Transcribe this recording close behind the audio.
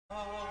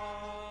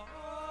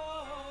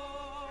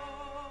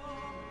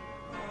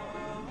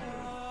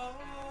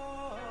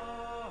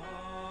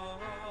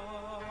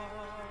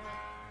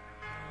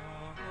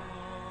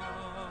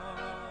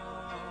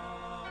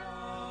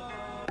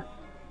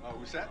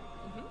we set?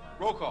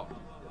 Roll call.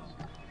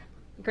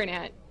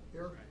 Gurnett.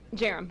 Here.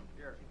 Jerem.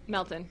 Here.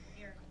 Melton.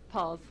 Here.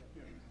 Pauls.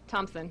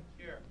 Thompson.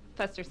 Here.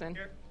 Festerson.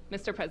 Here.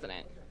 Mr.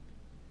 President.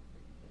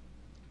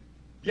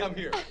 Yeah, I'm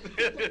here.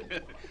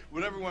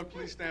 Would everyone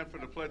please stand for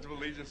the Pledge of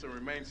Allegiance and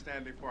remain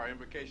standing for our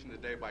invocation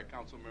today by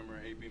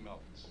Councilmember A.B.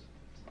 Melton.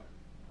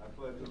 I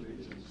pledge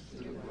allegiance to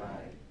the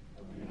flag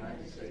of the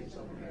United States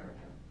of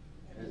America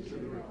and to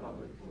the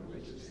republic for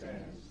which it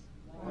stands,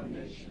 one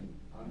nation,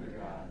 under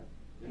God,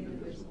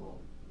 indivisible,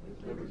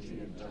 with liberty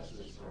and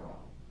justice for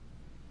all.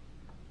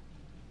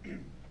 I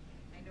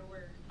know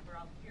we're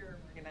all here.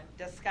 We're going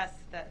to discuss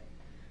the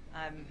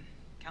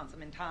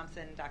Councilman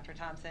Thompson, Dr.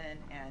 Thompson,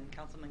 and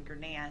Councilman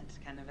Gurnett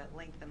kind of at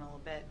length in a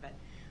little bit, but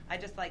I'd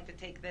just like to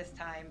take this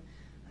time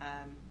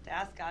to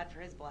ask God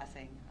for his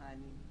blessing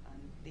on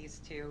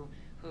these two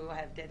who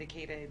have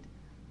dedicated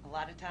a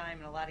lot of time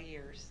and a lot of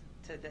years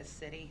to this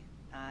city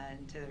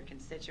and to their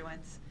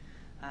constituents.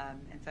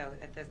 And so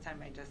at this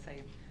time I just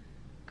say,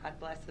 God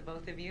bless the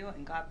both of you,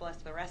 and God bless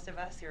the rest of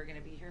us who are going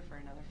to be here for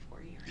another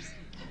 4 years.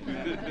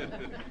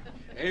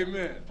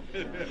 Amen.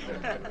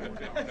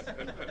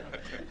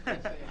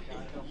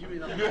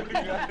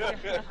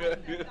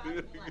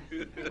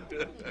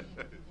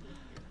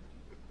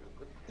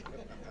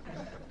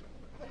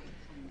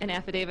 An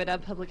affidavit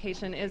of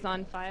publication is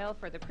on file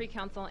for the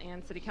pre-council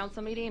and city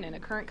council meeting, and a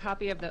current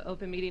copy of the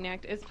Open Meeting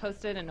Act is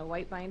posted in a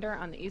white binder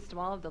on the east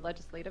wall of the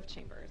legislative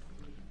chambers.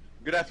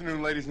 Good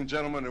afternoon, ladies and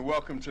gentlemen, and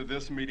welcome to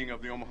this meeting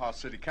of the Omaha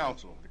City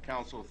Council. The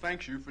council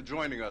thanks you for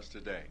joining us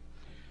today.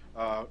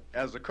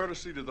 As a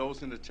courtesy to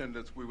those in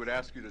attendance, we would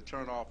ask you to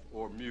turn off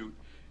or mute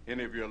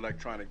any of your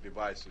electronic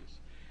devices.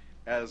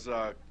 As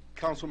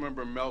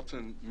Councilmember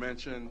Melton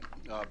mentioned,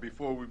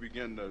 before we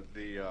begin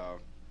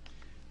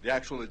the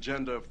actual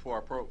agenda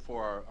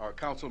for our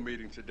council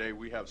meeting today,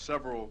 we have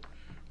several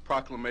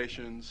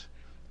proclamations.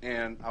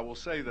 And I will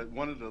say that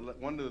one of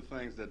the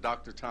things that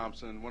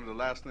one of the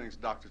last things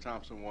Dr.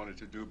 Thompson wanted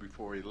to do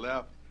before he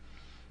left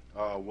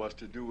was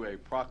to do a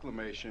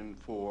proclamation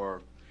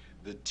for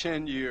the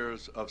 10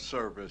 years of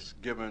service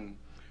given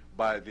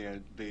by the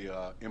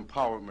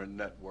Empowerment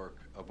Network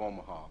of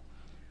Omaha.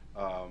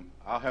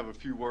 I'll have a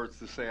few words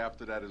to say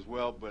after that as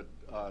well, but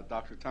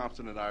Dr.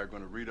 Thompson and I are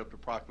going to read up the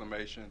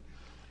proclamation,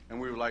 and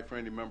we would like for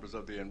any members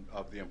of the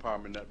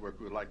Empowerment Network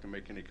who would like to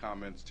make any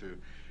comments to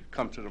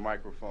come to the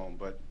microphone.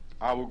 But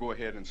I will go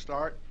ahead and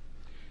start.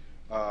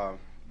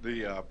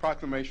 The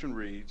proclamation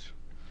reads,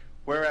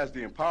 whereas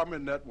the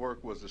Empowerment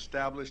Network was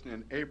established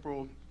in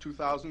April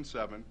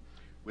 2007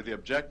 with the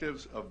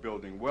objectives of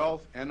building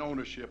wealth and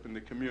ownership in the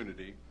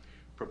community,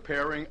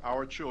 preparing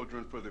our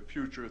children for the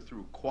future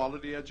through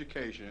quality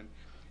education,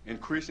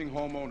 increasing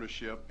home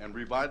ownership, and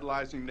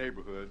revitalizing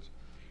neighborhoods,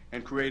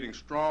 and creating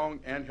strong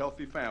and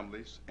healthy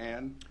families,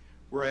 and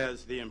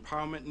whereas the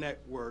Empowerment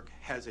Network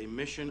has a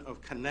mission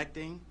of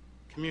connecting,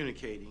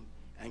 communicating,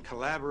 and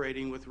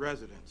collaborating with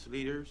residents,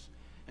 leaders,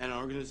 and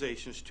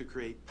organizations to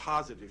create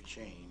positive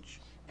change,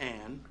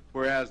 and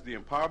whereas the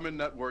Empowerment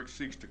Network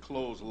seeks to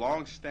close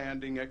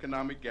long-standing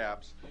economic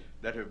gaps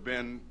that have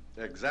been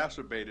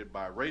exacerbated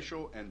by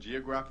racial and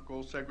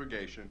geographical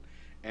segregation,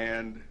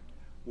 and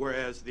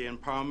whereas the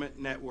Empowerment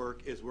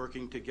Network is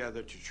working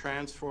together to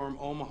transform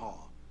Omaha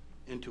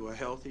into a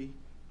healthy,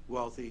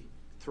 wealthy,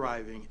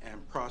 thriving,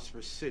 and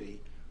prosperous city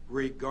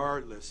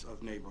regardless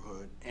of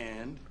neighborhood,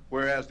 and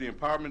whereas the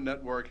Empowerment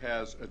Network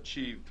has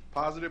achieved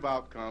positive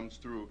outcomes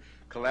through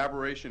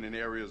collaboration in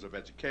areas of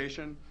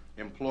education,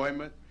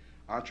 employment,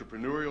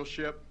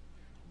 entrepreneurship,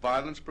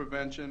 violence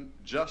prevention,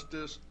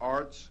 justice,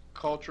 arts,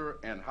 culture,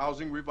 and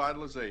housing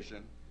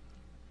revitalization.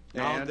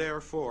 Now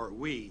therefore,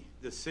 we,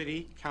 the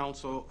City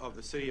Council of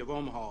the City of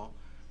Omaha,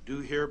 do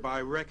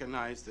hereby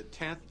recognize the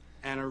 10th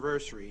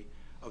anniversary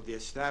of the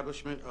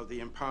establishment of the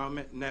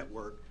Empowerment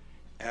Network,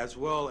 as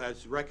well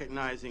as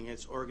recognizing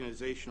its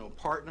organizational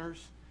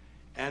partners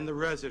and the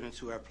residents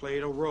who have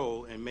played a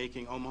role in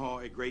making Omaha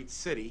a great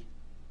city.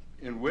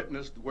 In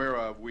witness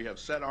whereof we have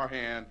set our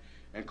hand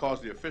and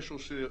caused the official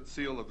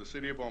seal of the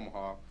City of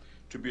Omaha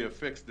to be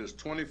affixed this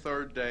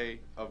 23rd day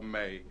of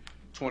May,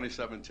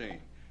 2017.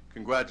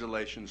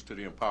 Congratulations to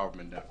the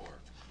Empowerment Network.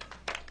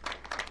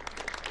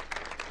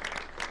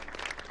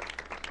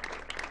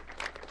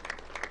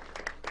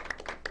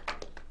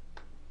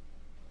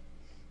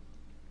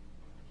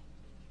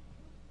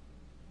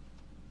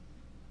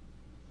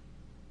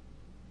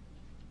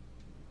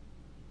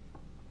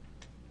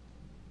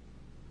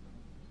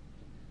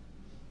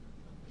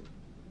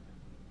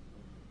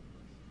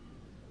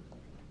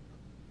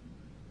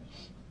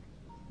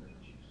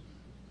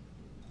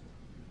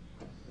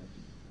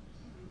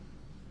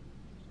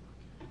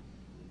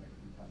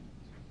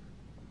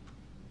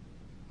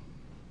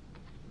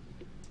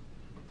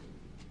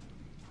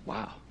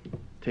 Wow,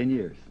 10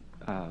 years.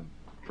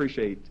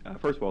 Appreciate,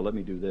 first of all, let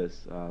me do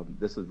this.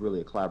 This is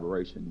really a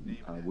collaboration.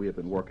 We have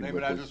been working with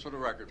Name this. and address for the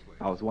record, please.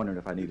 I was wondering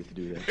if I needed to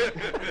do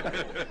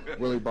that.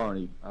 Willie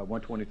Barney,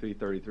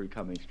 12333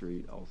 Cummings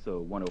Street, also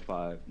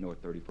 105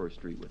 North 31st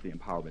Street with the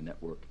Empowerment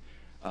Network.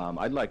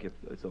 I'd like, if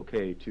it's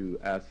okay, to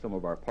ask some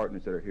of our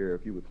partners that are here,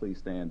 if you would please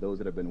stand, those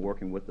that have been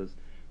working with us,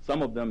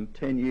 some of them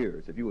 10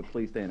 years, if you would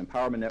please stand,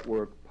 Empowerment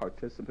Network,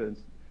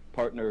 participants,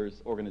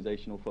 partners,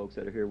 organizational folks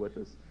that are here with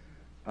us.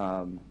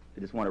 I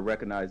just want to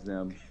recognize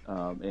them,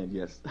 and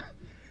yes,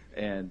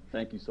 and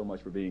thank you so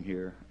much for being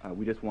here.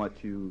 We just want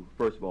to,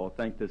 first of all,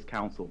 thank this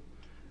council.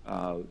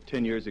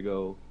 10 years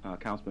ago,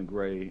 Councilman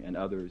Gray and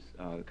others,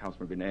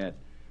 Councilman Gannett,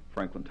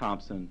 Franklin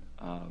Thompson,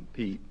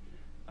 Pete,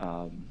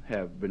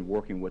 have been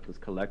working with us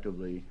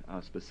collectively,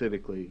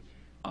 specifically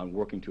on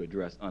working to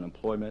address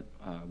unemployment.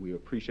 We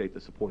appreciate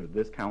the support of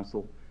this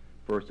council,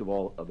 first of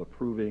all, of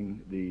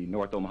approving the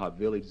North Omaha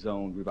Village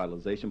Zone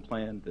Revitalization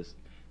Plan. This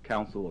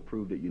council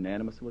approved it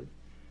unanimously.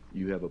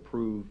 You have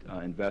approved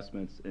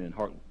investments in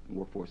Heart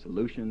Workforce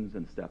Solutions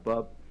and Step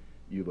Up.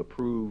 You've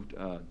approved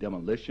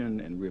demolition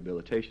and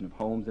rehabilitation of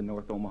homes in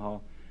North Omaha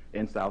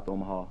and South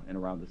Omaha and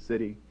around the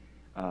city.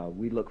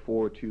 We look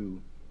forward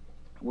to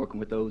working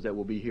with those that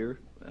will be here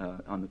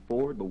on the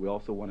forward, but we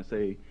also want to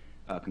say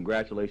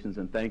congratulations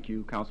and thank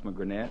you, Councilman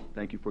Granat.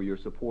 Thank you for your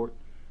support,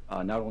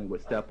 not only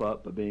with Step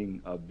Up, but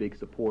being a big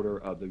supporter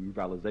of the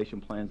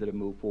revitalization plans that have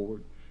moved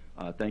forward.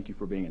 Thank you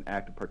for being an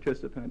active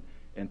participant,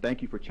 and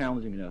thank you for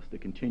challenging us to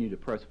continue to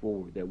press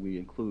forward that we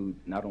include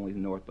not only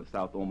North but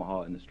South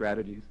Omaha in the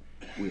strategies.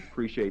 We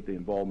appreciate the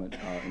involvement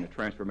in the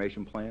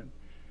transformation plan.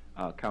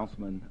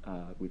 Councilman,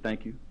 we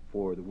thank you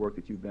for the work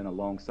that you've been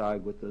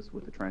alongside with us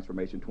with the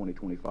Transformation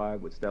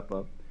 2025, with Step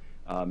Up,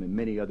 and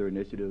many other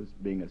initiatives,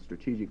 being a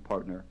strategic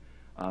partner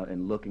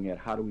and looking at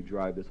how do we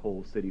drive this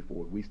whole city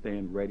forward. We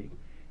stand ready.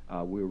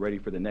 We're ready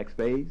for the next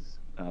phase,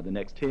 the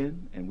next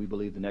 10, and we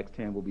believe the next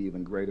 10 will be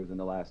even greater than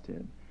the last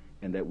 10,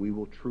 and that we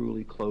will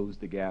truly close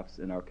the gaps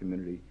in our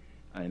community,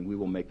 and we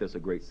will make this a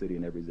great city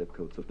in every zip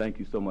code. So thank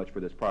you so much for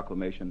this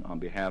proclamation on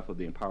behalf of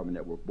the Empowerment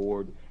Network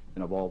Board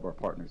and of all of our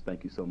partners.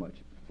 Thank you so much.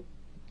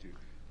 Thank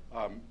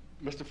you.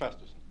 Mr.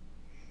 Festus.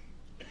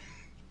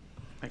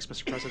 Thanks,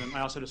 Mr. President. I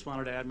also just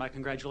wanted to add my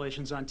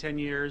congratulations on 10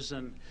 years,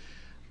 and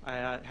I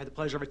had the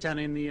pleasure of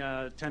attending the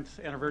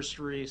 10th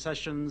anniversary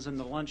sessions and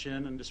the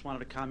luncheon, and just wanted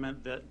to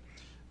comment that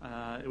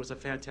it was a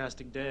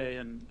fantastic day.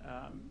 And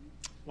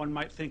one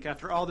might think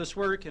after all this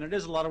work, and it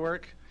is a lot of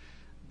work,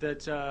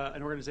 that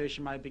an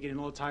organization might be getting a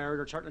little tired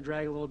or starting to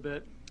drag a little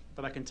bit,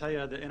 but I can tell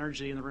you the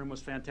energy in the room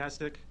was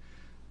fantastic.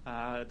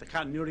 The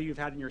continuity you've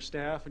had in your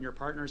staff and your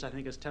partners, I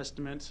think, is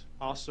testament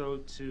also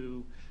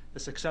to the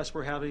success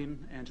we're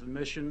having and to the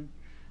mission.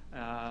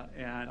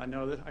 And I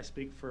know that I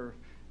speak for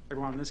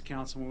everyone on this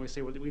council when we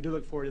say we do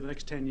look forward to the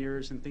next 10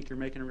 years and think you're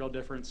making a real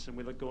difference, and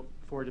we look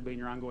forward to being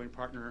your ongoing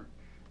partner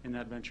in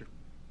that venture.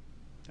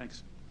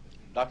 Thanks.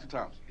 Dr.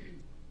 Thompson.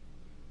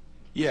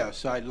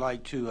 Yes, I'd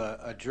like to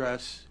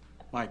address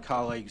my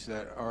colleagues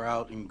that are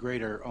out in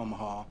greater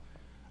Omaha.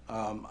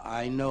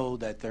 I know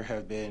that there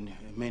have been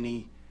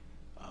many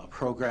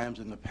programs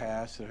in the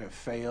past that have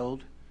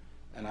failed,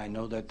 and I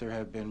know that there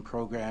have been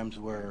programs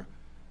where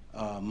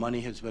money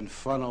has been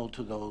funneled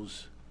to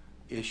those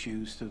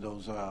issues, to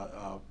those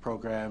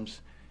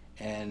programs,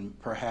 and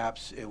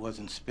perhaps it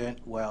wasn't spent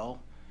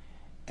well.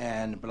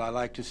 But I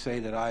like to say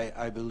that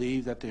I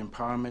believe that the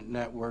Empowerment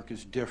Network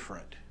is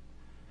different,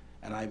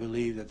 and I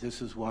believe that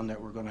this is one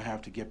that we're going to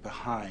have to get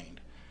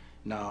behind.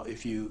 Now,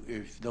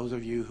 if those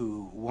of you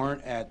who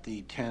weren't at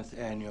the 10th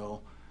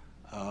annual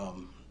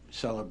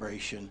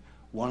celebration,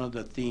 one of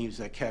the themes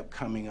that kept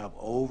coming up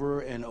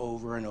over and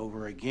over and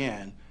over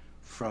again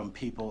from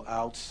people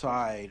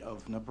outside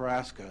of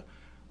Nebraska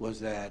was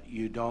that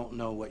you don't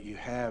know what you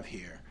have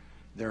here.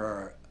 There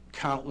are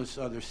countless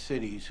other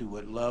cities who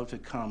would love to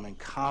come and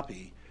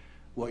copy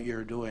what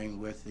you're doing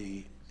with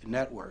the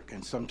network.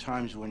 And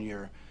sometimes when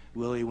you're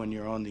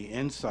on the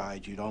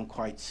inside, you don't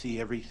quite see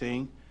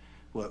everything.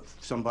 Well,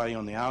 somebody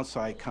on the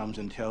outside comes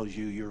and tells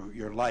you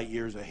you're light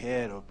years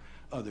ahead of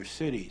other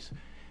cities.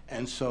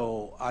 And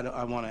so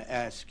I want to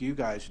ask you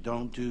guys,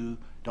 don't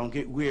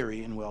get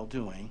weary in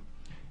well-doing,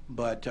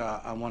 but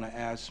I want to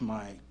ask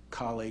my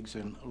colleagues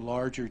in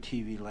larger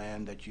TV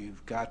land that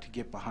you've got to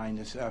get behind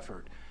this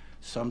effort.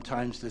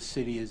 Sometimes the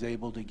city is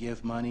able to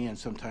give money and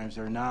sometimes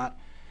they're not.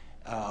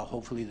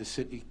 Hopefully the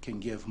city can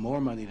give more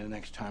money the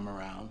next time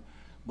around,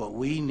 but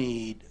we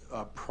need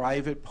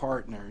private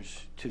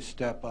partners to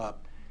step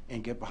up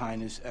and get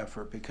behind this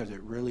effort because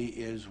it really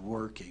is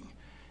working.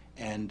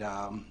 And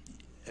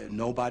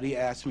nobody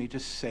asked me to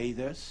say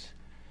this.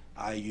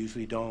 I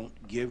usually don't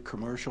give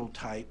commercial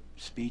type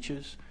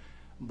speeches,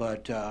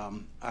 but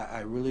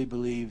I really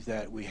believe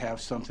that we have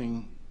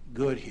something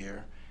good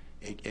here.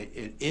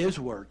 It is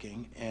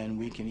working, and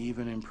we can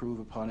even improve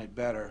upon it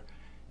better.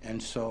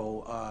 And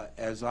so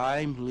as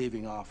I'm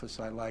leaving office,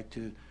 I'd like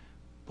to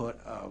put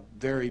a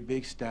very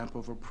big stamp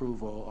of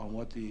approval on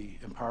what the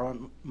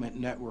Empowerment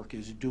Network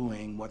is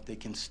doing, what they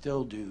can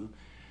still do,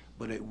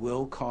 but it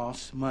will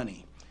cost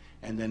money.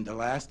 And then the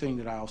last thing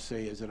that I'll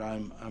say is that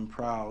I'm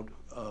proud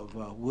of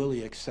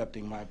Willie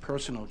accepting my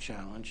personal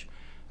challenge.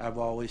 I've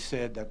always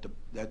said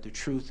that the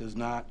truth does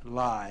not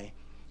lie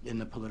in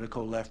the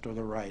political left or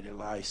the right. It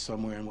lies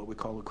somewhere in what we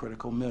call the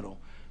critical middle.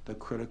 The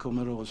critical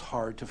middle is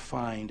hard to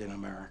find in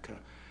America.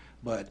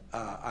 But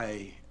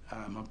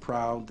I'm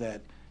proud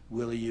that,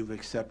 Willie, you've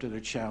accepted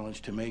a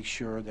challenge to make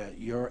sure that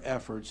your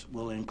efforts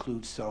will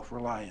include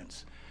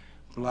self-reliance.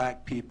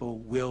 Black people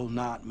will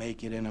not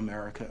make it in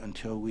America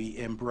until we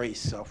embrace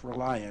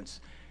self-reliance.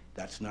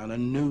 That's not a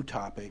new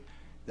topic.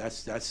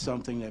 That's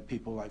something that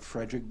people like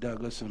Frederick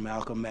Douglass and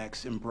Malcolm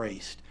X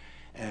embraced.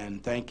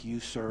 And thank you,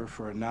 sir,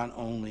 for not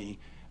only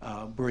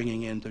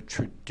bringing in the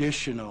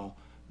traditional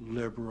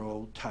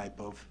liberal type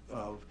of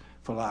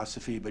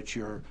philosophy, but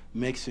you're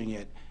mixing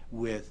it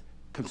with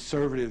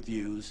conservative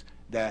views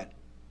that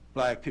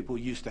black people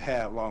used to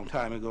have a long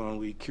time ago, and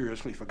we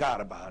curiously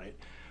forgot about it.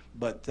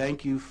 But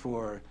thank you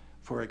for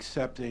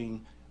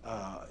accepting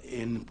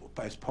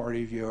as part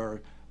of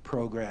your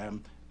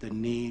program the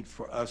need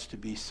for us to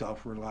be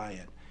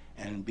self-reliant.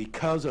 And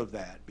because of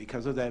that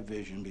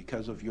vision,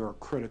 because of your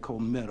critical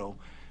middle,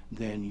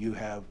 then you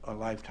have a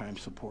lifetime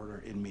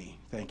supporter in me.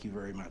 Thank you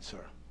very much,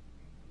 sir.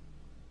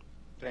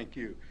 Thank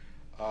you.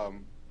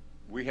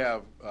 We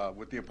have,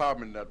 with the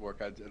Empowerment Network,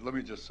 let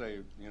me just say,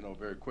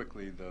 very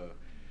quickly,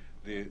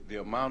 the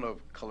amount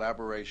of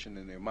collaboration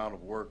and the amount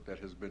of work that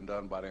has been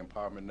done by the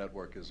Empowerment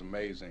Network is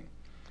amazing.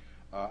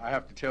 I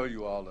have to tell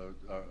you all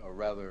a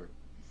rather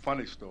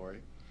funny story.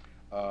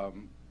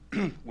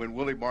 When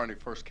Willie Barney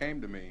first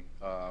came to me,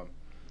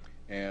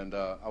 and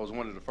I was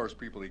one of the first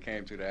people he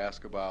came to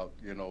ask about,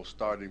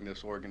 starting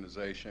this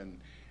organization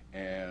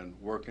and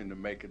working to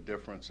make a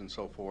difference and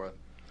so forth.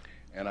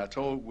 And I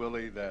told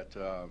Willie that,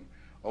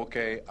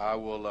 okay,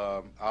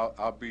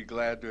 I'll be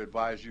glad to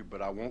advise you,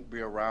 but I won't be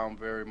around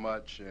very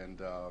much,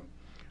 and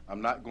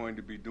I'm not going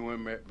to be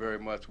doing very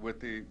much with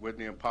the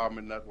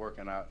Empowerment Network,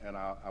 and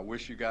I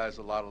wish you guys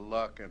a lot of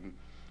luck, and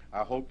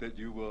I hope that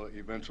you will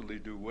eventually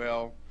do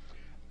well.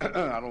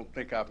 I don't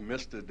think I've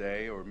missed a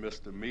day or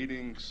missed a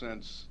meeting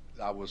since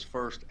I was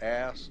first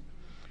asked.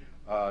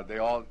 They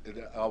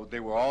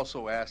were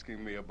also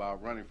asking me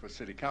about running for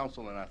city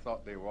council, and I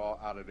thought they were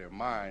all out of their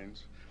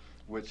minds,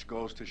 which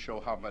goes to show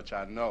how much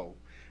I know.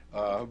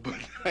 But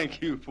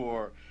thank you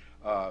for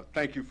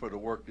the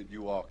work that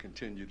you all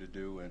continue to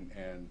do,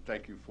 and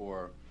thank you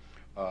for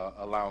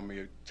allowing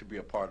me to be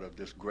a part of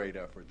this great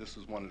effort. This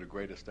is one of the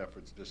greatest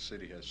efforts this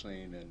city has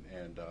seen,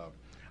 and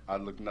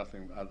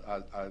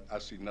I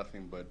see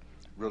nothing but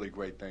really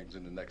great things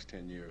in the next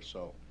 10 years.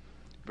 So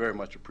very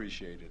much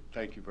appreciated.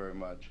 Thank you very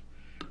much.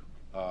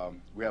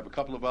 We have a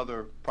couple of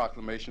other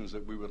proclamations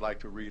that we would like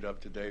to read up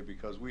today,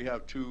 because we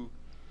have two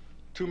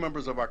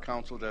members of our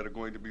council that are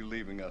going to be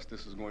leaving us.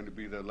 This is going to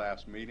be their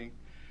last meeting.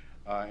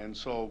 And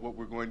so what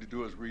we're going to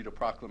do is read a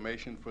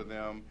proclamation for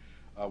them.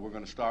 We're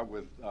going to start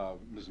with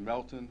Ms.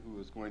 Melton, who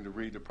is going to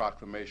read the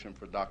proclamation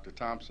for Dr.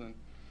 Thompson.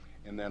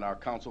 And then our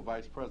council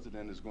vice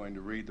president is going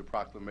to read the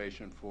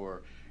proclamation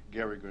for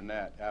Gary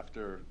Gurnett.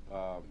 After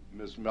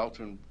Ms.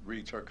 Melton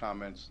reads her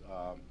comments,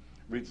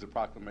 reads the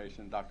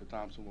proclamation, Dr.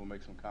 Thompson will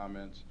make some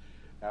comments.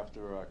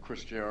 After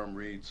Chris Jerem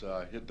reads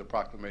the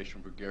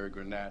proclamation for Gary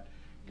Gurnett,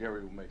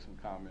 Gary will make some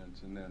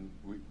comments, and then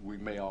we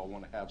may all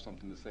want to have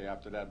something to say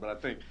after that. But I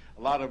think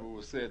a lot of it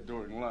was said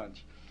during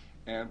lunch,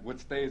 and what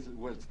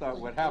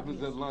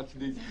happens at lunch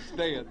needs to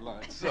stay at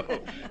lunch. So,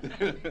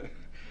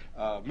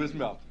 Ms.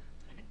 Melton.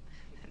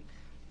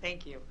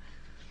 Thank you.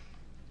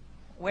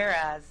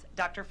 Whereas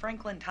Dr.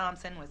 Franklin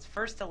Thompson was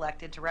first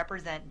elected to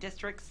represent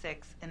District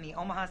 6 in the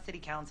Omaha City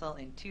Council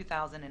in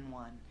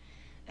 2001.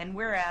 And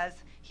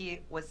whereas he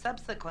was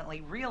subsequently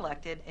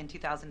re-elected in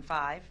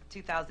 2005,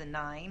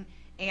 2009,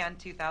 and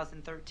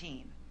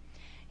 2013.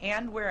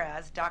 And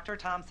whereas Dr.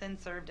 Thompson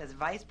served as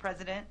Vice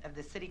President of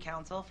the City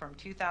Council from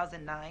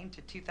 2009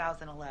 to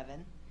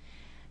 2011.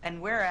 And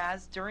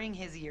whereas during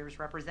his years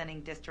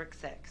representing District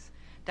 6,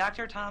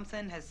 Dr.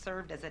 Thompson has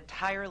served as a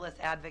tireless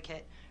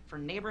advocate for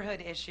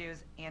neighborhood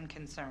issues and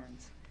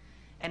concerns.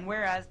 And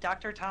whereas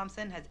Dr.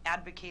 Thompson has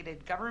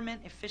advocated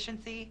government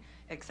efficiency,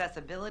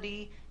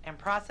 accessibility, and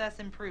process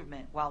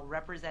improvement while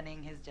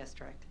representing his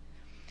district.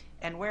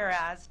 And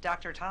whereas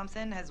Dr.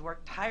 Thompson has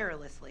worked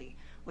tirelessly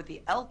with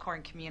the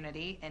Elkhorn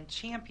community and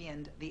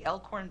championed the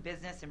Elkhorn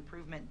Business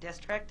Improvement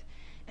District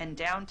and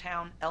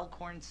downtown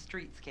Elkhorn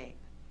streetscape.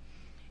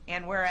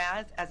 And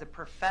whereas as a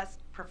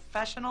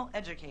professional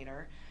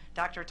educator,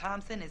 Dr.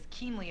 Thompson is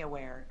keenly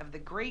aware of the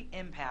great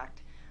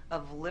impact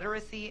of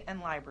literacy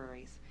and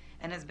libraries,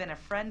 and has been a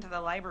friend to the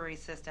library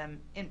system,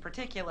 in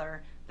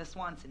particular the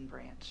Swanson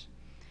branch,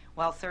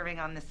 while serving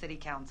on the City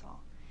Council.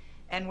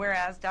 And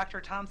whereas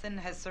Dr. Thompson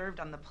has served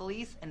on the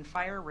Police and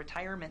Fire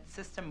Retirement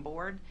System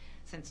Board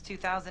since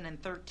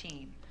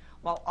 2013,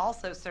 while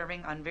also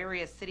serving on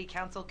various City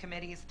Council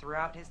committees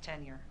throughout his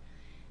tenure.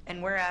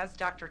 And whereas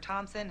Dr.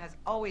 Thompson has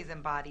always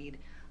embodied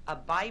a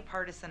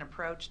bipartisan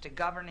approach to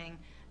governing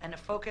and a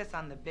focus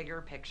on the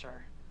bigger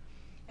picture.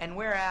 And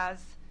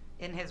whereas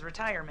in his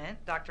retirement,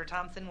 Dr.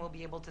 Thompson will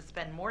be able to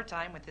spend more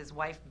time with his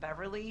wife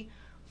Beverly,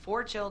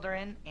 4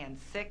 children, and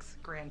 6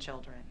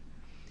 grandchildren.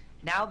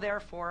 Now,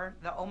 therefore,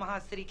 the Omaha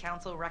City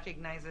Council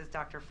recognizes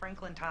Dr.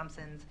 Franklin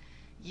Thompson's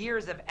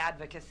years of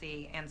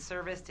advocacy and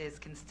service to his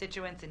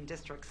constituents in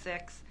District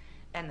 6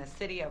 and the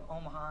city of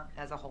Omaha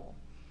as a whole.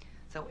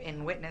 So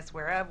in witness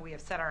whereof, we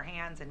have set our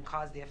hands and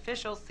caused the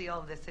official seal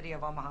of the city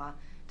of Omaha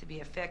to be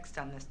affixed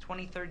on this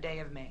 23rd day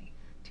of May,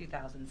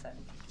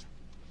 2017.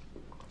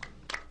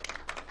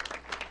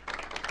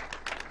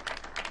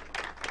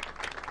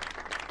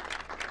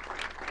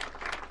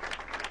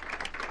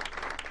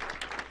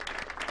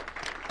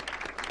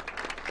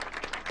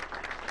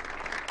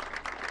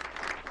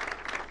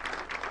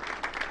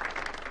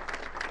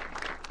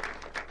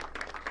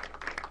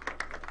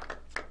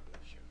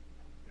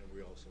 And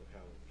we also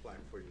have a plaque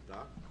for you,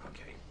 Doc.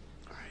 Okay.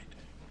 All right.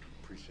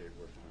 Appreciate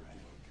working with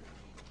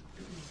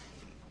you.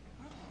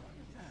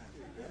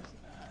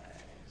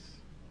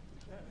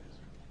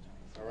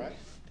 All right.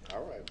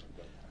 All right.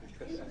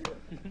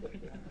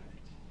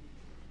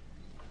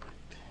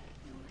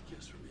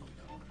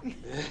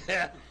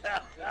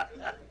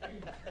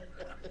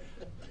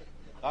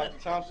 Dr.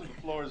 Thompson,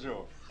 the floor is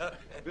yours.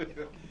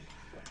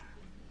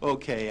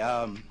 Okay.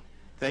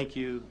 Thank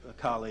you,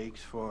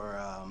 colleagues, for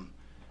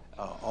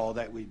all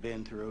that we've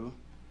been through.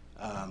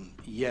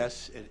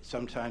 Yes,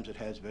 sometimes it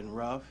has been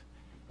rough,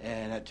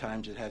 and at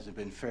times it hasn't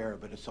been fair,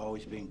 but it's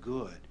always been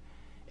good.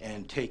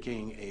 And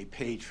taking a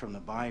page from the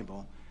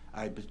Bible,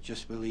 I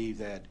just believe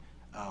that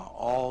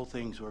all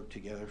things work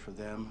together for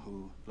them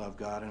who love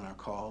God and are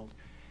called.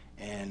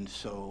 And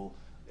so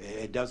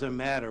it doesn't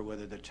matter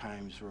whether the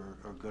times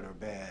are good or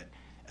bad.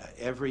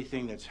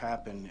 Everything that's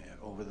happened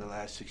over the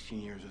last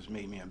 16 years has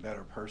made me a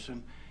better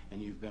person,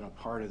 and you've been a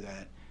part of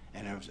that.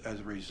 And as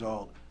a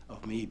result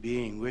of me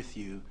being with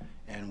you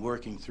and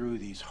working through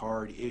these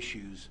hard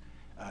issues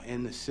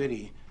in the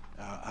city,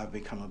 I've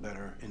become a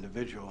better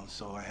individual. And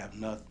so I have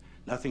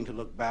nothing to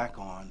look back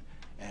on,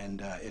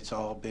 and it's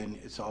all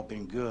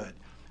been good.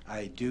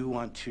 I do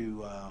want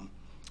to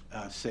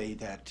say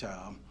that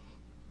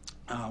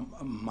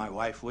my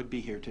wife would be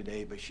here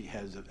today, but she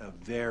has a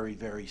very,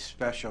 very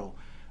special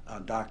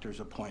doctor's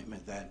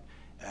appointment that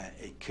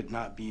it could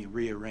not be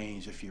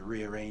rearranged. If you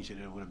rearranged it,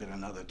 it would have been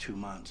another 2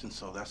 months, and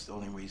so that's the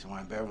only reason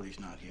why Beverly's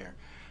not here.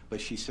 But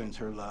she sends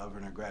her love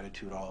and her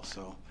gratitude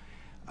also.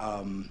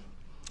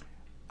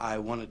 I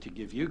wanted to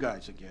give you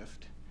guys a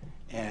gift,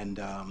 and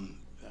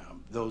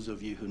those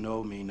of you who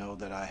know me know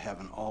that I have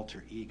an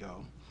alter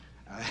ego.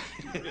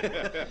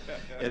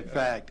 In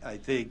fact, I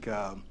think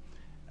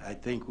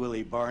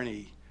Willie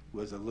Barney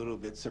was a little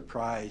bit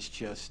surprised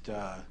just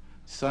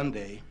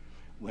Sunday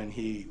when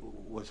he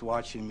was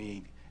watching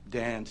me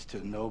dance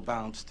to No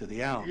Bounce to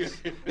the Ounce.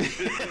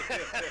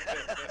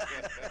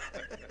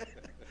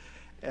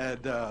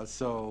 And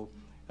so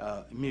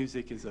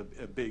music is a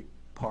big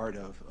part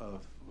of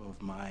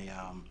my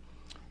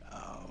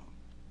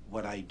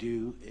what I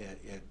do.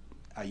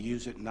 I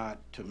use it not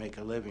to make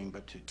a living,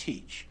 but to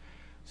teach.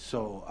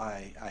 So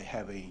I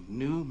have a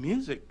new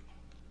music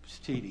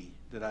CD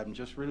that I'm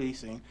just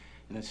releasing,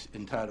 and it's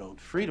entitled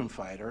Freedom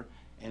Fighter.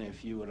 And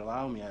if you would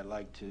allow me, I'd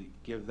like to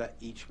give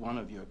each one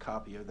of you a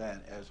copy of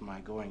that as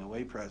my going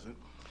away present.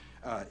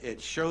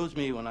 It shows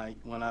me when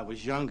I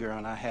was younger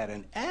and I had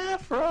an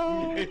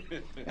afro.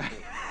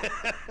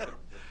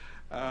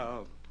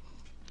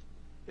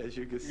 As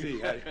you can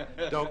see, I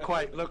don't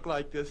quite look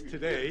like this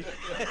today.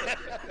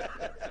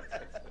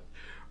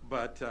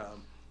 But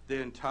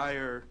the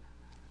entire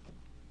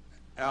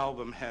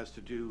album has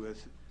to do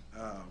with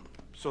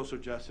social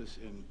justice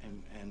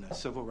and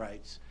civil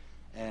rights,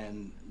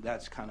 and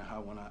that's kind of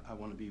how I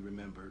want to be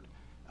remembered.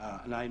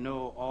 And I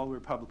know all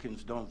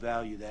Republicans don't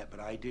value that, but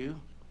I do.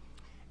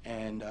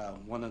 And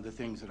one of the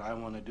things that I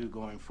want to do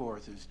going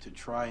forth is to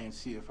try and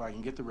see if I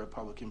can get the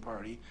Republican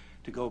Party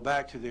to go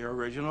back to their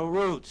original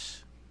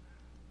roots.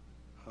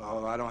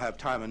 Oh, I don't have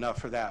time enough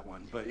for that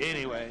one. But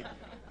anyway,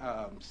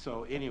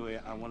 so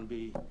anyway, I want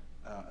to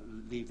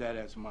leave that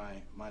as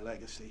my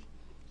legacy.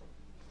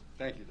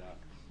 Thank you, Doc.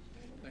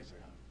 Thanks, sir.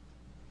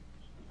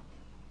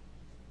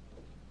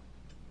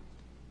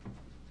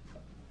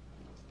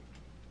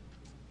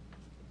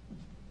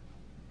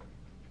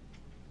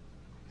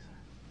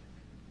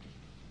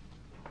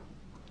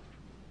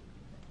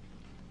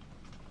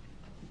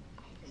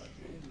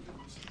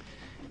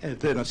 And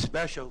then a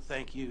special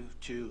thank you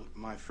to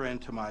my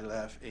friend to my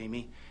left,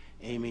 Amy.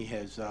 Amy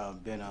has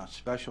been a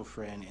special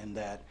friend in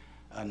that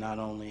not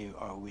only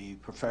are we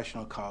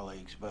professional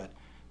colleagues, but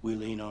we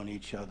lean on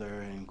each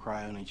other and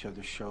cry on each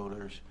other's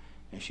shoulders.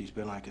 And she's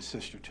been like a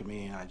sister to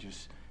me, and I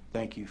just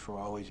thank you for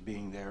always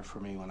being there for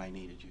me when I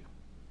needed you.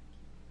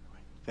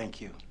 Thank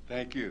you.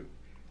 Thank you.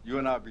 You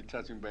and I will be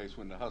touching base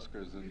when the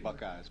Huskers and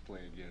Buckeyes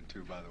play again,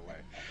 too, by the way.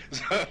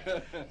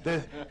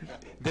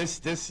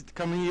 This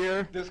coming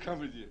year? This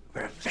coming year.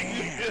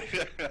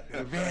 Revenge.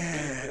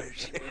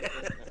 Revenge.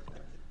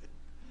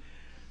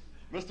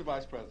 Mr.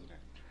 Vice President.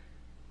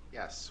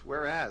 Yes,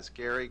 whereas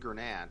Gary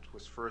Gurnant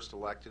was first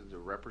elected to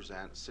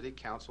represent City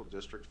Council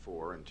District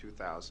 4 in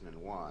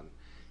 2001 and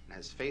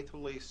has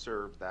faithfully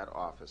served that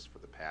office for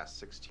the past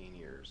 16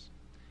 years.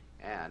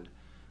 And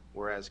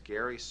whereas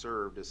Gary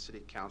served as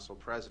City Council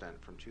President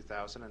from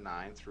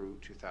 2009 through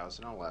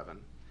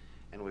 2011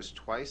 and was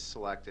twice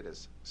selected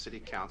as City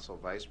Council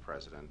Vice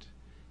President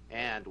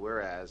And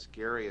whereas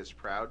Gary is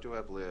proud to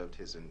have lived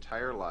his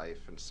entire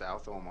life in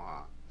South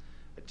Omaha,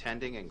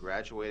 attending and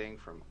graduating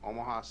from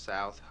Omaha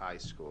South High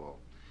School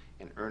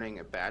and earning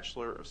a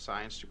Bachelor of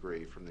Science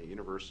degree from the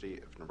University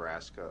of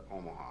Nebraska,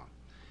 Omaha.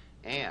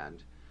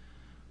 And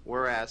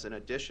whereas in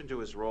addition to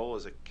his role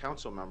as a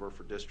council member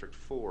for District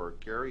 4,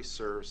 Gary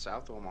serves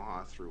South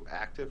Omaha through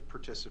active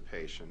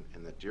participation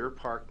in the Deer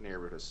Park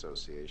Neighborhood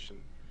Association,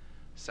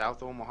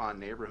 South Omaha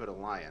Neighborhood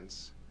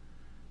Alliance,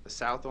 the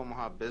South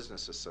Omaha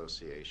Business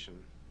Association,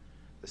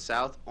 the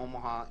South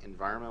Omaha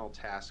Environmental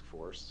Task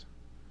Force,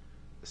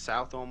 the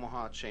South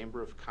Omaha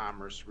Chamber of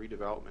Commerce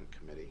Redevelopment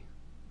Committee,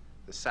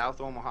 the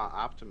South Omaha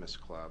Optimist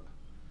Club,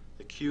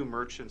 the Q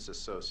Merchants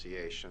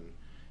Association,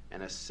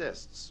 and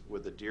assists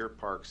with the Deer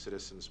Park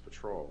Citizens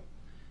Patrol.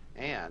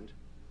 And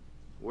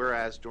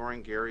whereas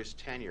during Gary's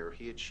tenure,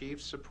 he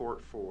achieved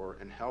support for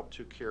and helped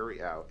to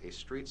carry out a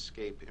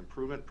streetscape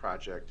improvement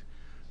project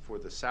for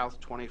the South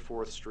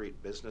 24th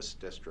Street Business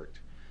District,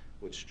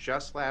 which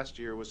just last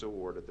year was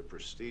awarded the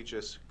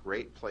prestigious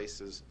Great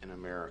Places in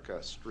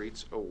America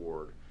Streets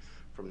Award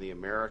from the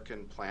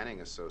American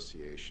Planning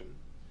Association.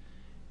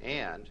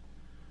 And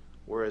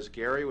whereas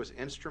Gary was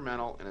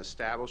instrumental in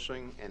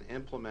establishing and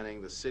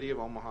implementing the City of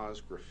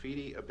Omaha's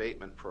graffiti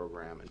abatement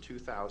program in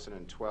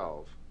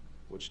 2012,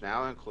 which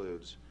now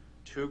includes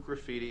 2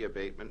 graffiti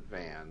abatement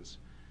vans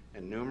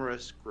and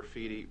numerous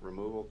graffiti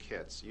removal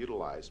kits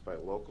utilized by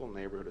local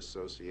neighborhood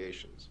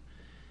associations.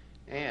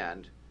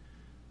 And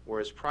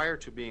whereas prior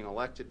to being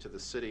elected to the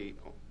City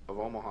of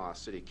Omaha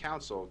City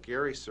Council,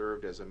 Gary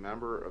served as a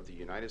member of the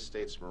United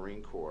States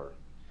Marine Corps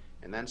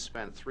and then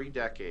spent 3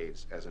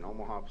 decades as an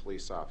Omaha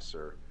police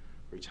officer,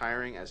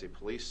 retiring as a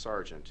police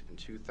sergeant in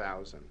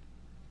 2000.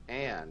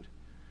 And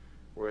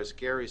whereas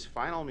Gary's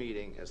final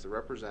meeting as the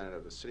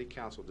representative of City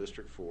Council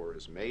District 4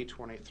 is May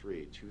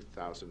 23,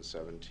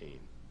 2017.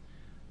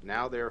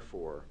 Now,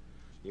 therefore,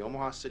 the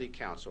Omaha City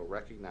Council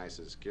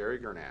recognizes Gary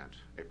Gurnant,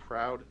 a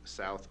proud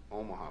South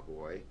Omaha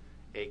boy,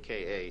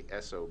 aka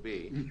SOB,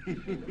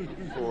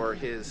 for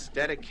his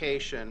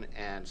dedication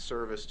and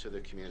service to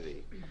the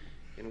community.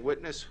 In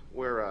witness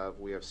whereof,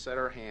 we have set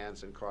our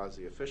hands and caused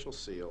the official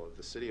seal of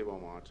the City of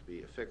Omaha to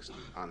be affixed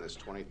on this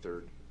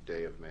 23rd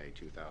day of May,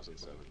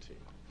 2017.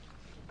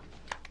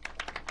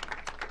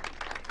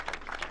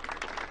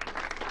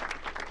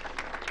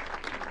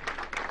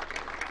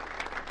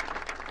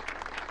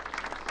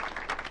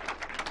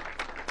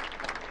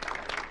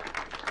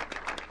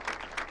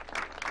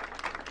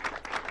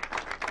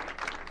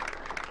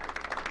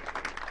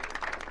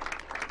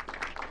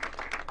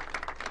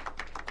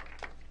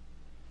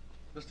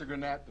 Mr.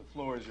 Gurnett, the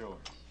floor is yours.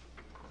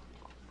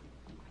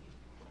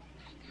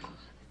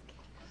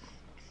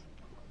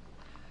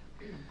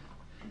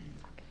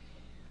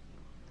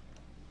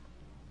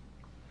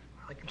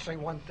 I can say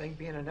one thing,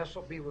 being an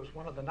SOB was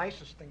one of the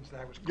nicest things that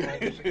I was called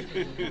at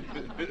 16.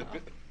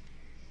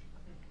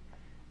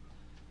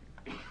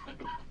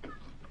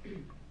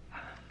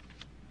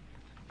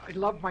 I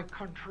love my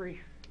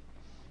country,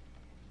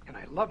 and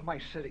I love my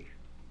city.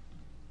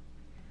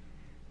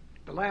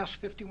 The last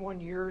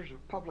 51 years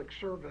of public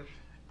service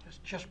has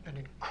just been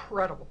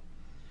incredible,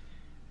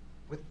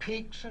 with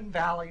peaks and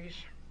valleys,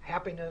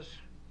 happiness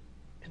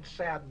and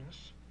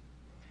sadness,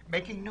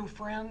 making new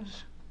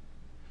friends,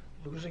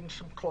 losing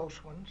some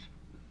close ones.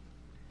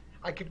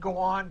 I could go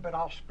on, but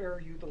I'll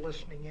spare you the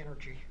listening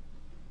energy.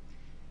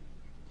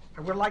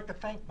 I would like to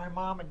thank my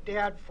mom and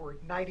dad for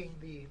igniting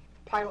the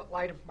pilot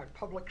light of my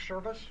public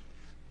service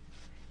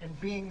and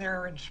being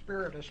there in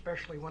spirit,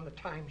 especially when the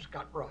times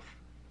got rough.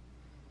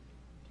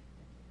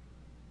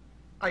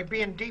 I'd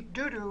be in deep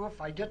doo-doo if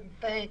I didn't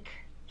thank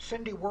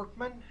Cindy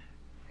Workman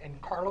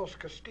and Carlos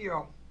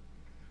Castillo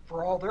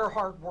for all their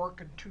hard work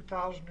in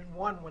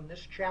 2001 when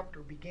this chapter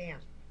began.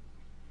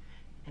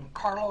 And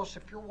Carlos,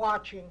 if you're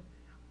watching,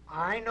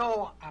 I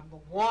know I'm the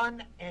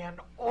one and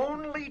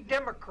only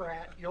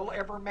Democrat you'll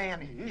ever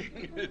manage.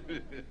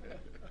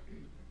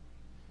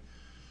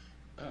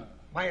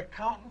 My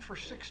accountant for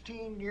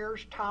 16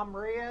 years, Tom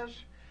Reyes,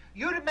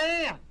 you the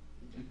man.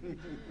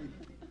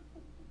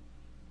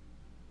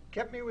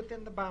 Kept me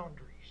within the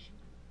boundaries.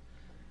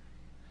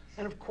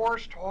 And of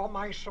course, to all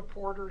my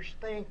supporters,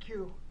 thank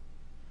you,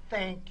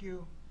 thank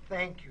you,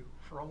 thank you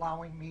for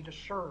allowing me to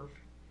serve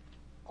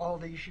all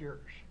these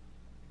years.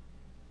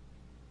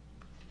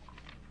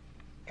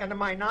 And to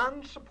my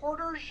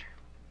non-supporters,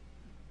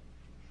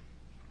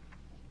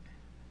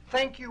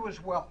 thank you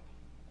as well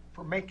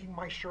for making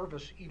my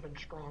service even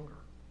stronger.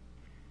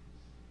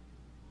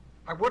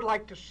 I would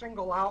like to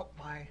single out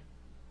my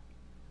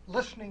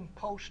listening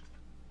post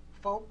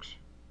folks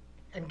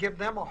and give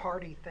them a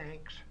hearty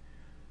thanks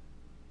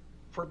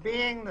for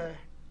being the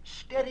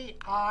steady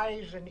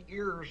eyes and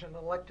ears an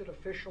elected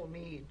official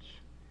needs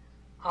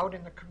out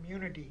in the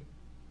community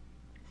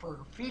for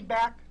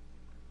feedback,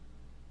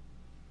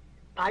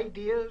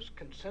 ideas,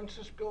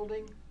 consensus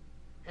building,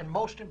 and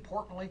most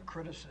importantly,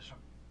 criticism.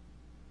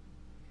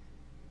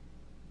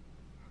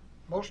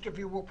 Most of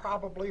you will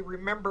probably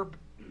remember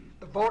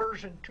the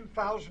voters in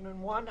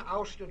 2001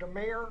 ousted a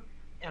mayor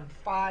and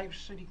 5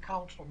 city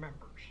council members.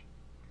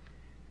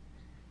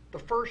 The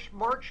first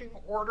marching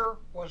order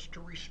was to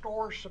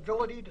restore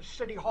civility to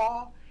City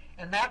Hall,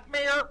 and that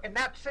mayor and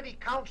that city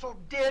council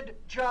did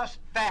just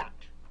that.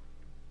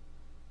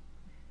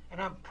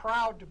 And I'm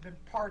proud to have been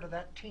part of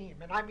that team,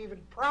 and I'm even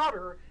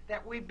prouder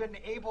that we've been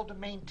able to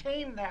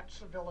maintain that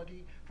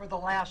civility for the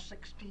last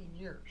 16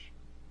 years,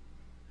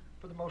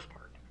 for the most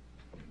part.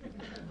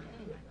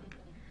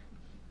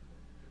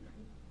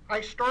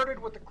 I started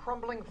with a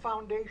crumbling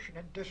foundation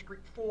in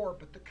District 4,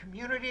 but the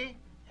community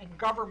and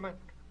government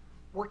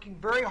working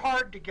very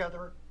hard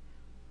together,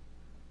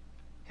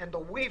 and the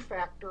we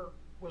factor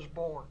was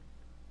born.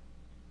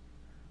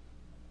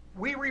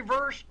 We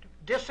reversed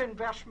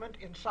disinvestment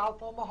in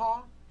South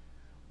Omaha.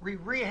 We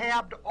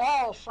rehabbed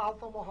all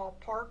South Omaha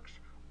parks.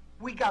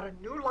 We got a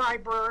new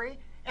library,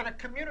 and a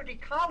community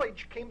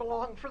college came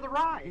along for the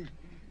ride.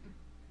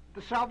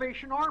 The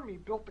Salvation Army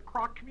built the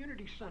Kroc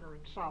Community Center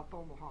in South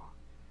Omaha.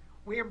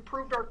 We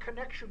improved our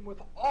connection with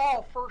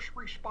all first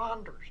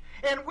responders,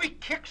 and we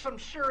kicked some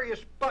serious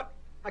butt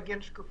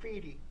against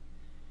graffiti.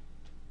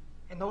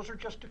 And those are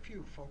just a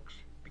few, folks,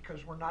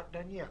 because we're not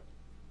done yet.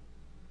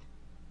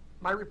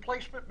 My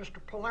replacement, Mr.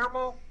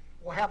 Palermo,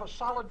 will have a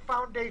solid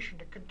foundation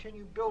to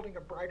continue building a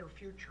brighter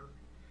future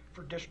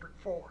for District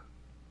 4.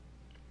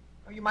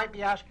 Now, you might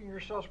be asking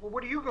yourselves, well,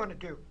 what are you going to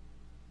do?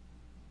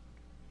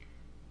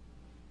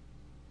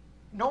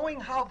 Knowing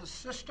how the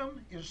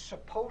system is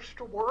supposed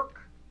to work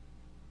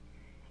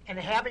and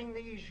having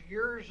these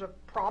years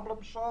of problem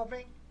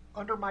solving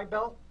under my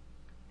belt,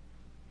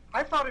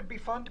 I thought it'd be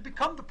fun to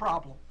become the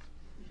problem.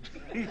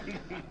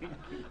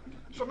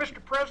 So,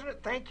 Mr.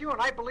 President, thank you,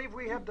 and I believe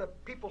we have the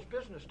people's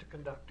business to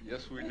conduct.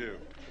 Yes, we do.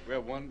 We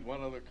have one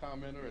other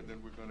commenter, and then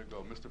we're going to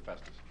go. Mr.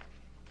 Festus.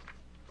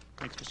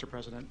 Thanks, Mr.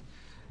 President.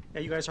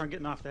 Yeah, you guys aren't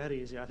getting off that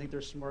easy. I think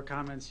there's some more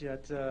comments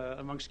yet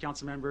amongst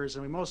council members,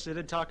 and we mostly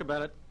did talk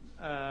about it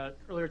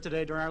earlier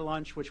today during our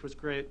lunch, which was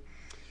great.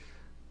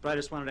 But I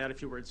just wanted to add a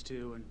few words,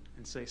 too,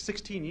 and say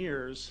 16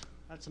 years,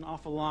 that's an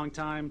awful long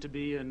time to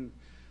be in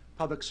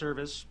public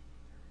service.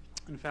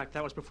 In fact,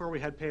 that was before we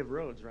had paved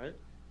roads, right?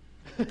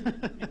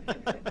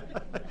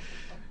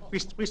 we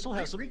still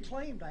have some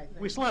reclaimed, I think.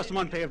 We still have some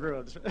unpaved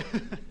roads.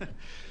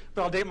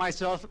 But I'll date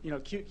myself. You know,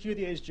 cue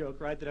the age joke,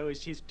 right? That I always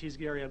tease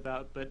Gary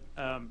about. But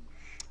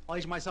I'll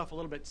age myself a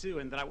little bit too,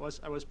 and that I was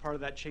part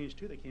of that change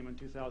too that came in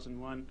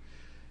 2001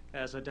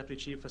 as a deputy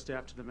chief of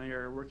staff to the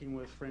mayor, working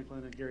with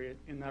Franklin and Gary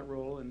in that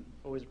role, and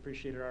always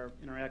appreciated our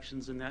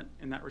interactions in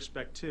that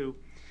respect too.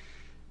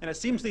 And it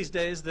seems these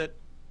days that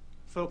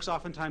folks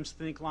oftentimes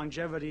think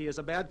longevity is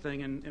a bad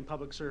thing in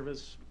public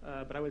service,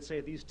 but I would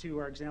say these two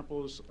are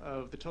examples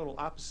of the total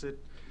opposite.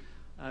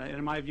 And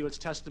in my view, it's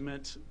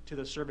testament to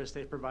the service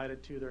they've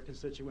provided to their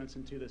constituents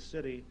and to the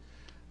city,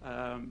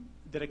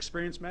 that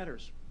experience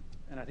matters.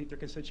 And I think their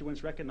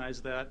constituents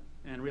recognize that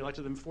and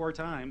reelected them 4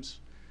 times,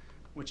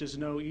 which is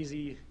no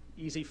easy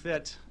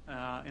fit,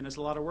 and it's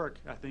a lot of work.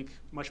 I think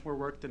much more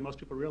work than most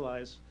people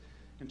realize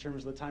in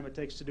terms of the time it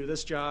takes to do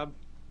this job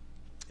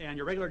and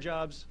your regular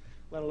jobs,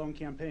 let alone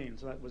campaign.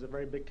 So that was a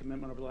very big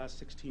commitment over the last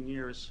 16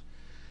 years.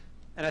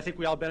 And I think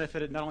we all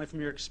benefited not only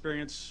from your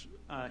experience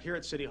here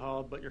at City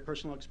Hall, but your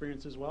personal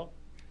experience as well.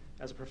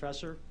 As a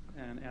professor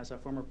and as a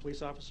former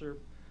police officer,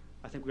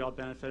 I think we all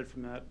benefited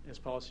from that as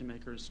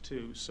policymakers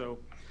too. So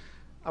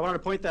I wanted to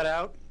point that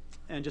out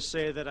and just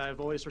say that I've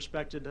always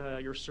respected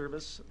your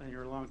service and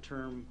your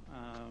long-term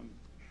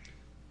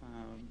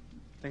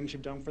things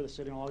you've done for the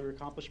city and all your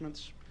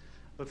accomplishments.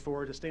 Look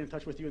forward to staying in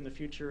touch with you in the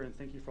future, and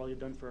thank you for all you've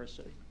done for our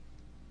city.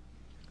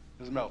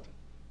 Ms. Melton.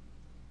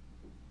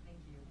 Thank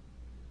you.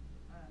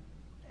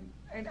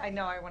 And I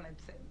know I want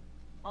to say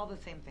all the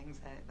same things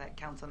that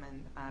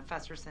Councilman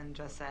Festerson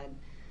just said,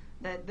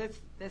 that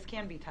this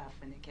can be tough,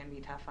 and it can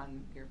be tough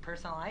on your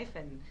personal life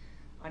and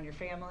on your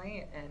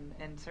family,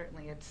 and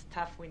certainly it's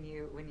tough when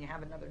you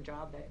have another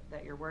job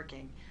that you're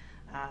working.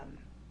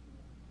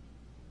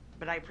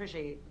 But I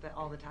appreciate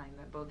all the time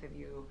that both of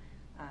you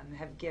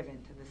have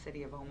given to the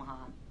city of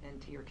Omaha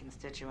and to your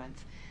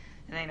constituents.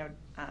 And I know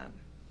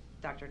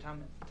Dr.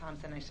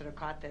 Thompson, I should have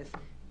caught this.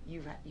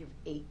 You've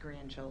 8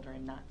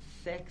 grandchildren, not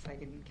 6. I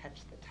didn't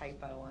catch the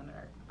typo on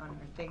our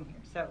thing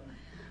here. So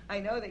I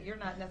know that you're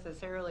not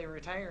necessarily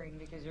retiring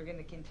because you're going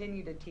to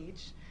continue to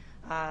teach.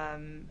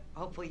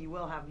 Hopefully you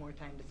will have more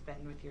time to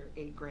spend with your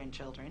 8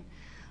 grandchildren.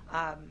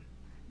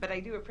 But I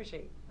do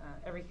appreciate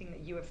everything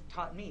that you have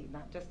taught me,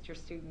 not just your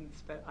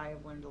students, but I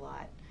have learned a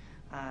lot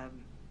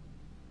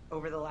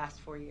over the last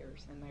 4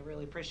 years, and I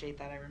really appreciate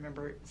that. I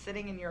remember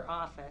sitting in your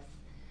office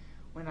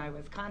when I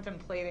was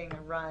contemplating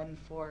a run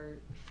for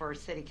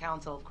city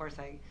council. Of course,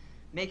 I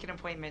make an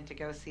appointment to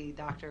go see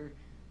Dr.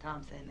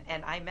 Thompson,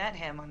 and I met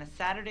him on a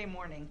Saturday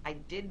morning. I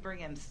did bring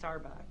him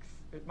Starbucks.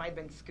 It might have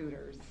been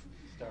Scooters.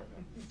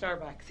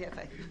 Starbucks, yes.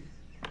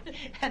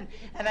 And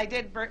I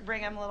did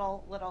bring him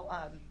little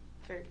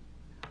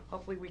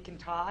hopefully we can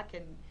talk.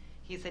 And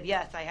he said,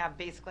 yes, I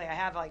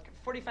have like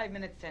 45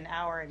 minutes to an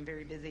hour and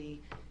very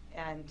busy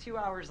And 2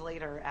 hours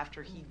later,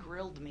 after he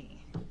grilled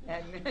me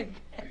and,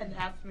 and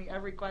asked me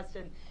every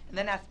question, and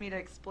then asked me to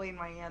explain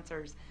my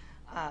answers,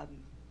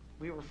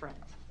 we were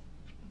friends.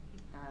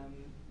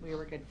 We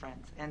were good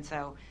friends. And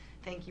so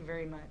thank you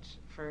very much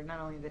for not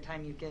only the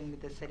time you've given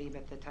to the city,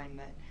 but the time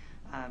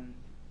that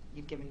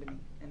you've given to me.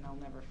 And I'll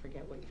never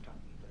forget what you've taught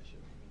me.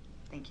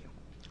 Thank you.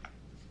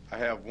 I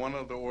have one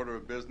other order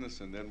of business,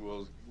 and then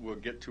we'll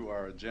get to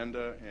our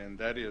agenda, and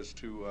that is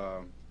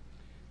to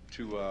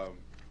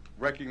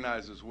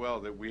recognize as well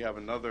that we have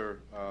another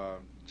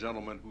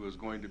gentleman who is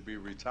going to be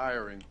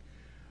retiring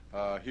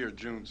here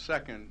June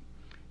 2nd.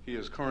 He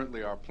is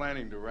currently our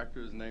planning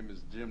director. His name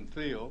is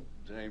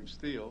James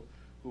Thiel,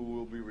 who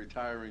will be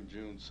retiring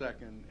June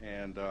 2nd.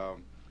 And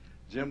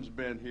Jim's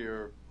been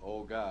here,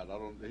 oh God,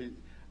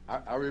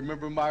 I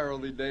remember my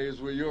early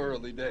days were your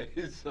early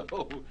days.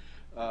 So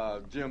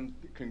Jim,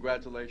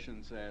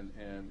 congratulations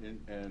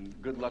and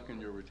good luck in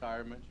your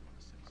retirement.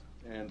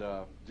 And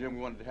Jim,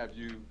 we wanted to have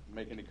you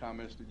make any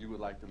comments that you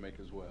would like to make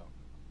as well.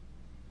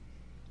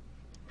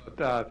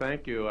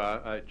 Thank you.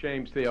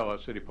 James Thiel,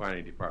 City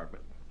Planning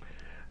Department.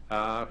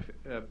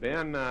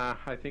 Ben,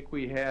 I think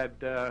we had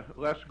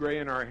less gray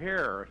in our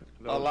hair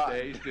those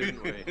days,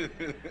 didn't we?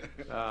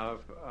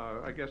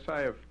 I guess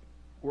I have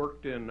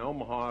worked in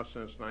Omaha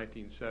since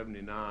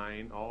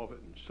 1979, all of it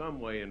in some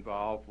way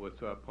involved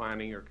with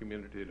planning or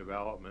community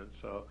development.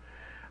 So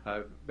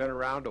I've been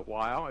around a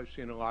while. I've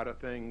seen a lot of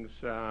things,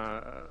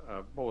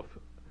 both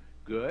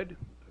good,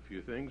 a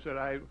few things that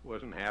I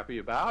wasn't happy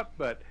about,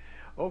 but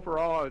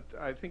overall,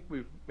 I think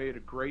we've made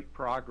a great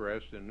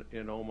progress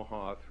in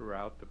Omaha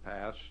throughout the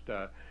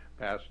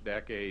past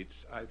decades.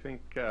 I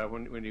think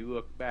when you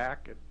look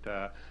back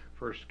at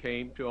first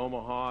came to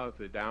Omaha,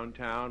 the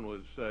downtown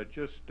was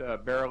just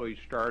barely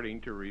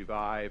starting to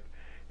revive,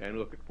 and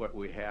look at what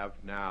we have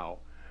now.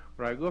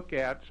 When I look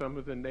at some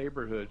of the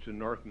neighborhoods in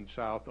North and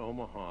South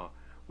Omaha,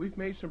 we've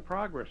made some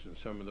progress in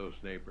some of those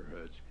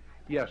neighborhoods.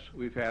 Yes,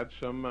 we've had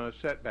some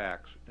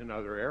setbacks in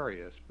other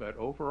areas, but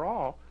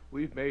overall,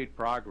 we've made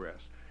progress.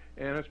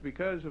 And it's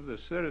because of the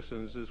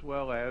citizens as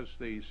well as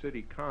the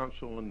city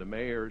council and the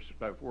mayors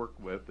that I've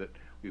worked with that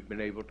we've been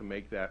able to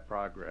make that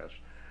progress.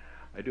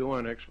 I do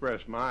want to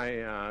express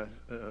my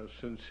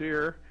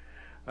sincere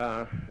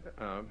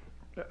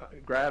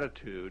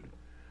gratitude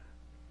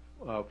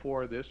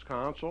for this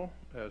council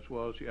as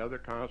well as the other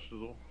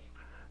councils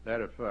that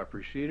have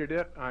preceded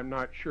it. I'm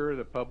not sure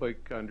the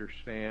public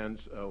understands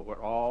what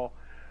all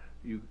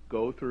you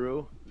go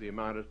through, the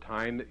amount of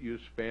time that you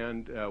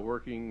spend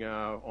working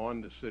on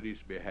the city's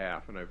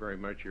behalf, and I very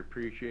much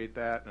appreciate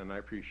that, and I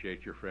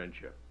appreciate your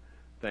friendship.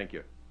 Thank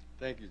you.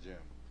 Thank you, Jim.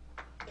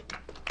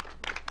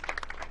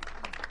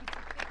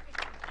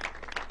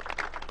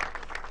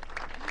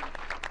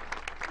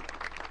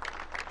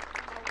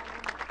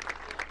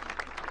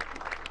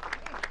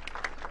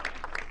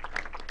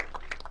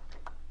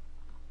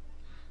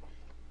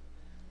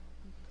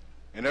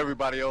 And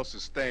everybody else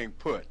is staying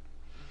put.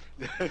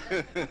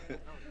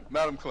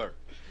 Madam Clerk.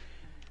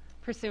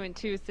 Pursuant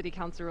to City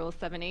Council Rule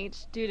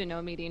 7H, due to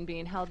no meeting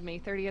being held May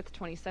 30th,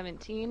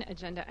 2017,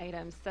 agenda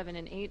items 7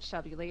 and 8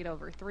 shall be laid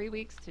over 3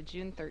 weeks to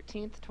June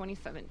 13th,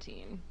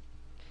 2017.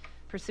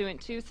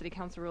 Pursuant to City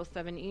Council Rule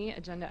 7E,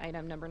 agenda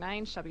item number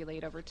 9 shall be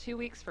laid over 2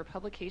 weeks for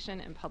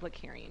publication and public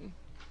hearing.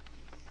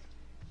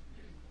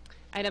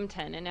 Item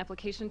 10, an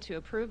application to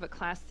approve a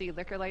Class C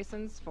liquor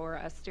license for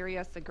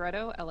Asteria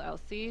Segredo,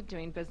 LLC,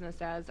 doing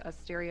business as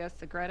Asteria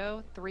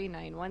Segredo,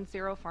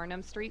 3910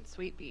 Farnham Street,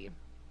 Suite B.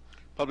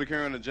 Public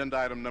hearing on agenda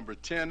item number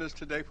 10 is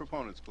today.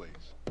 Proponents, please.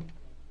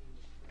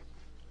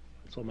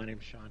 So my name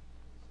is Sean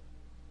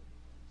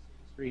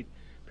Street.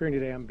 Appearing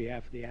today on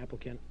behalf of the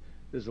applicant.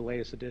 This is the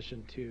latest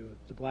addition to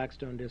the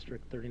Blackstone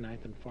District,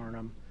 39th and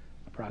Farnham,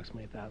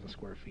 approximately 1,000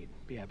 square feet.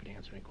 Be happy to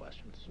answer any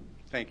questions.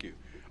 Thank you.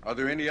 Are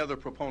there any other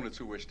proponents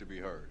who wish to be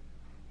heard?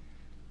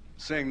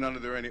 Seeing none, are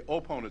there any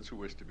opponents who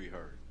wish to be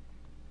heard?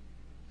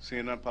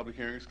 Seeing none, public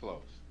hearing is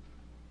closed.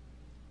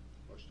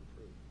 Motion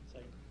approved.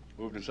 Second.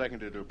 Moved and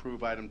seconded to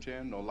approve item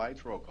 10. No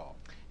lights. Roll call.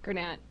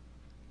 Gurnett.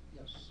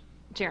 Yes.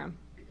 Jerem.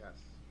 Yes.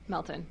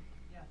 Melton.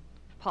 Yes.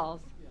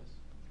 Pauls. Yes.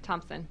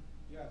 Thompson.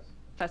 Yes.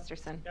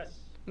 Festerson. Yes.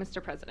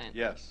 Mr. President.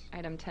 Yes.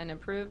 Item 10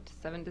 approved,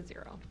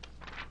 7-0.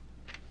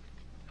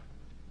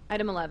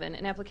 Item 11,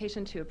 an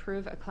application to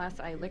approve a Class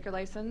I liquor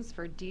license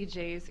for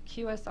DJ's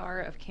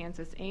QSR of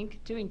Kansas, Inc.,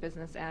 doing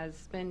business as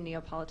Spin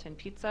Neapolitan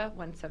Pizza,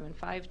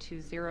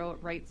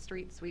 17520 Wright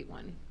Street, Suite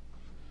 1.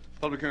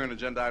 Public hearing on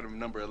agenda item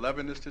number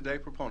 11 is today.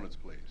 Proponents,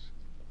 please.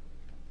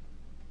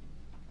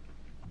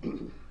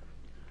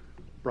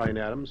 Brian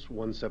Adams,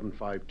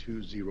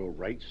 17520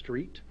 Wright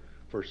Street,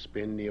 for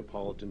Spin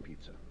Neapolitan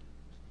Pizza.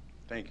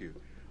 Thank you.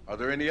 Are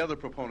there any other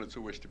proponents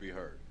who wish to be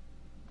heard?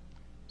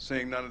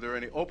 Seeing none, are there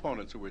any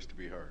opponents who wish to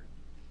be heard?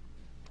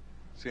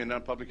 Seeing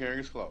none, public hearing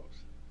is closed.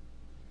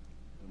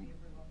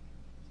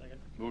 Second.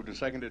 Moved and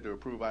seconded to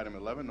approve item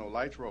 11. No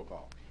lights. Roll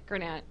call.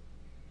 Gurnett.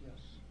 Yes.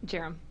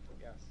 Jerem.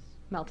 Yes.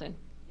 Melton.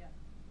 Yes.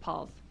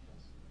 Pauls.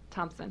 Yes.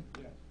 Thompson.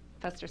 Yes.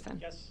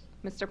 Festerson. Yes.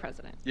 Mr.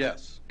 President.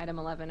 Yes. Item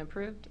 11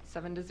 approved,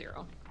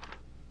 7-0.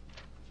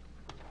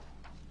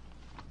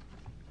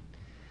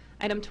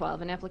 Item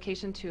 12, an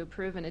application to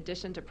approve an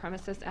addition to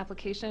premises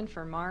application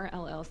for Mar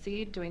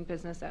LLC, doing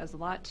business as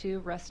Lot 2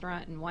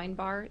 Restaurant and Wine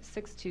Bar,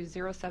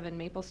 6207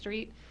 Maple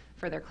Street,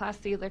 for their Class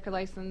C liquor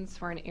license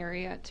for an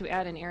area, to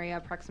add an area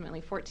approximately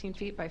 14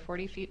 feet by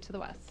 40 feet to the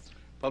west.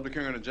 Public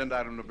hearing on agenda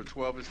item number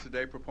 12 is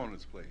today.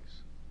 Proponents, please.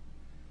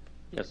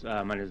 Yes,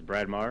 my name is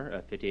Brad Marr,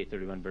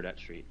 5831 Burdette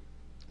Street.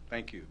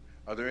 Thank you.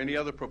 Are there any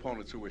other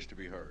proponents who wish to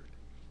be heard?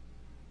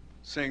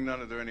 Seeing none,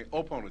 are there any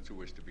opponents who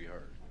wish to be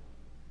heard?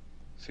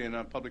 Seeing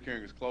none, public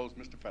hearing is closed.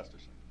 Mr.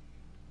 Festerson.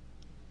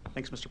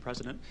 Thanks, Mr.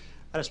 President.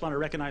 I just want to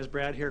recognize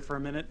Brad here for a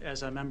minute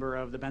as a member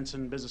of the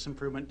Benson Business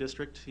Improvement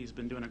District. He's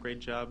been doing a great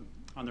job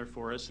on there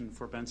for us and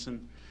for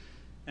Benson.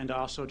 And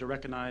also to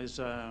recognize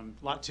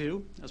Lot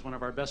 2 as one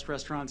of our best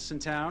restaurants in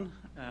town.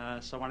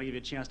 So I want to give you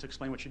a chance to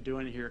explain what you're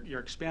doing here. You're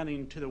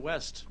expanding to the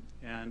west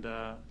and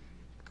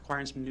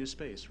acquiring some new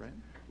space, right?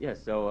 Yeah,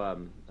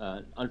 so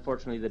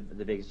unfortunately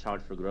the biggest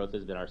challenge for growth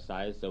has been our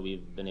size, so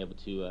we've been able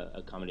to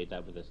accommodate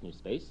that with this new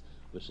space,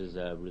 which is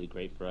really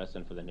great for us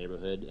and for the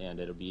neighborhood,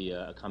 and it'll be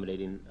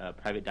accommodating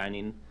private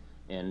dining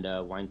and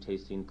wine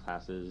tasting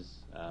classes,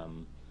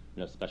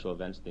 special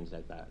events, things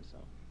like that. So.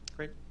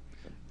 Great.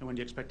 And when do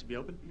you expect to be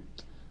open?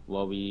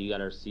 Well, we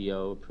got our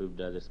CO approved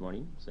this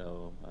morning,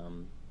 so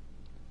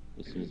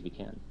as soon as we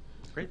can.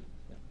 Great.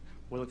 Yeah.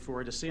 We look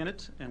forward to seeing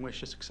it and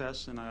wish you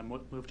success, and I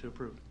move to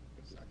approve.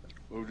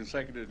 Moved and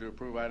seconded to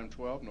approve item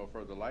 12. No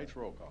further lights.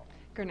 Roll call.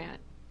 Gurnett.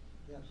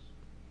 Yes.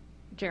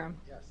 Jerem.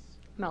 Yes.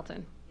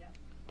 Melton. Yes.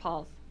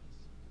 Pauls.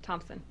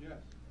 Thompson. Yes.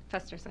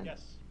 Festerson.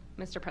 Yes.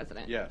 Mr.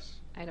 President. Yes.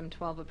 Item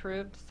 12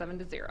 approved,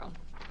 7-0.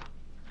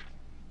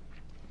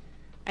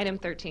 Item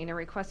 13, a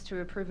request to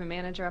approve a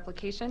manager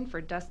application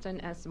for Dustin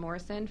S.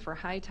 Morrison for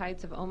High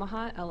Tides of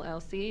Omaha,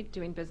 LLC,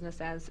 doing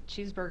business as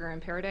Cheeseburger in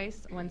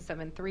Paradise,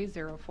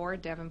 17304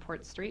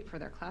 Davenport Street, for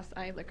their Class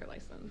I liquor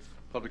license.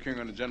 Public hearing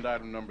on agenda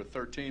item number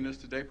 13 is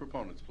today.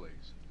 Proponents,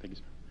 please. Thank you,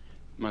 sir.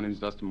 My name is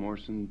Dustin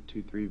Morrison,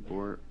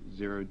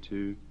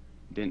 23402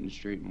 Denton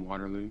Street in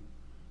Waterloo,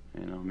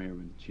 and I'm here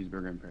with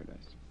Cheeseburger in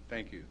Paradise.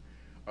 Thank you.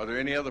 Are there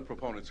any other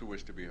proponents who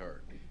wish to be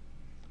heard?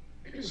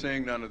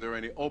 Seeing none, are there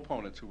any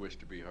opponents who wish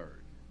to be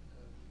heard?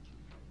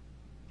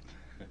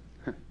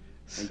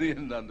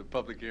 Seeing none, the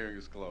public hearing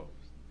is closed.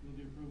 Move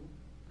the approval.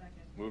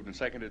 Second. Moved and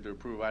seconded to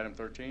approve item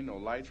 13. No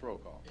lights. Roll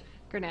call.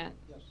 Gurnett.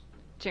 Yes.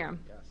 Jerem.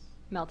 Yes.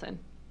 Melton.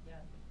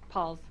 Yes.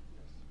 Pauls.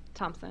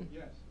 Thompson.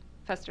 Yes.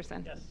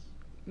 Festerson. Yes.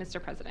 Mr.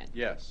 President.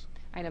 Yes.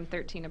 Item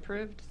 13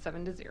 approved,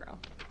 7-0.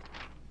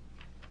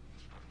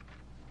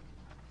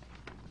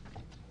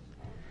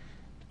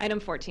 Item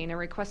 14, a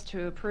request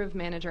to approve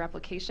manager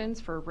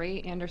applications for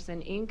Ray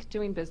Anderson, Inc.,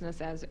 doing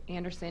business as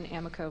Anderson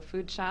Amico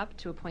Food Shop,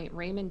 to appoint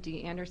Raymond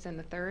D. Anderson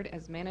III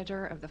as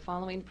manager of the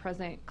following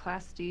present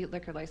Class D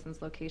liquor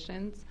license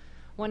locations: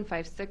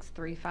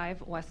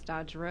 15635 West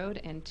Dodge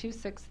Road and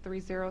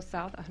 2630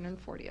 South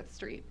 140th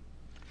Street.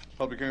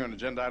 Public hearing on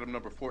agenda item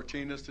number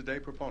 14 is today.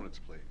 Proponents,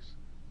 please.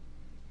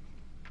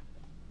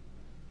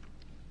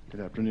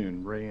 Good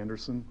afternoon. Ray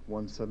Anderson,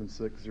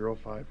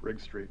 17605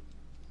 Riggs Street.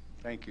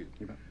 Thank you.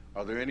 You bet.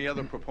 Are there any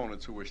other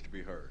proponents who wish to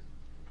be heard?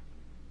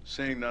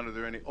 Seeing none, are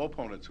there any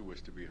opponents who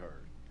wish to be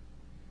heard?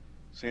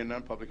 Seeing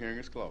none, public hearing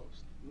is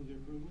closed. Move the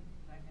approval.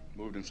 Second.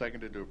 Moved and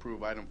seconded to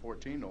approve item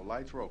 14. No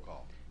lights. Roll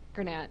call.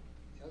 Gurnett.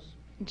 Yes.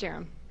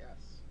 Jerem.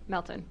 Yes.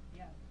 Melton.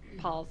 Yes.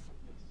 Pauls.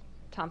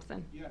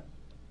 Thompson. Yes.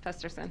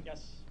 Festerson.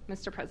 Yes.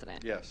 Mr.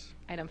 President. Yes.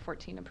 Item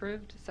 14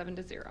 approved,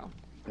 7-0.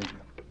 Thank you.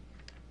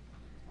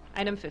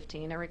 Item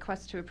 15, a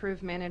request to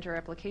approve manager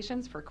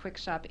applications for Quick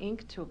Shop,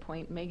 Inc. to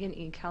appoint Megan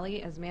E.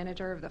 Kelly as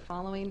manager of the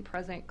following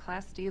present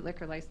Class D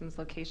liquor license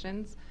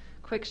locations: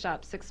 Quick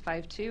Shop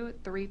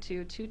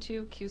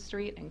 652-3222 Q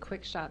Street and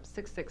Quick Shop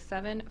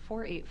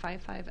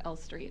 667-4855 L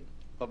Street.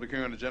 Public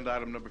hearing on agenda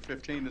item number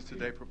 15 is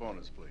today.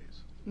 Proponents,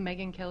 please.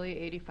 Megan Kelly,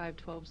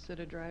 8512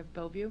 Sitta Drive,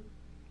 Bellevue.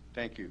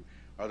 Thank you.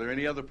 Are there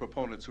any other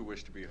proponents who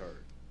wish to be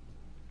heard?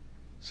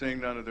 Seeing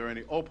none, are there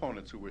any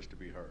opponents who wish to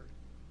be heard?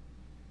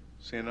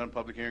 Seeing none,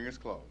 public hearing is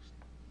closed.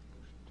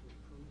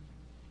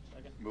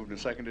 Second. Moved and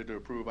seconded to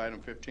approve item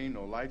 15.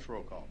 No lights.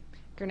 Roll call.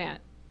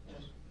 Gurnett.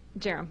 Yes.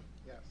 Jerem.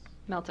 Yes.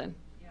 Melton.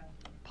 Yes.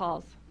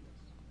 Pauls.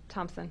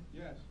 Thompson.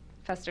 Yes.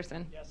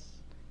 Festerson.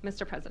 Yes.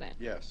 Mr. President.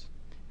 Yes.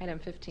 Item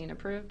 15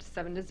 approved,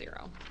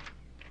 7-0.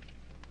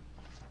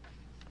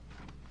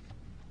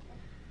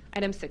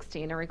 Item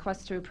 16, a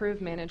request to approve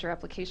manager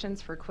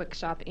applications for Quick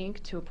Shop,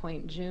 Inc. to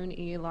appoint June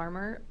E.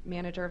 Larmer,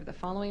 manager of the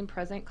following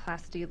present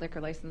Class D liquor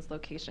license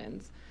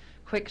locations: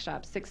 Quick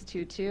Shop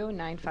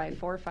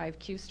 622-9545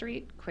 Q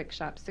Street, Quick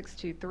Shop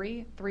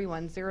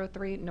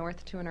 623-3103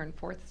 North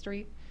 204th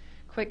Street,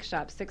 Quick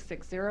Shop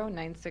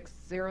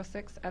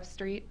 660-9606 F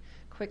Street,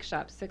 Quick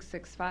Shop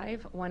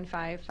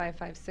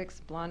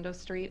 665-15556 Blondo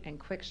Street, and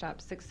Quick Shop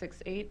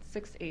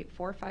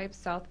 668-6845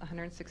 South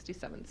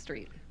 167th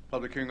Street.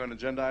 Public hearing on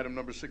agenda item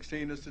number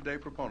 16 is today.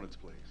 Proponents,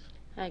 please.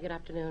 Hi, good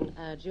afternoon.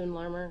 June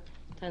Larmer,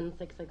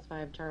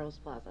 10665 Charles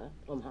Plaza,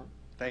 Omaha.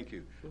 Thank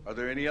you. Are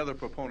there any other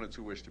proponents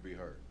who wish to be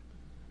heard?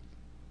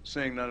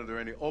 Seeing none, are there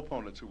any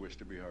opponents who wish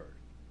to be heard?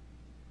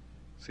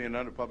 Seeing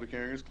none, the public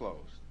hearing is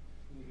closed.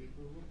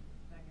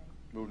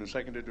 Moved and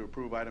seconded to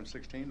approve item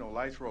 16. No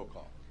lights. Roll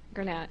call.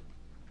 Gurnett.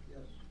 Yes.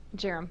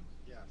 Jerem.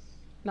 Yes.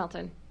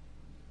 Melton.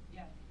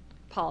 Yes.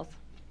 Pauls.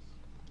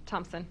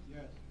 Thompson.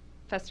 Yes.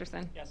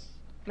 Festerson. Yes.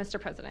 Mr.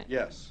 President.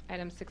 Yes.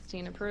 Item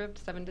 16 approved,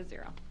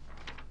 7-0.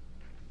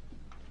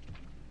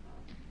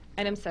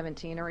 Item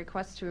 17, a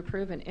request to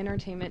approve an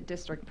entertainment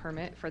district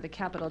permit for the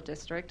Capitol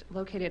District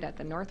located at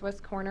the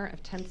northwest corner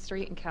of 10th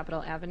Street and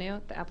Capitol Avenue.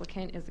 The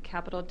applicant is the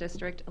Capitol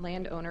District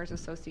Landowners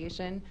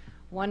Association,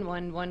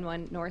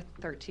 1111 North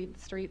 13th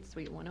Street,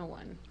 Suite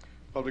 101.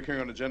 Public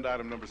hearing on agenda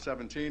item number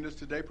 17 is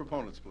today.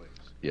 Proponents, please.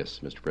 Yes,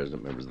 Mr.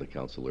 President, members of the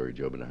council, Larry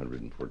Jobin,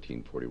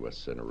 11440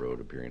 West Center Road,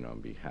 appearing on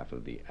behalf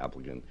of the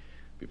applicant.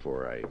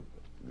 Before I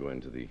go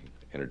into the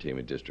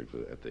entertainment district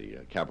at the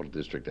Capitol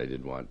District, I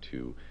did want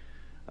to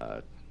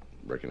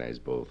recognize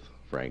both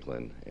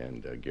Franklin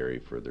and Gary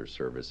for their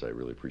service. I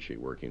really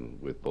appreciate working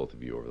with both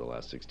of you over the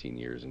last 16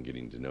 years and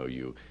getting to know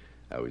you.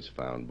 I always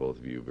found both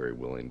of you very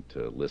willing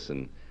to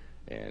listen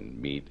and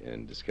meet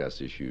and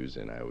discuss issues,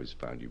 and I always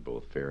found you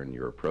both fair in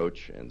your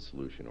approach and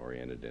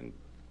solution-oriented. And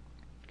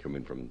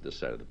coming from this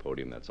side of the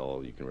podium, that's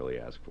all you can really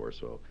ask for.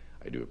 So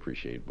I do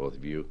appreciate both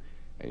of you,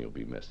 and you'll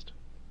be missed.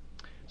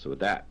 So with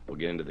that, we'll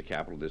get into the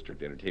Capitol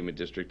District Entertainment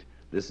District.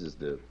 This is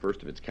the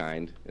first of its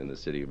kind in the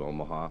city of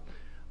Omaha.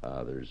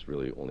 There's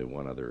really only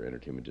one other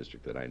entertainment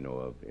district that I know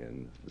of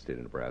in the state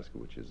of Nebraska,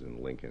 which is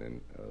in Lincoln,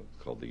 and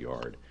called the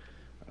Yard.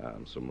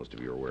 So most of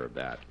you are aware of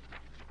that.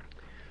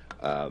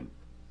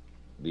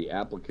 The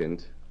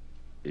applicant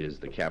is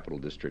the Capitol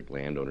District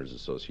Landowners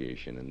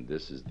Association, and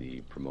this is the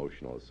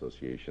promotional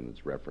association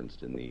that's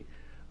referenced in the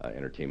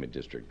entertainment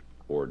district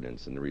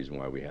ordinance. And the reason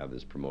why we have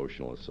this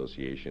promotional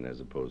association as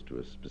opposed to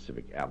a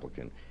specific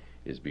applicant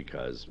is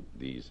because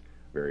these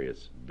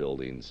various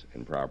buildings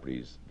and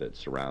properties that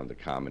surround the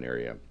common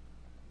area,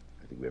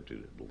 I think we have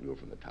to go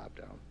from the top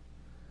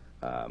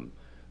down.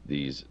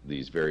 These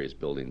various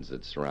buildings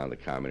that surround the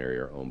common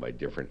area are owned by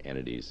different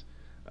entities.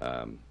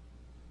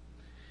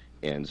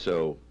 And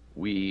so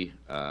we,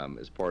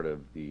 as part of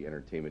the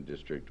entertainment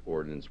district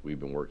ordinance, we've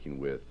been working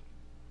with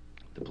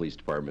the police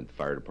department, the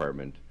fire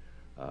department,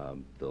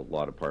 the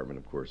law department,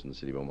 of course, in the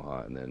city of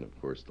Omaha, and then, of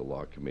course, the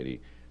law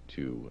committee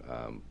to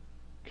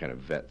kind of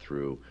vet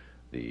through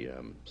the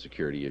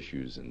security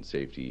issues and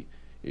safety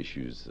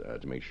issues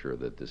to make sure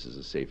that this is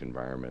a safe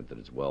environment, that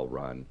it's well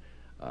run.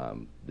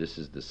 This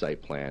is the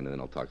site plan, and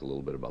then I'll talk a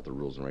little bit about the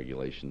rules and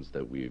regulations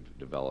that we've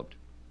developed.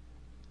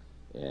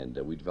 And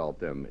we developed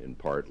them in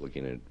part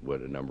looking at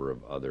what a number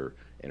of other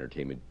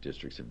entertainment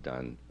districts have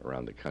done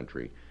around the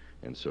country.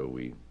 And so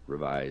we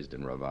revised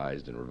and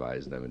revised and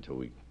revised them until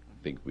we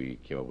think we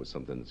came up with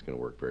something that's going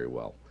to work very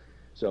well.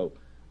 So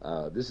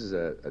this is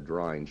a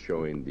drawing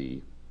showing the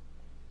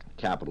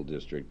Capitol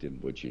District, in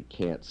which you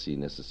can't see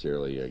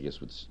necessarily. I guess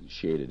what's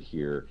shaded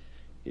here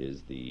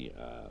is the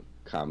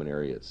common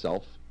area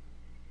itself.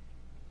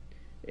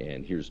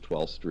 And here's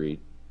 12th Street,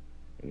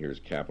 and here's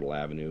Capitol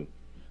Avenue.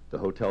 The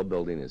hotel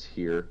building is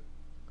here.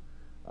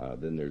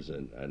 Then there's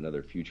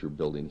another future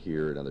building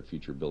here, another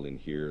future building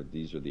here.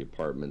 These are the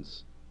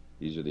apartments.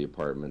 These are the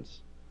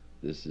apartments.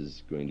 This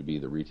is going to be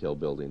the retail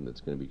building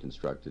that's going to be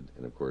constructed,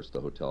 and of course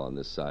the hotel on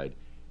this side,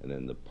 and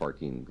then the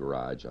parking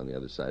garage on the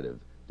other side of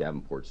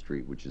Davenport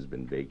Street, which has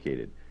been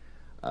vacated.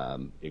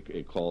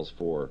 It calls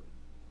for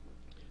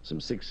some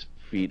 6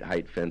 feet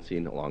height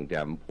fencing along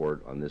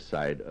Davenport on this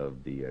side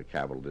of the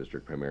Capitol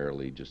District,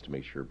 primarily just to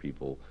make sure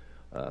people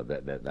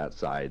that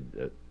side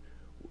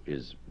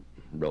is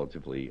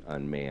relatively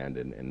unmanned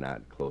and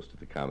not close to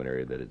the common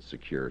area, that it's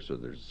secure. So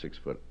there's a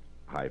 6-foot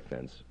high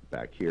fence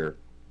back here.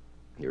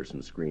 There's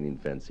some screening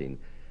fencing,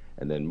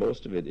 and then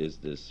most of it is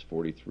this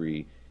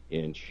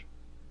 43-inch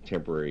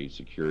temporary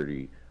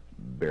security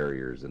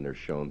barriers, and they're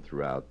shown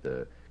throughout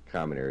the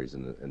common areas.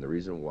 And the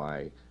reason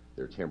why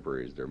they're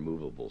temporary is they're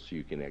movable, so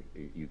you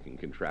can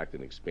contract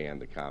and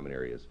expand the common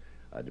areas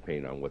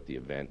depending on what the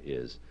event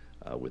is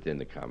within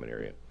the common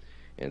area.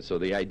 And so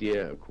the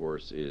idea, of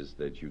course, is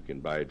that you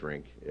can buy a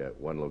drink at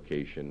one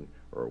location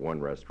or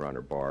one restaurant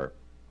or bar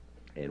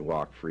and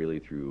walk freely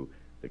through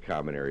the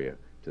common area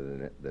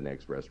to the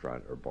next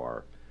restaurant or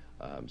bar.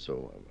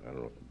 So I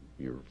don't know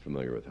if you're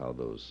familiar with how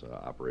those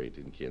operate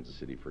in Kansas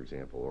City, for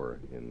example, or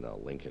in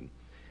Lincoln.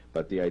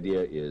 But the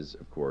idea is,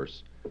 of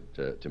course,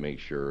 to make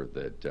sure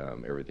that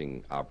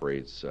everything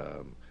operates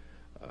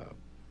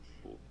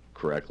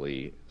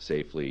correctly,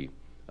 safely.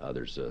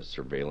 There's a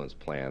surveillance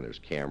plan. There's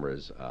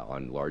cameras.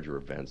 On larger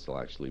events, there'll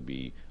actually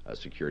be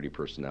security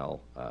personnel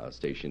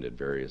stationed at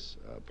various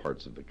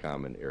parts of the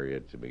common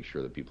area to make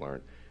sure that people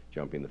aren't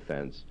jumping the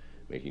fence,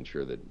 making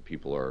sure that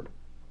people are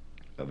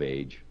of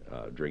age,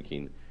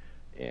 drinking,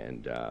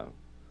 and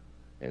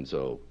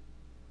so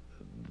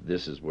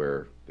this is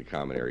where the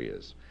common area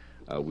is.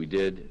 We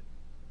did,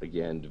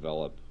 again,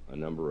 develop a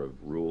number of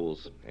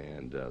rules,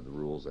 and the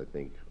rules, I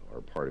think,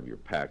 are part of your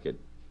packet.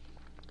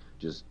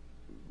 Just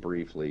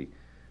briefly,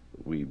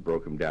 we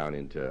broke them down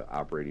into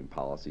operating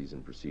policies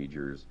and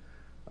procedures.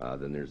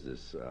 Then there's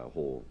this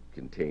whole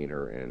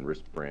container and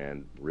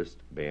wristband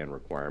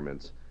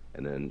requirements,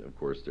 And then, of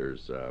course,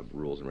 there's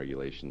rules and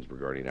regulations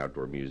regarding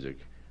outdoor music,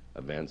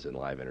 events, and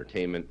live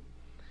entertainment.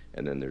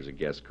 And then there's a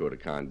guest code of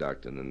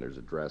conduct, and then there's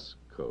a dress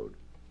code.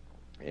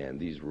 And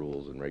these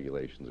rules and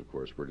regulations, of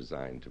course, were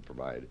designed to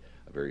provide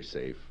a very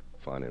safe,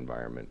 fun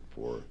environment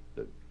for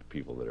the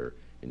people that are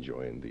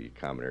enjoying the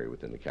common area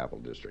within the Capital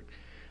District.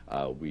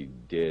 We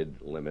did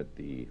limit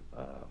the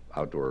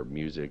outdoor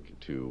music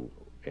to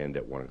end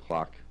at 1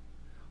 o'clock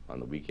on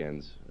the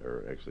weekends,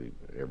 or actually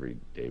every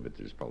day, but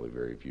there's probably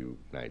very few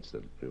nights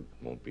that it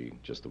won't be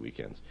just the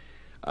weekends.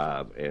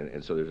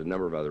 And so there's a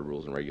number of other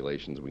rules and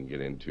regulations. We can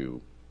get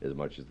into as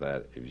much as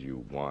that as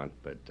you want,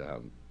 but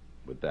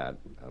with that,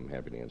 I'm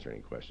happy to answer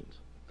any questions.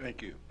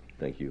 Thank you.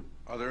 Thank you.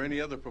 Are there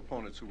any other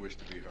proponents who wish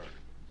to be heard?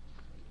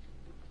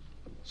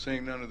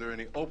 Seeing none, are there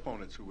any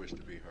opponents who wish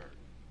to be heard?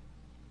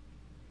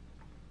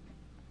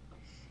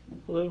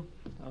 Hello,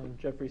 I'm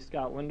Jeffrey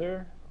Scott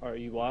Linder,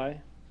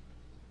 R-E-Y,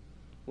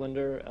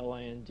 Linder,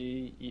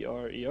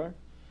 L-I-N-D-E-R-E-R.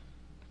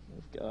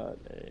 I've got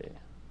a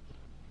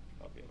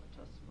copy of my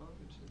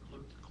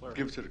testimony.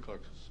 Give it to the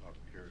clerk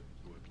here,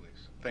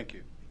 please. Thank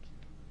you.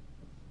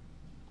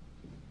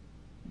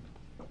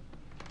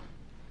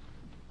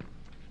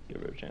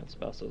 Give her a chance to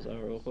pass those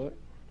out real quick.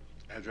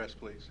 Address,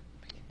 please.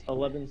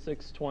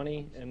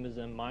 11620 M as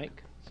in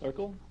Mike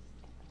Circle.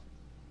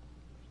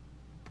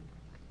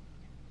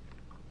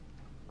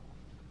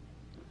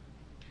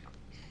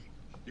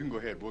 You can go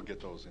ahead. We'll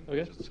get those in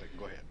Okay. just a second.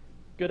 Go ahead.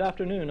 Good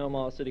afternoon,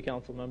 Omaha City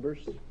Council members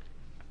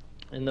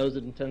and those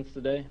in attendance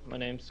today. My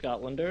name's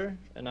Scott Linder,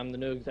 and I'm the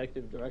new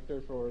Executive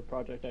Director for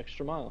Project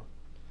Extra Mile,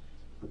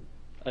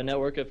 a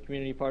network of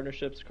community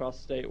partnerships across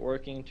the state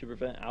working to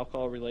prevent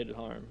alcohol-related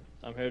harm.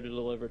 I'm here to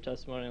deliver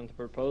testimony on the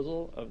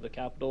proposal of the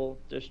Capital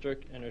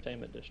District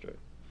Entertainment District.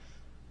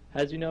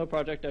 As you know,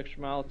 Project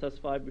Extra Mile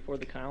testified before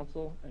the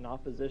council in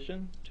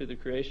opposition to the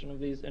creation of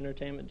these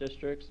entertainment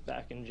districts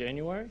back in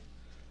January.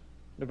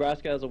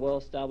 Nebraska has a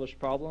well-established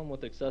problem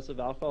with excessive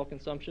alcohol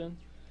consumption.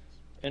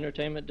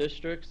 Entertainment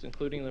districts,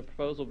 including the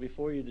proposal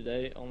before you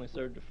today, only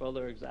serve to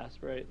further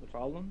exacerbate the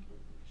problem.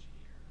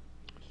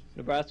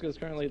 Nebraska is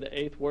currently the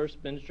 8th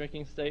worst binge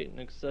drinking state and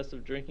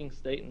excessive drinking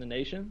state in the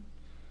nation.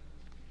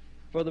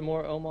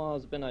 Furthermore, Omaha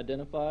has been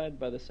identified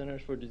by the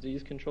Centers for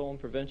Disease Control and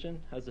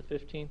Prevention as the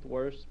 15th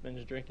worst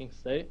binge drinking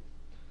state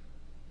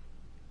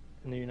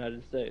in the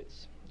United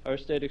States. Our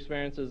state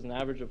experiences an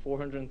average of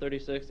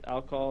 436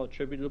 alcohol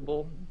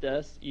attributable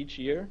deaths each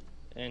year,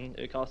 and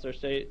it cost our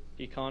state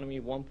economy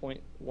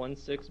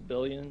 $1.16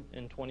 billion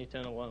in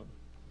 2010 alone.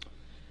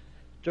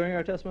 During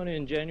our testimony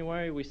in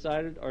January, we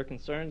cited our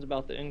concerns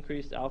about the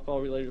increased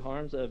alcohol-related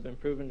harms that have been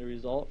proven to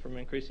result from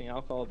increasing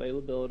alcohol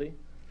availability,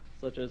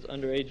 such as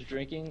underage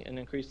drinking and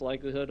increased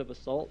likelihood of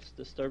assaults,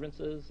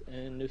 disturbances,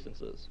 and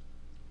nuisances.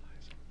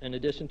 In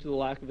addition to the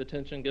lack of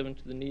attention given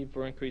to the need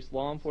for increased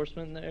law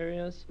enforcement in the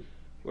areas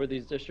where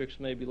these districts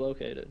may be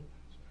located.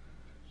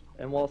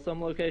 And while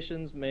some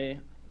locations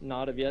may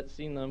not have yet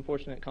seen the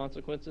unfortunate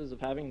consequences of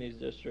having these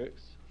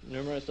districts,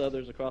 numerous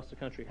others across the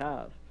country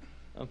have.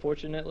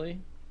 Unfortunately,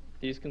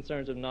 these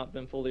concerns have not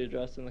been fully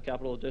addressed in the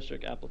Capital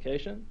District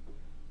application.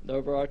 The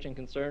overarching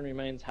concern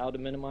remains how to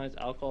minimize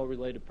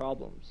alcohol-related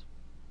problems.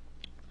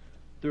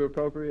 Through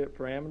appropriate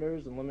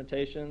parameters and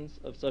limitations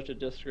of such a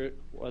district,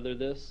 whether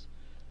this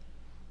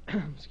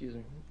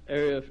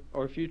area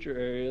or future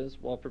areas,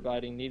 while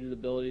providing needed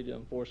ability to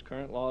enforce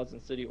current laws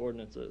and city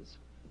ordinances.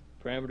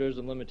 Parameters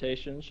and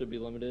limitations should be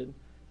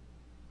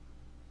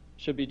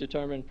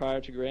determined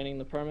prior to granting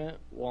the permit,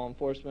 while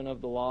enforcement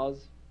of the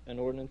laws and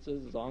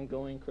ordinances is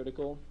ongoing,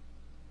 critical,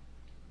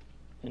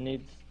 and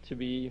needs to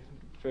be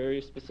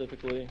very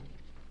specifically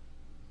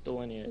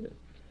delineated.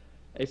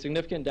 A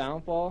significant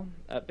downfall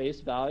at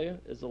base value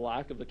is the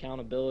lack of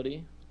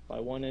accountability by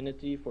one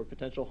entity for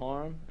potential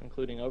harm,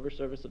 including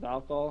overservice of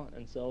alcohol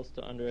and sales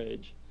to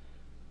underage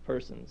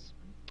persons.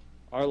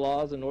 Our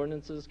laws and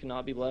ordinances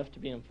cannot be left to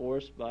be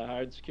enforced by a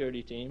hired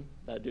security team.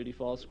 That duty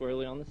falls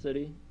squarely on the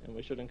city, and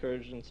we should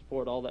encourage and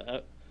support all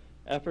the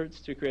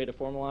efforts to create a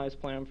formalized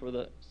plan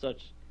for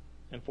such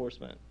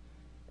enforcement.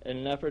 In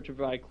an effort to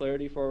provide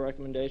clarity for our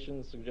recommendations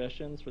and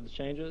suggestions for the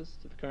changes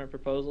to the current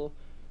proposal,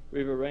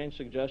 we've arranged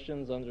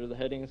suggestions under the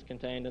headings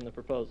contained in the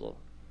proposal.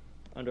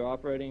 Under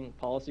operating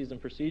policies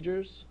and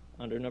procedures,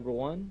 under number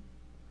 1,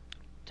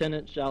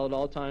 tenants shall at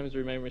all times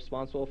remain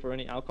responsible for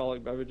any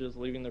alcoholic beverages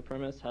leaving their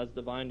premise as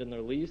defined in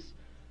their lease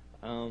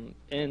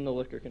in the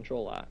Liquor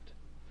Control Act.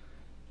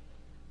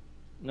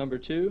 Number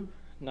 2,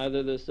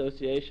 neither the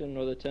association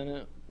nor the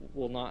tenant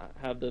will not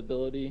have the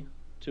ability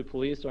to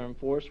police or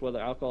enforce whether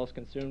alcohol is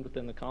consumed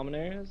within the common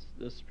areas.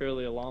 This is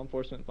purely a law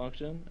enforcement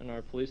function, and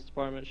our police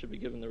department should be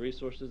given the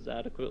resources to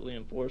adequately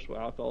enforce where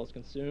alcohol is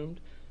consumed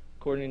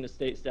according to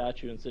state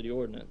statute and city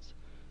ordinance.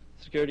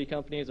 Security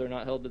companies are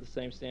not held to the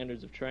same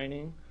standards of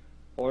training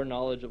or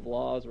knowledge of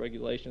laws,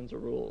 regulations, or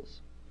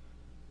rules.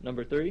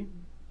 Number 3,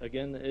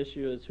 again, the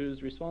issue is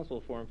who's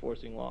responsible for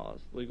enforcing laws.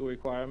 Legal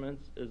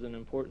requirements is an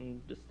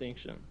important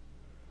distinction.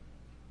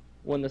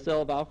 When the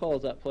sale of alcohol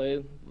is at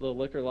play, the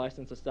liquor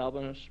license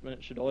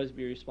establishment should always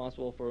be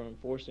responsible for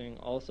enforcing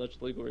all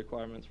such legal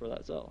requirements for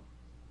that sale.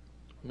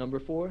 Number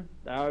 4,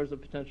 the hours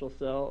of potential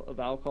sale of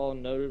alcohol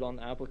noted on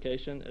the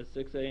application is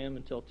 6 a.m.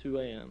 until 2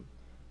 a.m.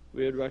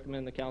 We would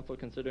recommend the council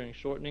considering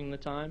shortening the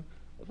time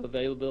of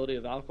availability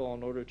of alcohol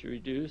in order to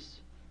reduce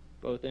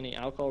both any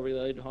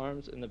alcohol-related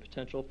harms and the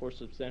potential for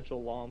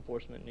substantial law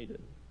enforcement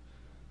needed.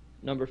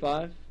 Number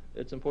 5,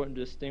 it's important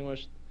to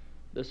distinguish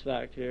this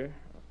fact here.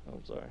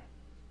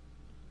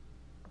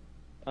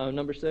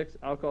 Number 6,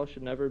 alcohol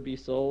should never be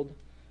sold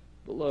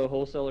below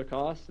wholesaler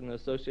costs, and the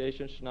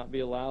association should not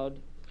be allowed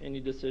any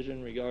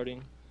decision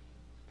regarding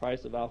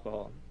price of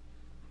alcohol.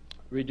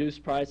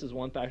 Reduced price is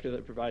one factor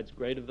that provides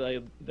great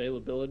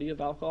availability of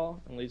alcohol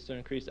and leads to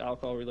increased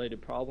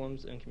alcohol-related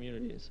problems in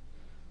communities.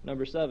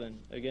 Number 7,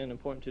 again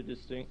important to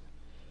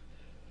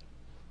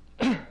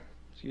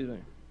excuse me.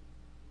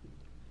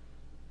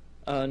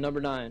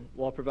 Number 9,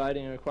 while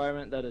providing a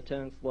requirement that a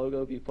tenant's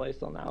logo be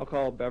placed on the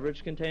alcohol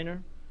beverage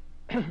container,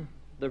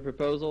 the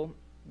proposal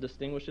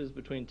distinguishes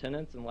between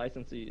tenants and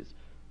licensees.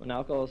 When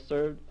alcohol is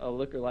served, a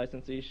liquor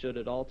licensee should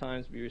at all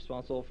times be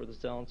responsible for the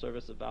sale and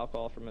service of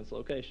alcohol from its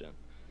location.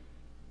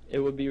 It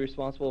would be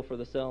responsible for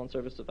the sale and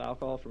service of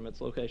alcohol from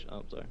its location.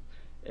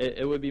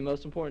 It would be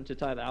most important to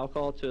tie the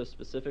alcohol to a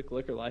specific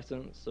liquor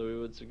license, so we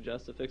would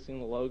suggest affixing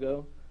the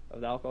logo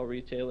of the alcohol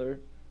retailer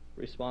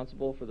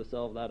responsible for the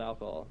sale of that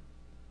alcohol.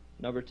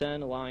 Number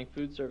 10, allowing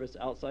food service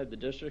outside the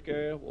district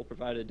area will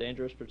provide a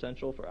dangerous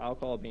potential for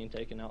alcohol being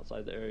taken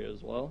outside the area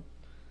as well.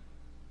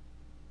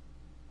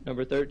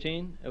 Number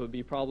 13, it would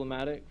be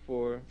problematic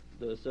for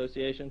the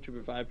association to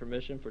provide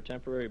permission for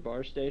temporary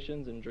bar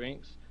stations and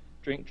drink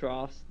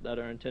troughs that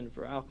are intended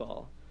for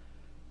alcohol.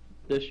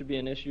 This should be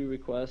an issue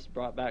request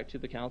brought back to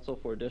the council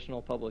for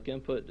additional public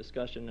input,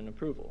 discussion, and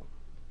approval.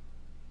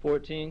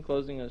 14,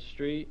 closing a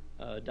street,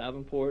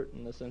 Davenport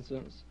in this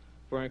instance,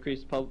 for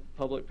increased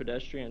public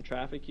pedestrian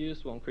traffic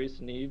use will increase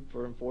the need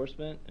for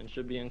enforcement and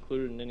should be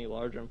included in any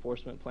larger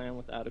enforcement plan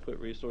with adequate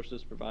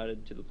resources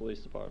provided to the police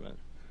department.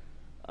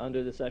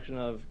 Under the section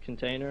of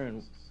container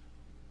and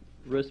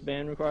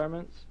wristband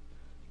requirements,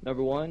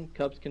 number 1,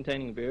 cups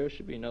containing beer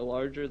should be no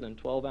larger than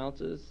 12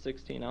 ounces,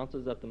 16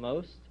 ounces at the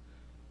most.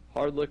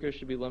 Hard liquor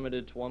should be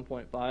limited to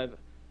 1.5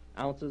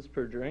 ounces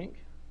per drink.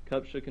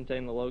 Cups should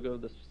contain the logo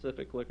of the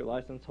specific liquor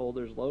license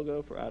holder's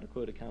logo for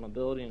adequate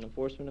accountability and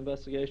enforcement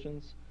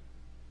investigations.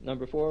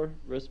 Number 4,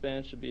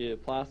 wristbands should be a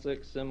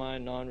plastic,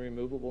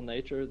 semi-non-removable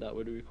nature that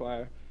would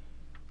require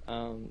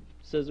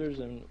scissors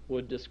and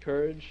would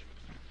discourage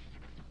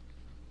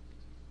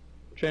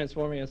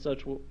transforming a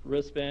such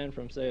wristband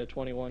from, say, a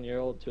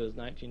 21-year-old to his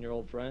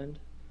 19-year-old friend.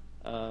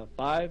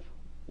 5,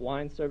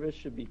 wine service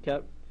should be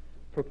kept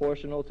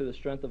proportional to the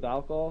strength of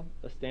alcohol.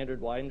 A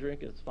standard wine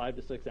drink is 5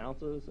 to 6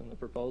 ounces, and the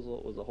proposal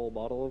it was a whole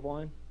bottle of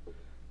wine.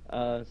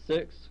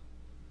 6,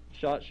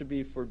 shots should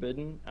be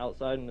forbidden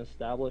outside an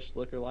established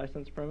liquor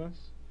license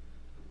premise.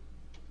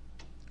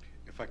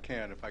 If I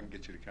can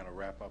get you to kind of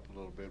wrap up a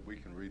little bit, we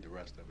can read the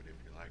rest of it if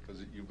you like,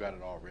 because you've got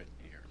it all written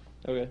here.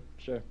 Okay,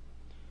 sure.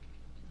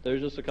 There's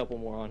just a couple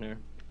more on here.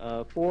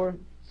 4,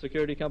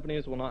 security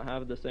companies will not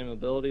have the same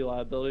ability,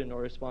 liability,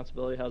 nor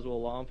responsibility as will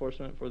law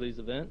enforcement for these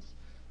events.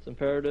 It's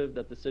imperative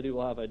that the city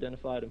will have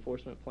identified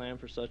enforcement plan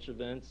for such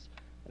events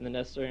and the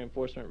necessary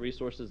enforcement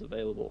resources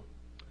available.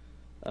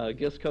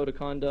 GIF's code of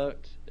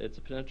conduct, it's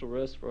a potential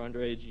risk for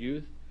underage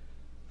youth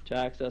to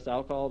access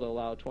alcohol to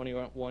allow a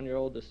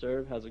 21-year-old to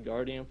serve as a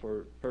guardian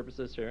for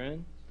purposes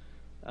herein.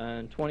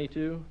 And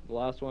 22, the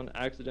last one,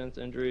 accidents,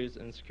 injuries,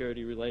 and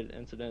security-related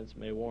incidents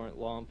may warrant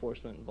law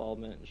enforcement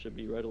involvement and should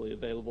be readily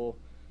available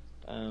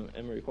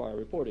and require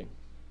reporting.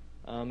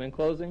 In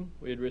closing,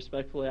 we'd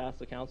respectfully ask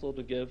the council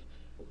to give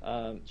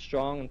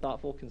strong and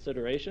thoughtful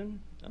consideration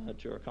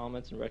to our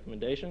comments and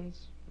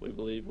recommendations. We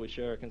believe we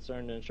share a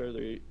concern to ensure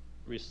the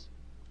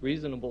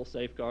reasonable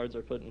safeguards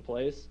are put in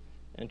place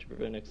and to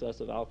prevent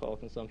excessive alcohol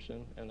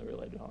consumption and the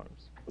related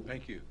harms.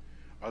 Thank you.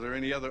 Are there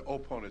any other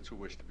opponents who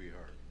wish to be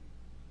heard?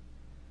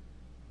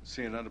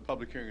 Seeing none, the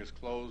public hearing is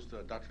closed.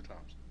 Dr.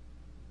 Thompson.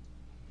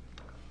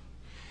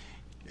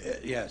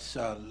 Yes,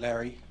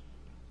 Larry.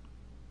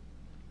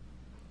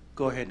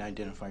 Go ahead and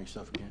identify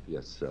yourself again.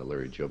 Yes,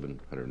 Larry Jobin,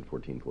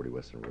 11440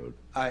 Western Road.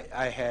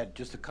 I had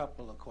just a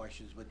couple of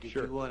questions, but did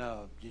Sure.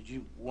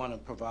 you want to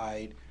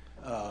provide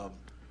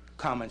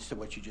comments to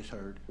what you just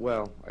heard?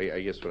 Well,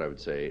 I guess what I would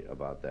say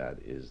about that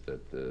is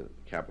that the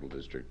Capital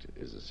District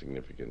is a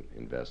significant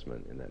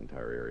investment in that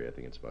entire area. I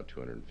think it's about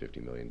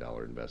 $250 million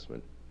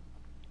investment.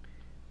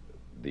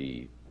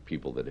 The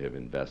people that have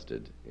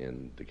invested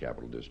in the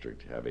Capital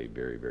District have a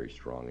very, very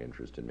strong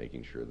interest in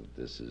making sure that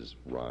this is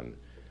run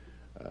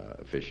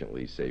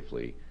efficiently,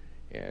 safely,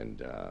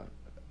 and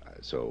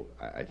so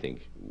I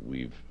think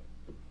we've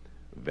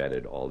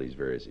vetted all these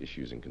various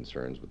issues and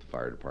concerns with the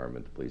fire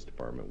department, the police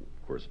department.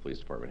 Of course, the police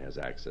department has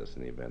access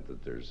in the event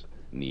that there's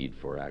need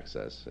for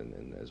access,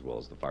 and as well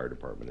as the fire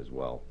department as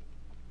well.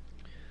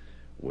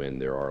 When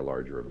there are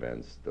larger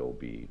events, there'll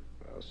be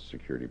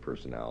security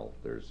personnel.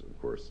 There's, of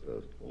course,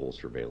 a whole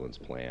surveillance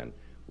plan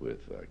with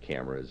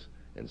cameras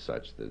and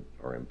such that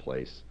are in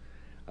place.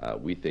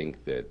 We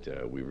think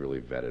that we really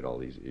vetted all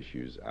these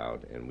issues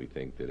out, and we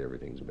think that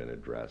everything's been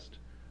addressed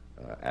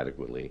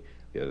adequately.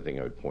 The other thing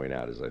I would point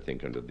out is I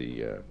think under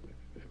the,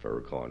 if I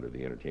recall, under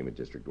the Entertainment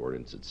District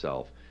Ordinance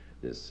itself,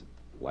 this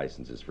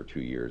license is for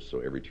 2 years, so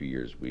every 2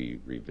 years we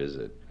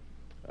revisit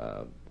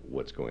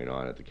what's going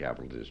on at the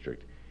Capital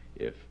District.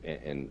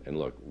 And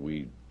look,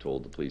 we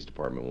told the police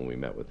department when we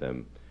met with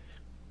them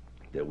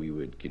that we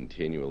would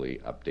continually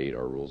update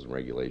our rules and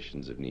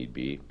regulations if need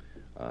be.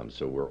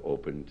 So we're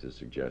open to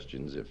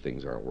suggestions if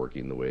things aren't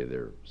working the way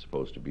they're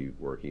supposed to be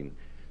working.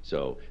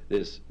 So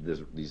these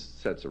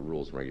sets of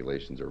rules and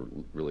regulations are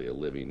really a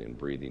living and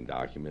breathing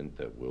document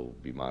that will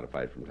be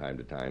modified from time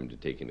to time to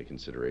take into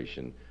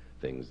consideration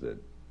things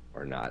that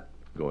are not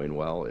going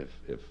well.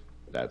 If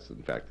that's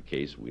in fact the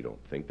case, we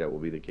don't think that will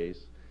be the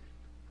case.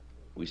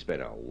 We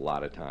spent a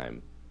lot of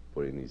time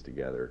putting these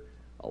together,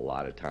 a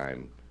lot of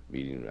time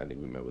meeting. I think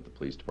we met with the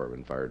police department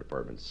and fire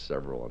department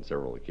on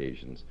several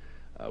occasions.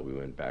 We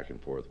went back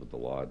and forth with the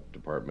law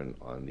department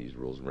on these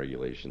rules and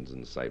regulations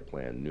and the site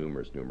plan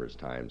numerous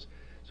times.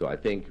 So I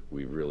think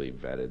we've really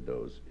vetted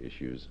those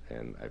issues,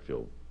 and I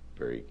feel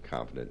very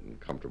confident and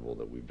comfortable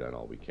that we've done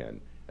all we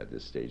can at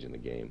this stage in the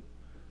game.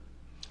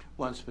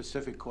 One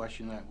specific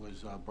question that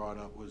was brought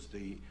up was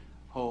the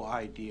whole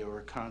idea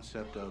or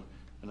concept of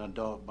an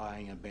adult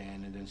buying a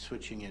band and then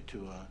switching it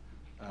to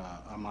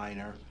a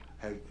minor.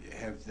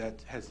 Has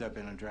that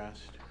been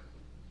addressed?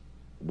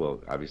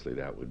 Well, obviously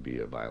that would be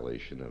a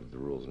violation of the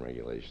rules and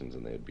regulations,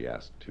 and they'd be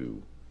asked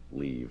to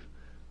leave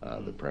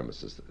the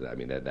premises. I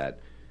mean, that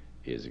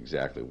is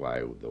exactly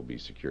why there'll be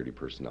security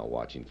personnel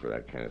watching for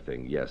that kind of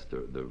thing. Yes,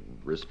 the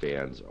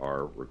wristbands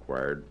are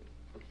required,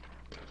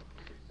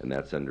 and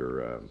that's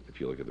under,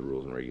 if you look at the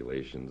rules and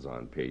regulations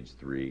on page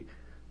 3,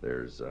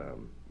 there's a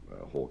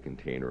whole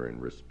container and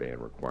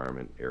wristband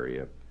requirement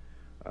area.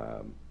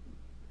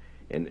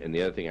 And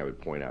the other thing I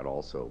would point out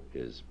also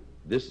is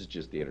this is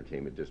just the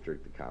entertainment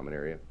district, the common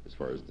area, as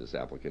far as this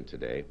applicant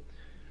today.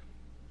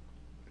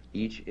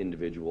 Each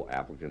individual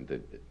applicant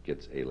that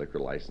gets a liquor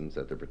license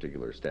at their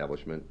particular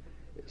establishment,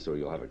 so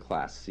you'll have a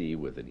Class C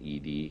with an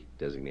ED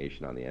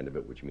designation on the end of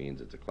it, which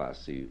means it's a Class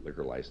C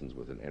liquor license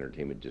with an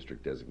entertainment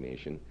district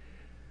designation.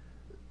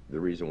 The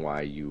reason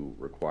why you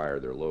require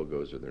their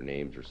logos or their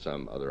names or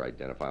some other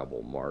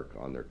identifiable mark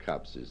on their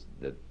cups is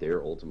that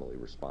they're ultimately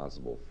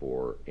responsible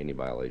for any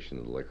violation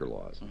of the liquor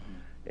laws.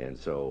 And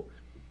so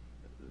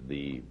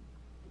the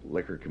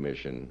Liquor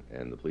Commission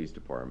and the police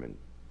department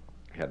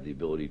have the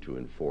ability to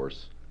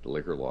enforce the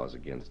liquor laws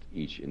against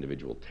each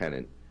individual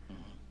tenant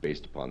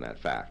based upon that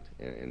fact.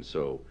 And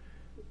so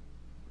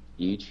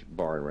each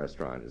bar and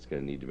restaurant is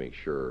going to need to make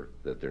sure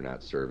that they're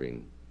not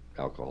serving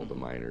alcohol to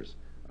minors.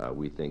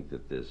 We think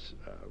that this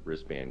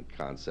wristband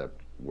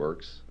concept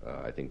works.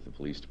 I think the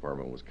police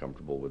department was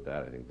comfortable with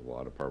that. I think the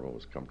law department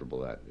was comfortable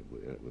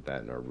with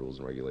that in our rules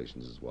and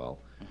regulations as well.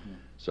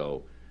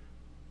 So,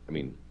 I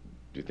mean,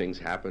 do things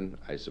happen?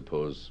 I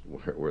suppose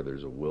where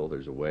there's a will,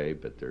 there's a way,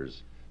 but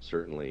there's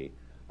certainly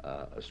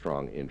a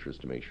strong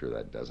interest to make sure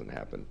that doesn't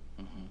happen.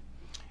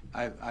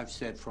 I've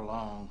said for a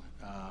long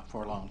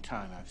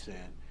time, I've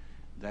said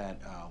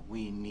that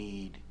we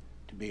need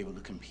to be able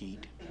to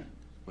compete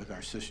with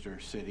our sister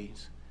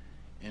cities,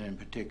 and in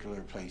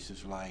particular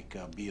places like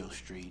Beale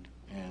Street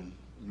in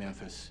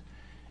Memphis.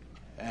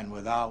 And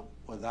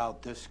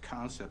without this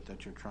concept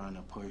that you're trying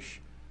to push,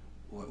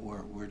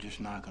 we're just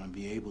not going to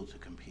be able to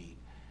compete.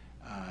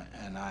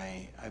 And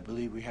I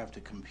believe we have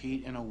to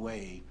compete in a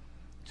way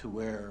to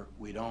where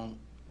we don't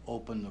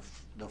open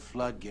the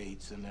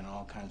floodgates and then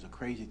all kinds of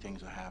crazy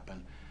things will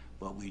happen,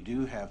 but we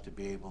do have to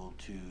be able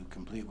to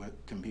compete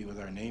with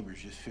our neighbors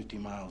just 50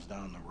 miles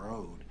down the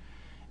road.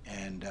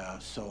 And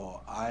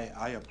so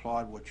I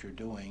applaud what you're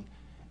doing,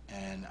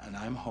 and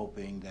I'm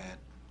hoping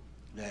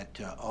that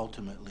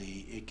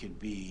ultimately it could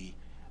be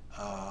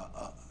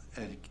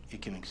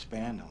it can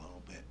expand a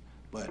little bit.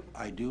 But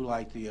I do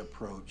like the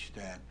approach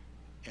that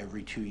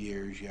every 2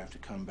 years you have to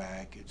come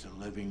back. It's a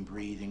living,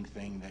 breathing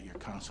thing that you're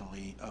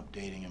constantly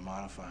updating and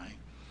modifying.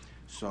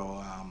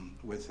 So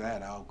with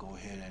that, I'll go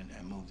ahead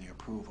and move the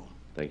approval.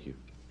 Thank you.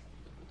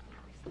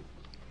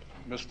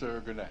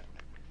 Mr. Gurnett.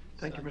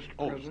 Thank you, Mr.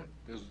 President.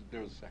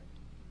 There was a second.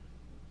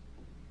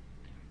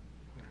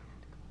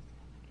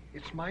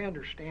 It's my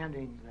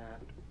understanding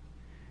that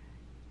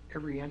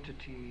every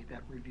entity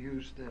that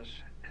reviews this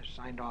has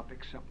signed off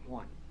except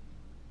one,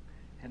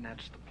 and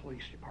that's the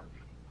police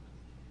department.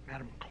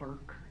 Madam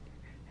Clerk,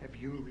 have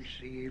you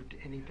received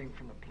anything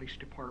from the police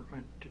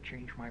department to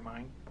change my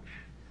mind?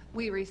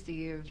 We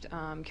received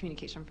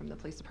communication from the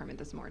police department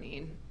this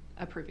morning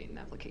approving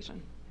the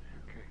application.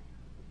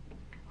 Okay.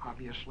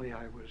 Obviously,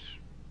 I was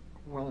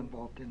well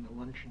involved in the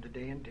luncheon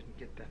today and didn't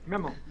get that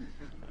memo.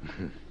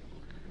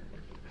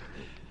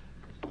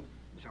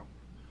 So,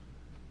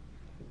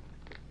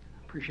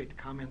 appreciate the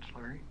comments,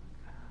 Larry.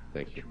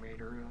 Thank you. That you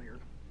made earlier.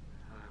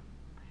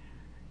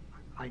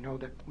 I know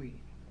that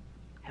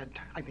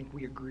I think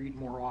we agreed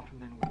more often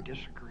than we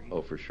disagreed.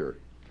 Oh, for sure.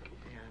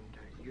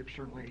 And you've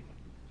certainly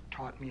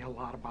taught me a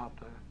lot about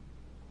the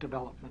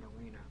development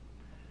arena.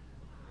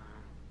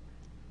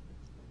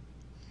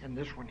 And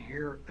this one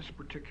here, this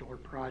particular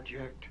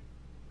project,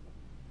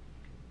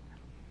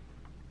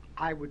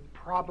 I would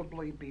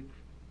probably be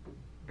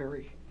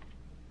very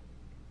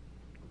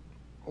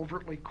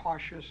overtly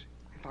cautious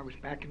if I was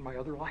back in my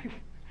other life.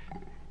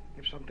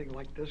 If something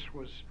like this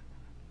was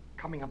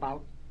coming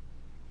about,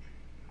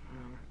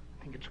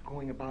 I think it's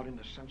going about in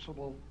a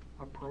sensible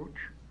approach.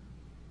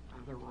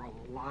 There were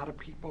a lot of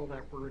people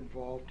that were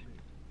involved in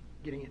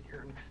getting it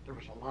here, and there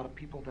was a lot of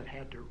people that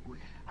had to,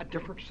 a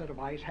different set of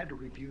eyes had to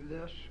review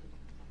this,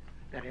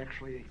 that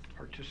actually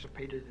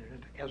participated in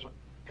it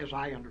as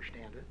I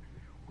understand it,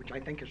 which I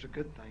think is a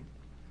good thing.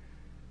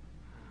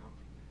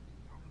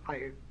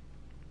 I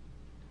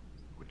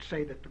would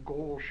say that the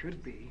goal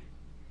should be,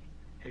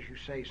 as you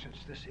say, since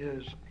this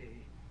is a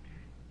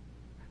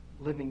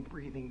living,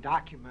 breathing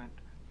document,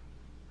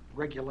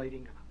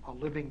 regulating a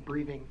living,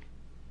 breathing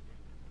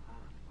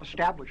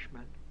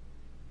establishments,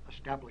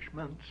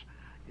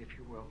 if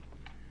you will,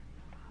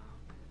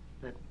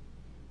 that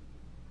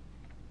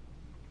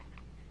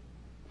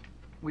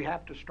we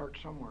have to start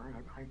somewhere.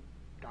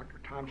 Dr.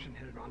 Thompson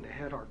hit it on the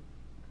head. Our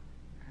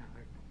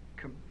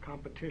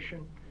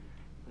competition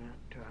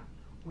that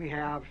we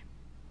have,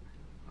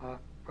 well,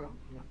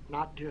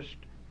 not just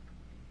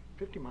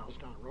 50 miles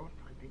down the road,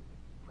 I think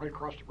right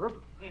across the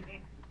river,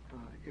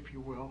 if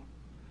you will.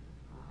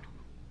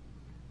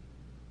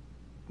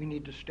 We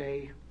need to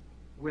stay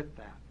with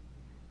that.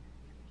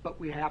 But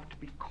we have to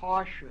be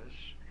cautious,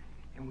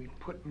 and we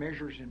put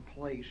measures in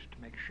place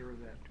to make sure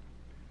that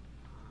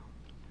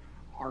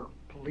our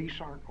police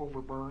aren't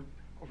overburdened.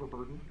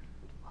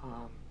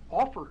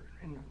 All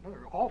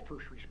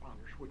first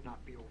responders would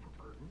not be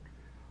overburdened.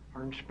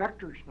 Our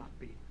inspectors not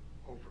be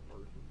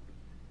overburdened.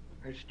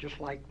 It's just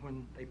like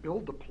when they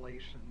build the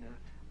place, and the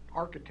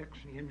architects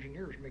and the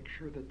engineers make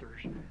sure that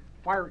there's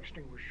fire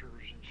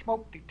extinguishers and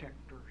smoke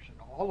detectors and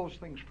all those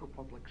things for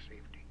public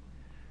safety.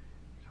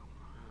 So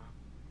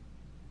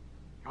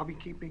I'll be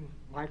keeping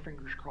my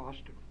fingers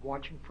crossed and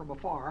watching from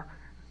afar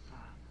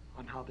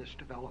on how this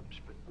develops,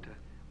 but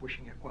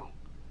wishing it well.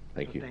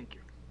 Thank you. Thank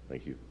you.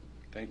 Thank you.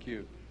 Thank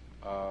you.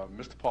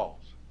 Mr.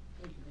 Pauls.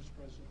 Thank you, Mr.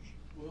 President.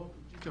 Will,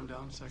 could you come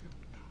down a second?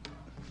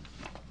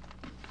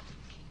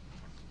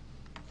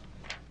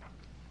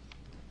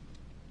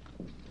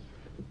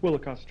 Will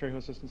Acosta-Trejo,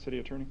 Assistant City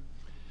Attorney.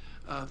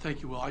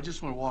 Thank you, Will. I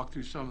just want to walk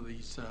through some of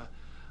these,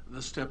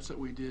 the steps that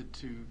we did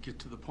to get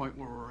to the point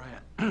where we're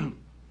at.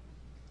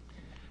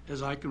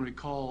 As I can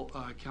recall,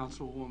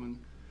 Councilwoman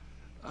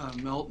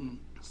Melton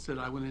said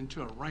I went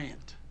into a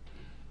rant,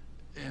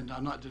 and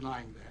I'm not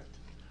denying that.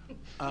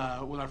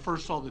 When I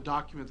first saw the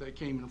document that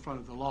came in front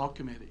of the Law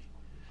Committee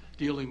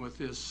dealing with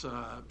this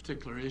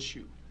particular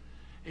issue.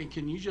 And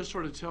can you just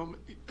sort of tell me,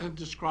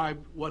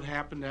 describe what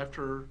happened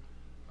after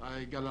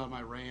I got out of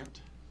my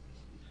rant?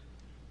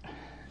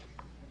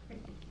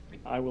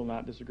 I will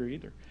not disagree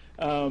either.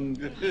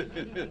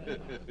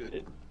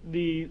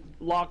 The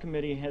Law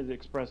Committee has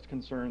expressed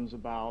concerns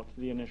about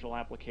the initial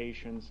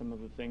application, some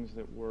of the things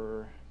that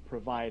were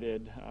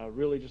provided,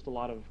 really just a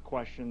lot of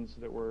questions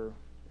that were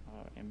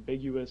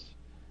ambiguous,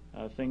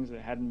 things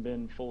that hadn't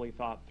been fully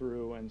thought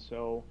through, and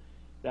so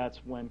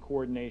that's when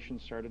coordination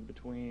started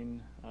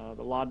between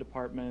the Law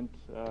Department,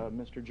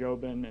 Mr.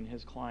 Jobin and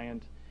his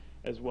client,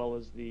 as well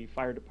as the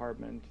Fire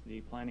Department, the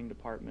Planning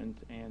Department,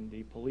 and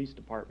the Police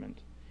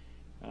Department.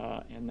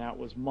 And that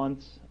was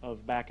months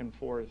of back and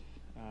forth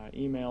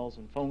emails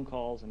and phone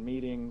calls and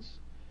meetings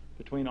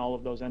between all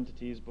of those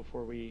entities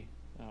before we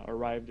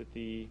arrived at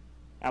the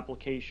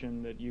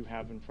application that you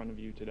have in front of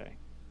you today.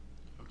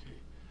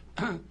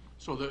 Okay.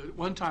 So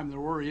one time there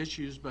were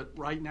issues, but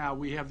right now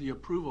we have the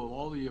approval of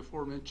all the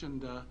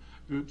aforementioned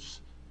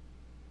groups.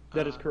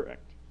 That is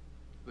correct.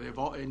 They have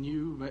all, and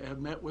you have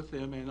met with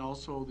them, and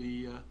also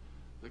the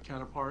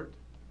counterpart?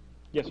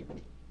 Yes, sir.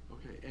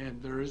 Okay,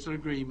 and there is an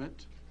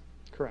agreement.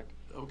 Correct.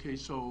 Okay,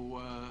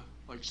 so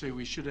like I say,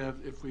 we should have,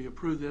 if we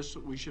approve this,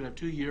 we should have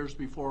 2 years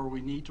before we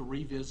need to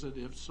revisit,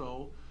 if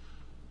so,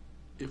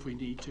 if we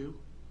need to.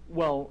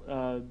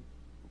 Well,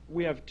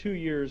 we have 2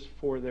 years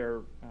for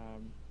their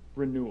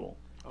renewal,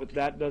 but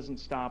that doesn't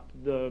stop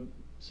the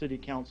City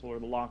Council or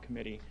the Law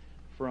Committee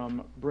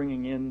from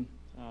bringing in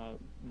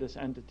this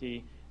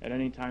entity at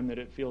any time that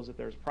it feels that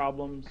there's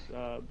problems.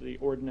 The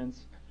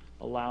ordinance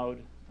allowed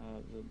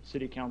the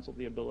City Council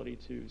the ability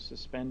to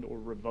suspend or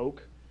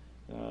revoke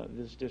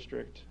this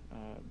district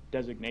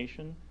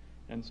designation,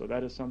 and so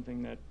that is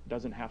something that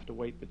doesn't have to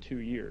wait the 2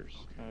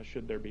 years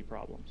should there be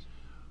problems.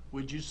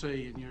 Would you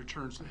say, in your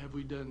terms, have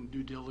we done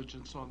due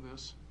diligence on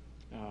this?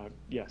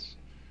 Yes.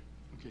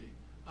 Okay.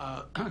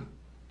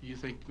 Do you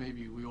think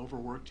maybe we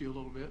overworked you a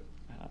little bit?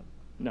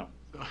 No.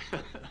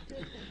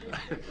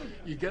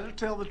 You got to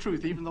tell the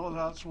truth, even though it's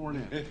not sworn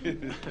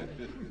in.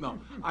 No,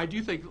 I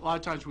do think a lot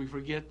of times we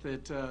forget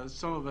that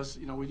some of us,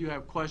 we do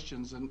have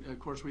questions, and of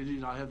course we do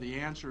not have the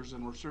answers,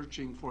 and we're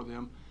searching for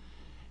them.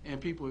 And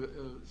people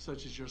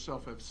such as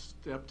yourself have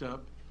stepped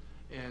up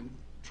and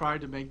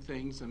tried to make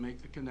things and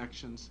make the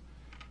connections.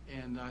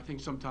 And I think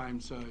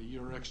sometimes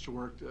your extra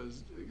work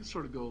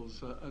sort of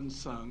goes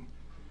unsung.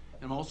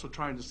 I'm also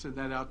trying to send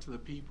that out to the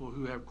people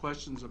who have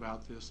questions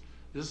about this.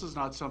 This is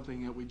not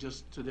something that we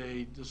just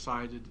today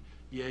decided,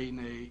 yay,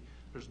 nay.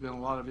 There's been a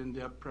lot of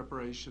in-depth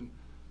preparation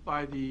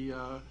by the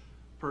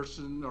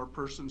person or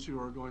persons who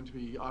are going to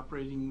be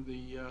operating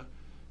the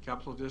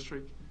Capital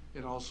District,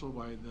 and also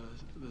by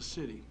the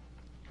city.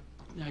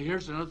 Now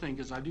here's another thing,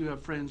 because I do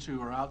have friends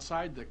who are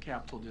outside the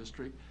Capital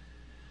District.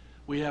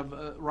 We have,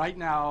 right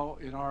now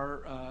in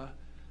our,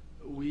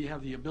 we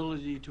have the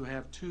ability to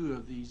have 2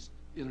 of these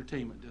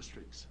entertainment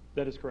districts.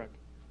 That is correct.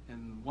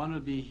 And one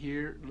would be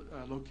here,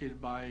 located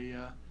by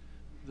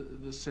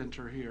the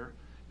center here.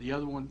 The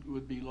other one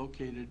would be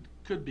located,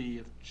 could be,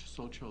 if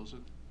so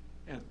chosen,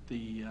 at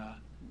the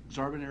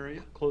Zarbin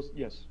area? Close,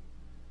 yes.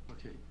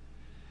 Okay.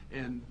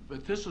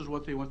 But this is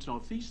what they want to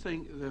know.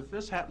 If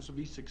this happens to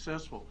be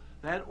successful,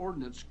 that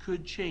ordinance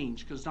could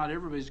change, because not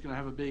everybody's going to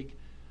have a big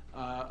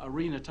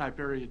arena-type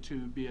area to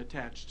be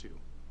attached to.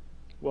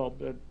 Well,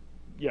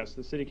 yes,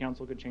 the city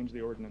council could change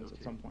the ordinance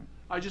at some point.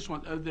 I just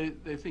want,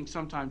 they think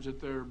sometimes that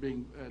they're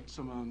being at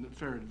some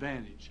unfair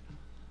advantage.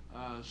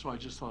 So I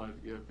just thought,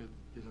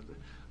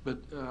 but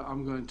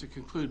I'm going to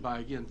conclude by,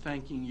 again,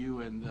 thanking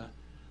you and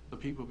the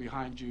people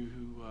behind you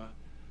who,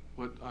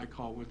 what I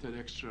call, went that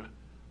extra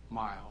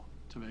mile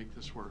to make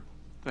this work.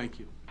 Thank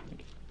you. Thank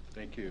you.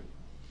 Thank you.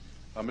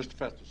 Mr.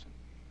 Festerson.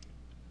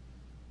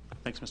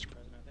 Thanks, Mr.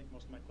 President. I think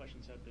most of my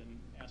questions have been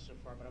asked so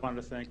far, but I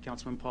wanted to thank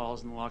Councilman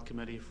Pauls and the Law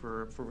Committee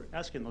for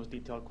asking those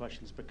detailed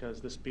questions,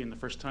 because this being the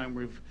first time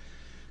we've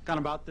gone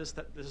about this,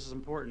 that this is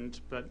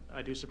important, but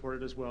I do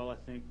support it as well. I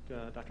think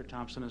Dr.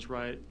 Thompson is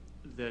right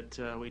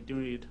that we do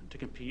need to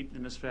compete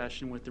in this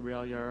fashion with the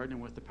rail yard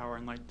and with the Power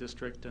and Light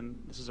District,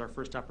 and this is our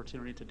first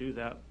opportunity to do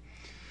that.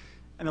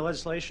 And the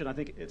legislation, I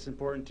think it's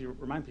important to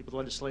remind people the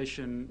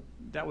legislation,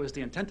 that was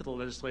the intent of the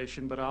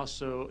legislation, but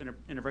also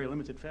in a very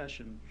limited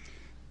fashion.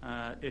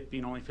 It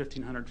being only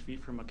 1,500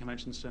 feet from a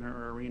convention center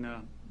or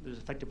arena, there's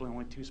effectively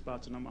only 2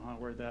 spots in Omaha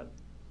where that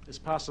is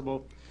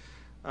possible.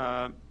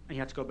 And you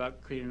have to go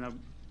about creating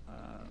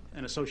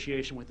an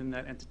association within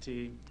that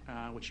entity,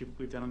 which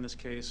we've done in this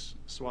case,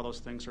 so all those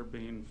things are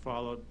being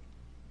followed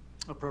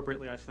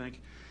appropriately, I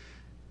think.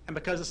 And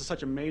because this is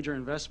such a major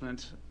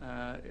investment,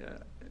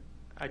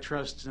 I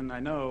trust and I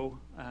know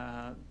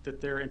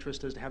that their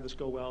interest is to have this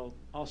go well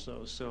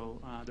also, so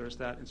there's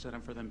that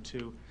incentive for them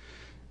too.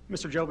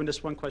 Mr. Jobin,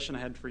 just one question I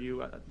had for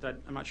you that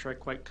I'm not sure I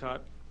quite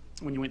caught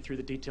when you went through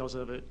the details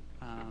of it,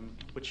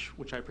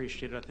 which I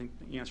appreciated. I think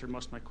you answered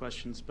most of my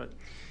questions, but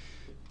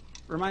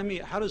remind me,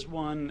 how does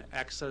one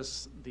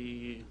access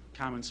the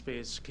common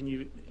space?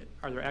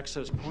 Are there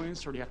access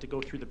points, or do you have to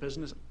go through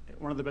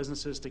one of the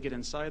businesses to get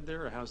inside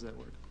there, or how does that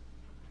work?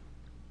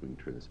 We can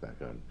turn this back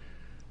on.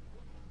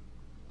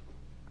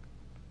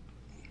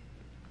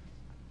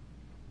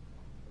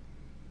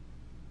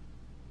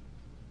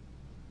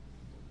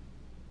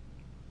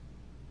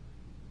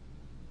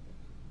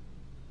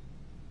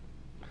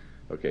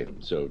 Okay,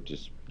 so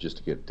just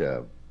to get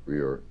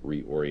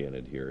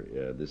reoriented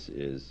here, this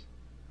is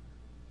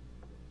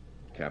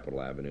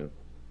Capitol Avenue.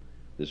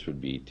 This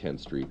would be 10th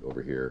Street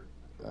over here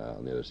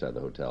on the other side of the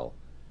hotel.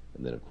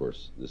 And then, of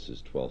course, this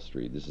is 12th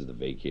Street. This is the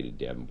vacated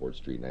Davenport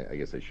Street. And I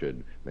guess I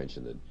should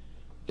mention that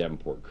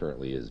Davenport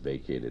currently is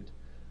vacated,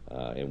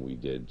 and we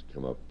did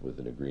come up with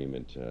an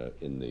agreement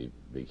in the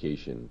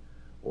vacation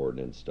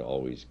ordinance to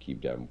always keep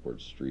Davenport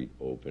Street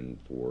open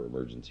for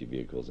emergency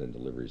vehicles and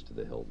deliveries to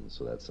the Hilton.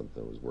 So that's something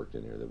that was worked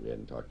in here that we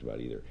hadn't talked about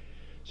either.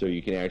 So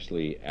you can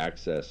actually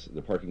access the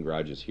parking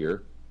garages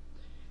here,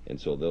 and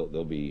so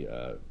there'll be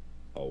a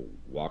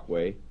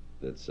walkway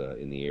that's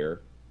in the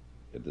air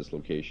at this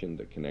location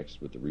that connects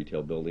with the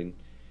retail building.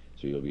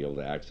 So you'll be able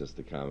to access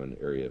the common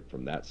area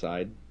from that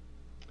side.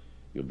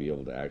 You'll be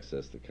able to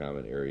access the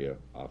common area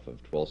off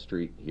of 12th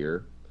Street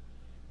here,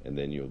 and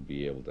then you'll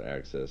be able to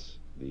access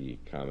the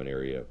common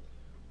area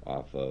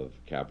off of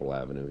Capitol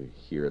Avenue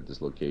here at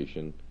this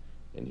location,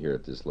 and here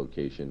at this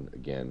location,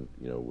 again,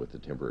 with the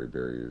temporary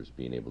barriers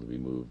being able to be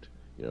moved,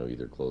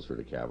 either closer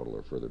to Capitol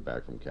or further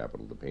back from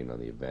Capitol, depending on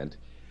the event.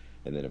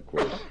 And then, of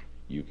course,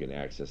 you can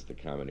access the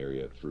common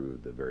area through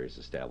the various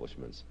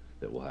establishments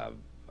that will have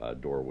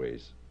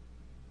doorways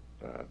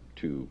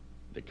to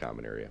the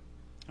common area.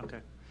 Okay.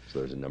 So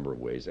there's a number of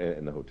ways,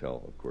 and the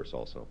hotel, of course,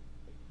 also.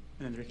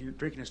 And then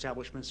drinking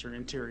establishments are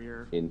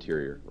interior.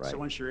 Interior, right. So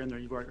once you're in there,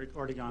 you've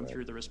already gone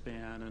through the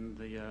wristband and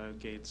the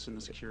gates and the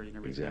security and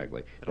everything.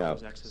 Exactly. At all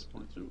those access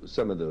points.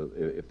 Some of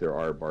if there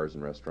are bars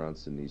and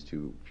restaurants in these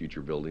 2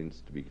 future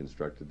buildings to be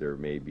constructed, there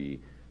may be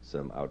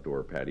some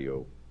outdoor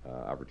patio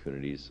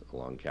opportunities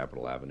along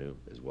Capitol Avenue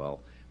as well.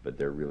 But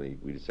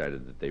we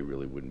decided that they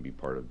really wouldn't be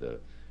part of the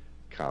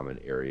common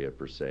area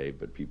per se,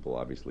 but people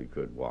obviously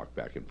could walk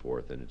back and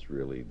forth, and it's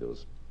really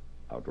those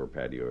outdoor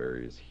patio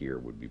areas here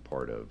would be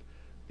part of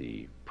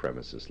the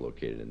premises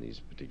located in these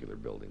particular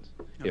buildings,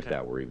 if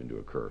that were even to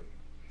occur.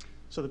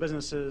 So the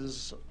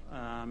businesses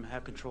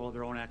have control of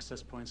their own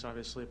access points,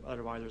 obviously.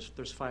 Otherwise,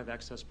 there's 5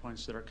 access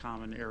points that are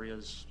common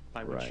areas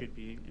by which you'd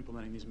be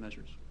implementing these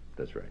measures.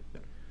 That's right.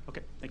 Yeah.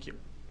 Okay, thank you.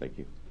 Thank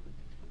you.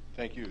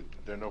 Thank you.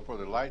 There are no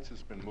further lights.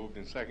 It's been moved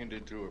and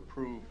seconded to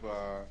approve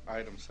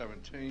item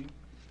 17.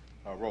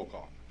 Roll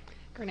call.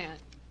 Gurnett.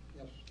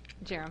 Yes.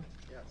 Jerem.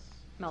 Yes.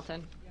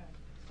 Melton.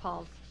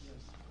 Pauls.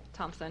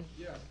 Thompson.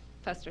 Yes.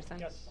 Festerson.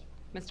 Yes.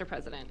 Mr.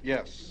 President.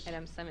 Yes.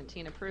 Item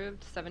 17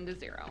 approved,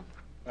 7-0.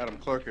 Madam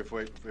Clerk,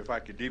 if I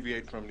could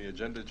deviate from the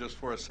agenda just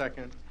for a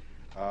second.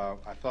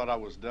 I thought I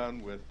was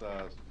done with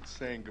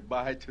saying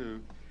goodbye to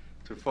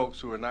folks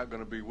who are not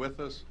going to be with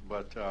us,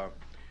 but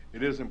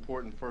it is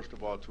important, first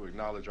of all, to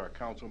acknowledge our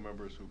council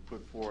members who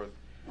put forth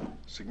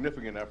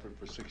significant effort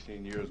for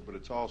 16 years, but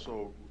it's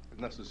also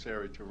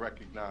necessary to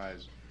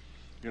recognize,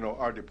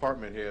 our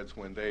department heads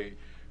when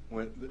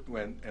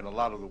and a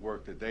lot of the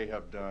work that they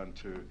have done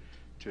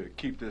to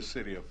keep this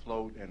city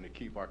afloat and to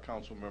keep our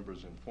council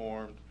members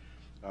informed.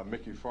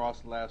 Mickey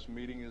Frost's last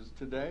meeting is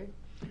today.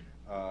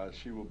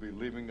 She will be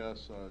leaving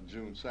us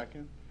June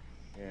 2nd,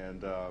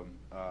 and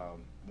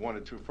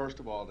wanted to first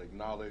of all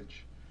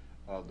acknowledge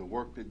the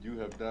work that you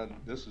have done.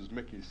 This is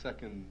Mickey's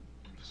second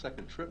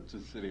trip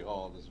to City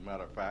Hall, as a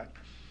matter of fact,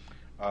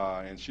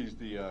 and she's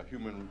the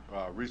Human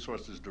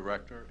Resources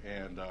Director,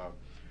 and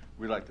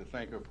we'd like to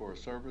thank her for her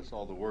service,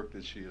 all the work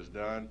that she has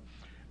done,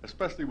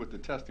 especially with the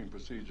testing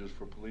procedures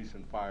for police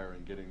and fire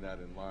and getting that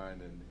in line,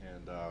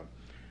 and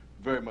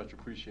very much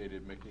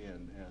appreciated, Mickey,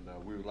 and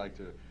we would like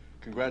to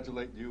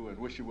congratulate you and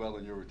wish you well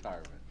in your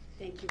retirement.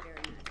 Thank you very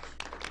much.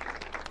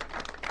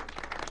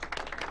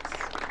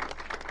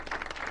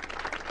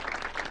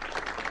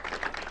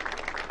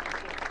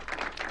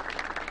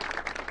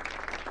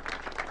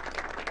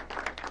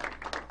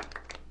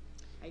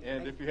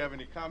 And if you have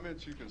any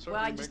comments, you can certainly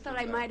Well, I make just thought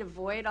them I now. might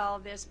avoid all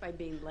of this by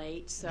being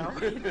late, so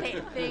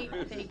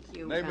thank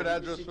you. Name and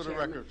address Mr. for the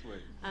Chairman. record,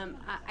 please.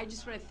 I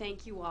just want to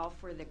thank you all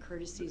for the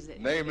courtesies that...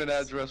 Name and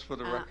address for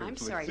the record, I'm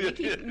please. sorry,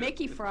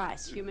 Mickey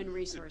Frost, Human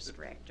Resource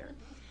Director.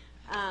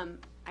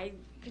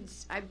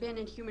 I've been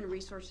in human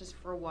resources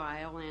for a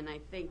while, and I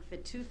think the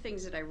two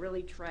things that I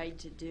really tried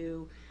to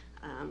do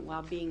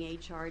while being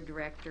HR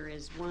Director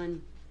is,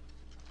 one,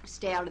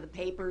 stay out of the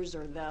papers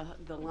or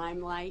the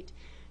limelight,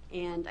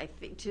 and I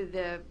think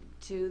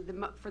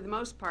for the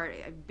most part,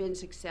 I've been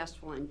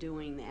successful in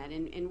doing that.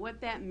 And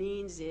what that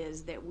means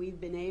is that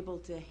we've been able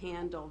to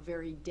handle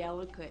very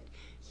delicate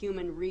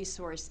human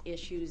resource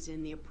issues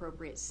in the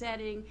appropriate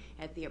setting,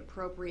 at the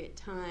appropriate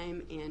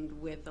time, and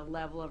with a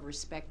level of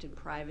respect and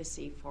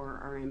privacy for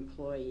our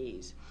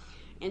employees.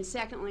 And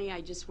secondly, I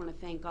just want to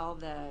thank all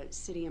the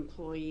city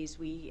employees.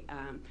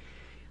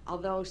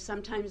 Although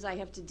sometimes I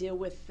have to deal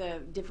with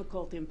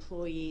difficult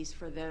employees,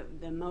 for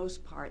the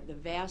most part, the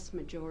vast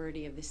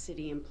majority of the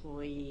city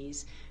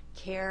employees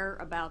care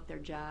about their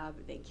job,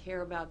 they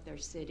care about their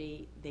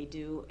city, they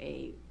do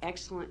an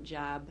excellent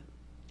job,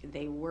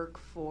 they work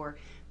for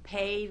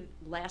pay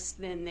less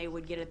than they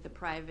would get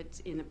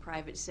in the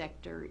private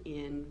sector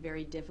in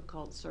very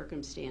difficult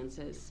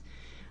circumstances,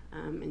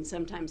 and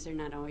sometimes they're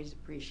not always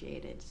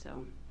appreciated.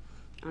 So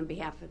on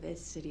behalf of the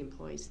city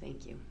employees,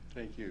 thank you.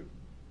 Thank you.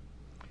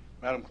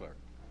 Madam Clerk.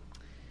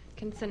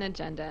 Consent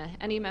agenda.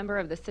 Any member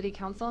of the City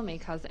Council may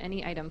cause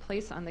any item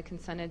placed on the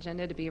consent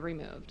agenda to be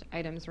removed.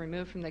 Items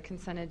removed from the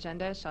consent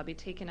agenda shall be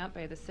taken up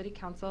by the City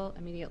Council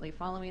immediately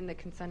following the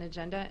consent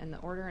agenda in the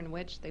order in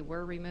which they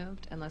were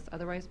removed, unless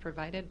otherwise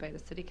provided by the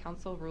City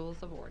Council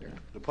Rules of Order.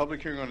 The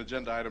public hearing on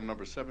agenda item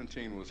number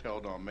 17 was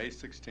held on May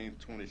 16,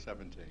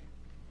 2017.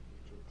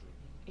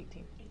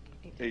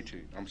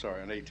 18. I'm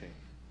sorry, on 18.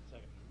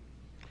 Second.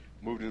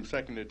 Moved and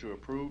seconded to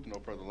approve. No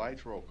further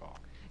lights. Roll call.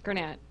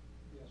 Gurnett.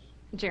 Yes.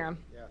 Jerem.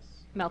 Yes.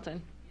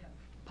 Melton. Yes.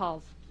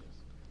 Pauls.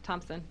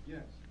 Thompson.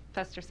 Yes.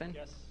 Festerson.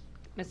 Yes.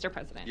 Mr.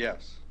 President.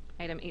 Yes.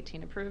 Item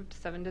 18 approved,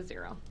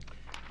 7-0.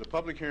 The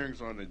public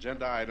hearings on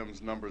agenda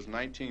items numbers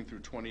 19 through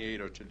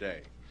 28 are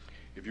today.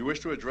 If you wish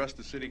to address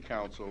the City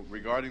Council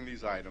regarding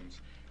these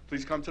items,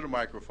 please come to the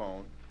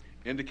microphone,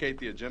 indicate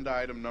the agenda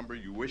item number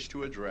you wish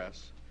to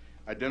address,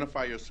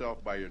 identify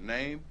yourself by your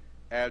name,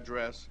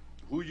 address,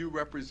 who you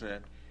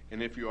represent,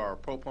 and if you are a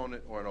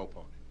proponent or an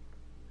opponent.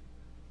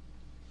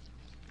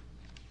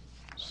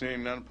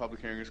 Seeing none,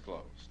 public hearing is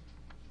closed.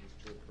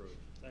 Move to approve.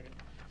 Second.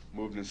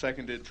 Moved and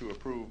seconded to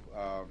approve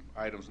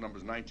items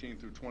numbers 19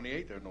 through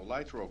 28. There are no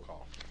lights. Roll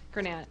call.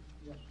 Gurnett.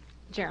 Yes.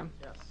 Jerem.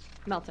 Yes.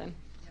 Melton.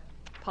 Yes.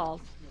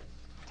 Pauls. Yes.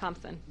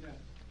 Thompson. Yes.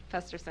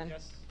 Festerson.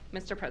 Yes.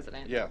 Mr.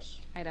 President. Yes.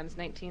 Items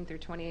 19 through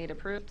 28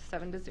 approved,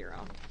 7-0.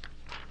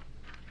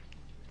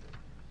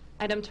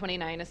 Item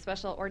 29, a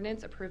special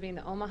ordinance approving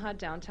the Omaha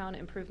Downtown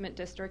Improvement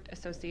District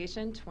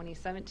Association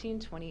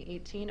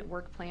 2017-2018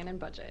 work plan and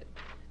budget.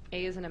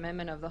 A is an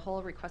amendment of the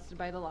whole requested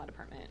by the Law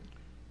Department.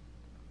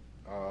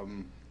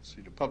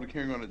 See, the public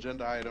hearing on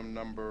agenda item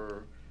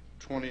number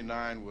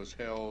 29 was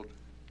held,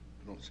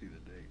 I don't see the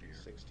date here.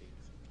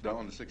 16th.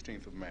 On the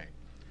 16th of May.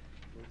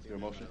 Is there a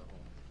motion?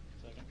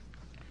 Second.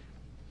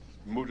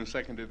 Moved and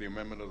seconded the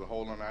amendment of the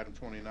whole on item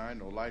 29.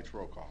 No lights.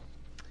 Roll call.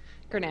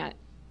 Gurnett.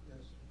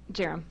 Yes.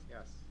 Jerem.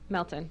 Yes.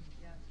 Melton.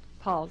 Yes.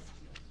 Pauls.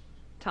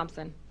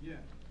 Thompson. Yes.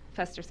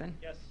 Festerson.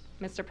 Yes.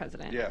 Mr.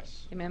 President.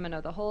 Yes. Amendment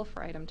of the whole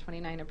for item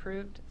 29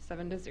 approved,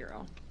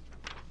 7-0.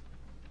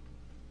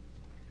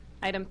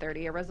 Item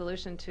 30, a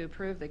resolution to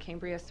approve the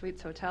Cambria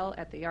Suites Hotel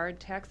at the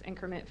Yard Tax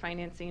Increment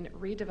Financing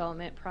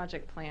Redevelopment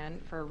Project Plan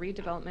for a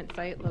redevelopment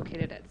site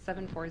located at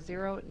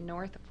 740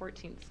 North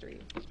 14th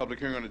Street. Public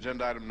hearing on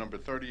agenda item number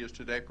 30 is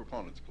today.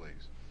 Proponents,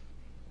 please.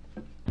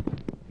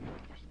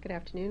 Good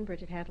afternoon,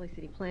 Bridget Hadley,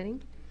 City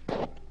Planning.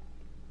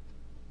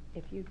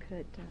 If you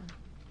could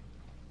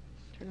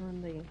turn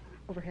on the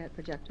overhead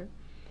projector.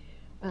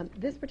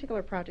 This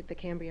particular project, the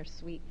Cambria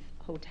Suites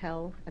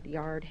Hotel at the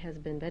Yard, has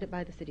been vetted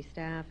by the city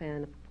staff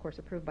and, of course,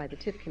 approved by the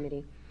TIF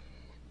committee.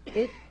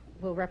 It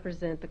will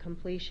represent the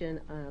completion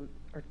of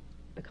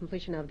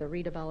the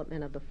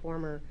redevelopment of the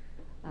former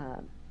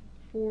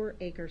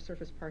 4-acre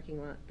surface parking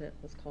lot that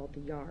was called the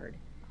Yard.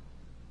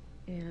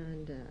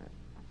 And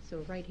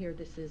so right here,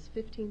 this is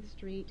 15th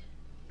Street,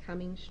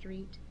 Cumming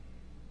Street,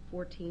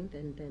 14th,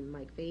 and then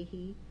Mike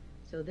Fahey.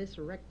 So this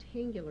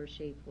rectangular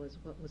shape was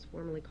what was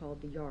formerly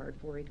called the Yard,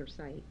 4-acre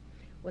site.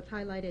 What's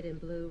highlighted in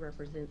blue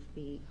represents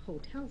the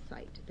hotel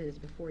site that is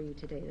before you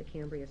today, the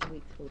Cambria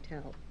Suites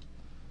Hotel.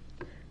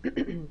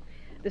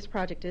 This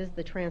project is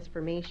the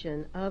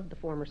transformation of the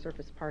former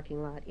surface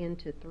parking lot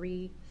into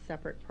 3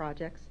 separate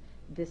projects,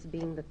 this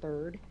being the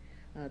third.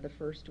 The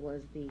first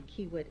was the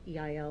Kiewit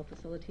EIL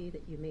facility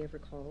that you may have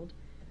recalled,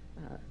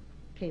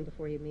 came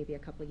before you maybe a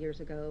couple of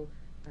years ago.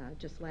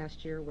 Just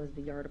last year was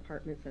the Yard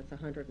Apartments, that's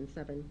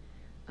 107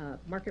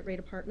 market rate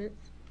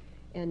apartments.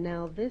 And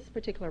now this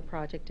particular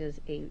project is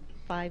a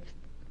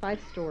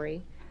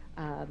five-story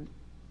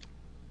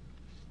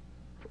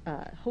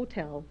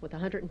hotel with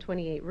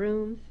 128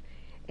 rooms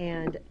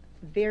and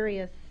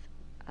various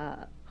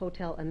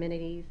hotel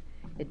amenities.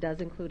 It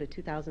does include a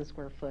 2,000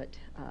 square foot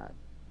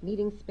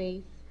meeting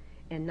space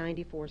and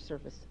 94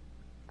 surface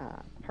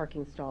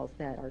parking stalls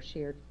that are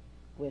shared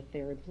with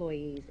their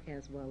employees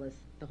as well as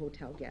the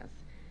hotel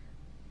guests.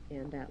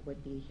 And that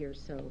would be here.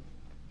 So,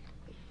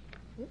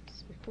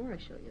 whoops, before I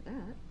show you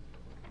that,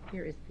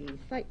 here is the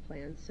site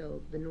plan.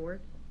 So the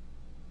north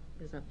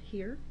is up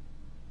here,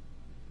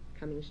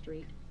 Cumming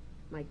Street,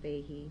 Mike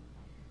Fahey.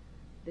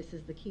 This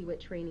is the Kiewit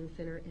Training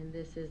Center, and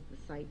this is the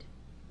site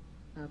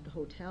of the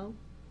hotel,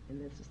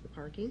 and this is the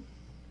parking.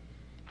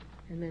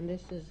 And then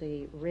this is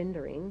a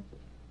rendering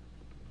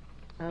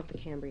of the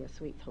Cambria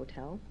Suites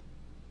Hotel.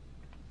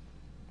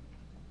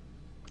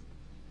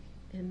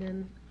 And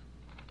then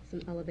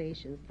some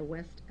elevations, the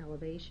west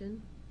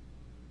elevation,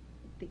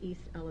 the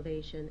east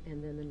elevation,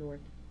 and then the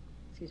north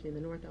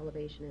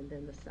elevation, and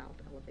then the south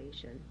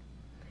elevation.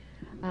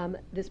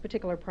 This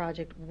particular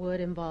project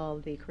would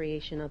involve the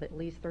creation of at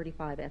least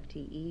 35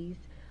 FTEs,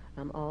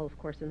 all of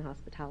course in the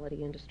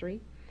hospitality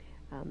industry.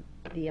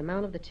 The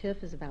amount of the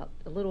TIF is about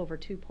a little over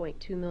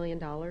 $2.2 million,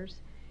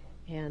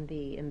 and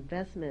the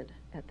investment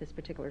at this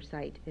particular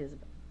site is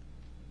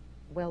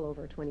well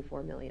over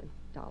 $24 million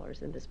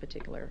in this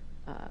particular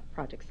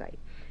project site.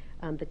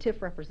 The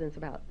TIF represents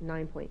about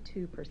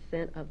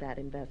 9.2% of that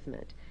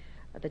investment.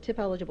 The TIF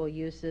eligible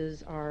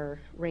uses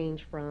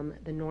range from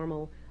the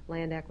normal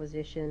land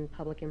acquisition,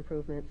 public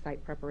improvement,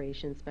 site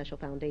preparation, special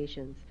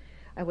foundations.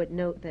 I would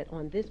note that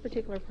on this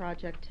particular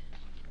project,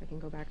 if I can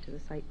go back to the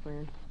site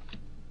plan,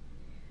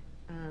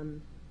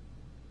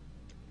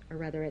 or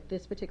rather at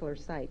this particular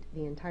site,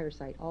 the entire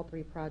site, all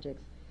 3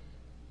 projects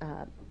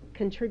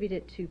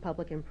contributed to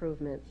public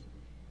improvements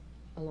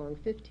along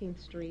 15th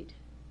Street,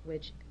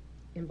 which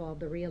involved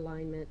the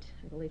realignment,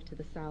 I believe, to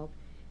the south,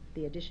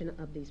 the addition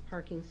of these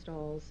parking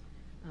stalls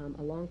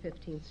along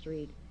 15th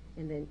Street,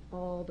 and then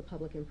all the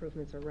public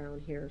improvements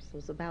around here. So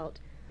it's about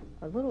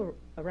a little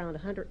around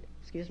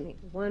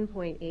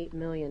 1.8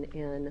 million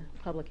in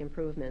public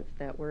improvements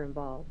that were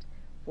involved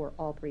for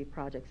all 3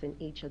 projects, and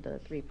each of the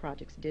 3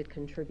 projects did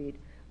contribute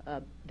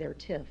their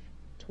TIF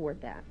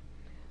toward that.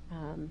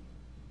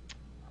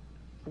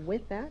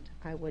 With that,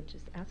 I would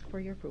just ask for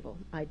your approval.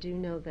 I do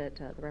know that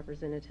the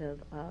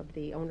representative of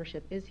the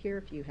ownership is here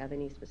if you have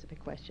any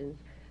specific questions.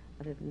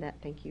 Other than that,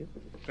 thank you.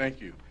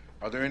 Thank you.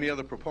 Are there any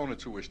other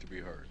proponents who wish to be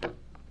heard?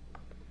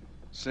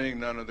 Seeing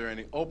none, are there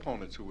any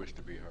opponents who wish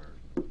to be heard?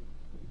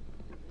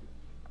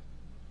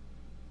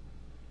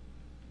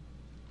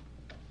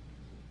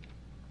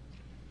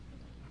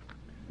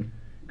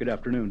 Good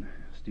afternoon.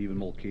 Stephen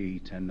Mulcahy,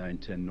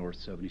 10910 North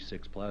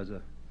 76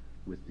 Plaza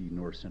with the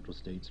North Central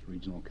States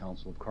Regional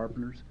Council of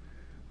Carpenters.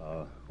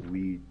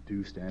 We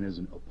do stand as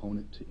an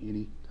opponent to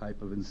any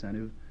type of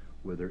incentive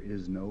where there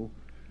is no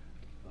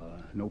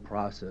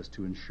process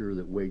to ensure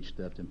that wage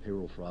theft and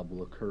payroll fraud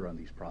will occur on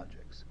these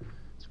projects.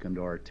 It's come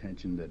to our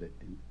attention that a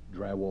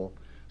drywall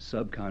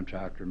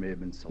subcontractor may have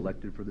been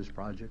selected for this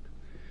project.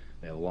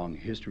 They have a long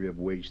history of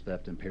wage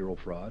theft and payroll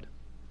fraud,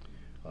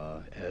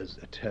 as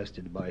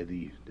attested by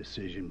the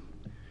decision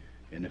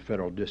in the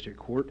federal district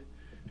court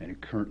and a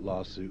current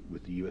lawsuit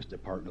with the U.S.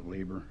 Department of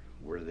Labor,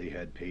 where they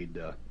had paid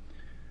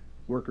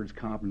workers'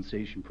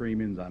 compensation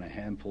premiums on a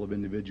handful of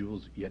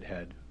individuals, yet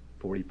had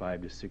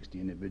 45 to 60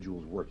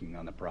 individuals working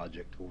on the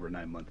project over a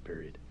 9-month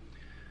period.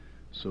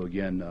 So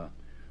again,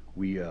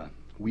 we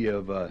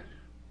have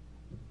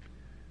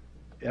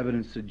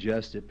evidence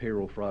suggests that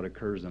payroll fraud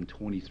occurs on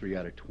 23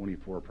 out of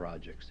 24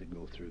 projects that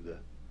go through the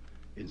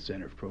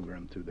incentive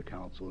program through the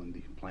council and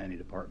the planning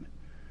department.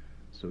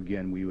 So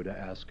again, we would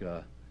ask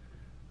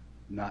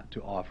not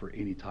to offer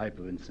any type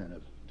of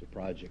incentive to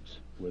projects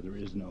where there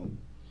is no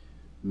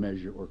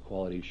measure or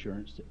quality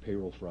assurance that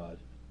payroll fraud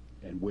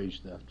and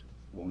wage theft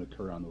won't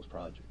occur on those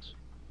projects.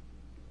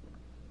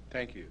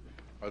 Thank you.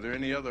 Are there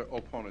any other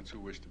opponents who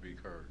wish to be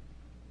heard?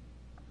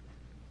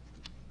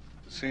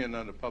 Seeing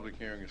none, the public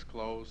hearing is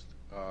closed.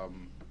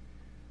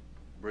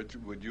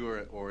 Bridget, would you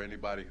or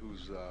anybody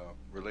who's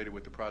related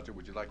with the project,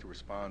 would you like to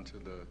respond to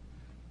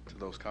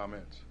those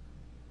comments?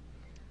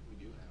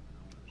 We do have an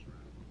owner's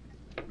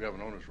rep. We have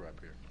an owner's rep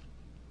here.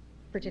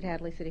 Bridget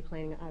Hadley, City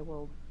Planning. I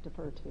will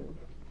defer to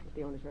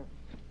the owner's rep.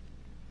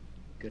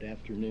 Good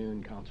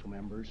afternoon, council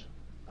members.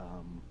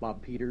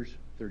 Bob Peters,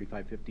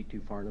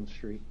 3552 Farnham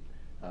Street,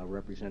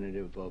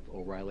 representative of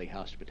O'Reilly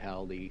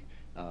Hospitality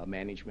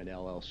Management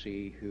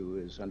LLC, who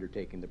is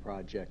undertaking the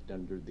project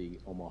under the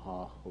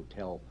Omaha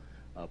Hotel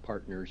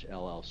Partners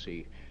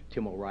LLC.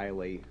 Tim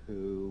O'Reilly,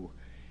 who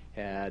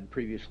had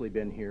previously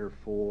been here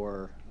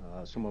for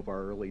some of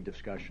our early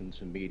discussions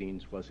and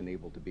meetings, wasn't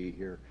able to be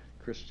here.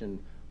 Kristen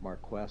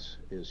Marquez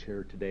is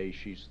here today.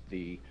 She's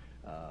the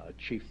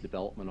Chief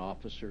Development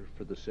Officer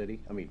for the city,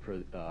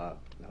 for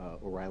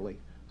O'Reilly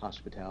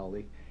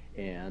Hospitality.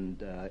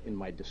 And in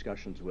my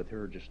discussions with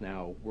her just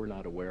now, we're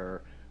not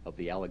aware of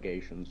the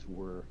allegations.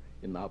 We're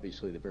in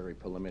obviously the very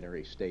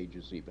preliminary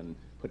stages, even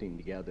putting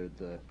together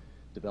the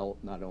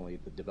not only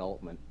the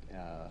development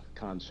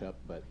concept,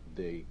 but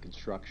the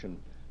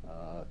construction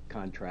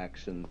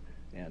contracts and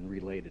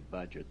related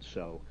budgets.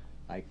 So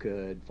I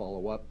could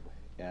follow up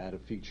at a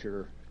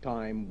future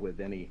time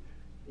with any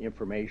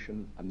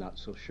information. I'm not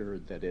so sure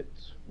that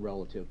it's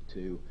relative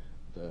to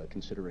the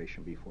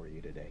consideration before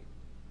you today.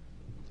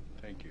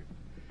 Thank you.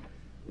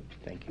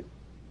 Thank you.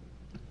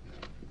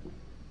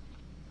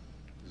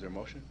 Is there a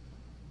motion?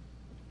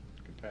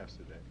 Can pass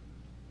today.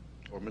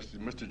 Or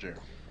Mr. Jeremy?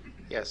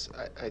 Yes,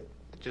 I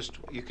just,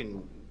 you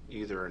can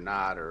either a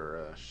nod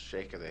or a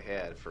shake of the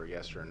head for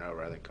yes or no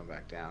rather than come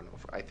back down.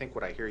 I think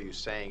what I hear you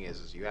saying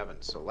is you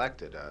haven't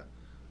selected a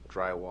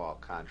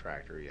drywall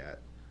contractor yet.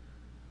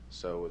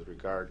 So with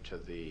regard to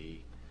the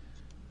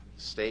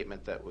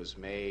statement that was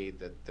made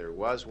that there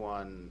was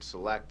one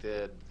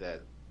selected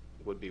that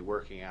would be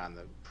working on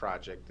the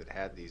project that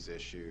had these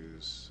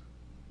issues,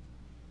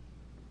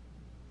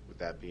 would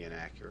that be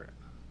inaccurate?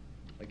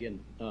 Again,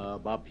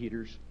 Bob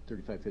Peters,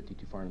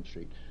 3552 Farnham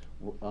Street.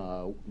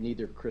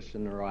 Neither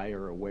Kristen or I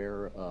are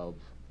aware of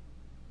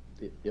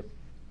if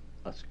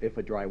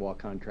a drywall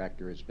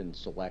contractor has been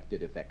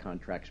selected, if that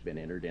contract's been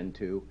entered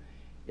into.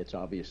 It's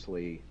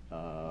obviously,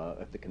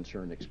 if the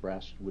concern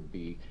expressed would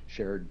be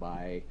shared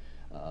by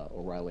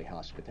O'Reilly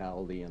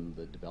Hospitality and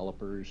the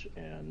developers,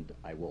 and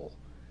I will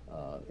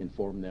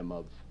inform them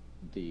of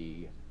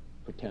the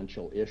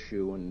potential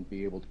issue and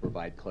be able to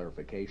provide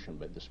clarification.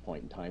 But at this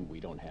point in time, we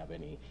don't have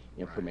any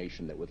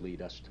information that would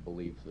lead us to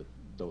believe that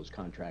those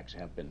contracts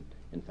have been,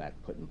 in fact,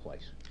 put in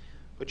place.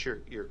 But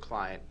your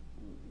client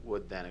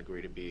would then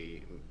agree to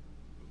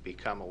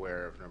become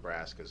aware of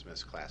Nebraska's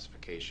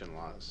misclassification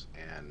laws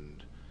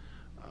and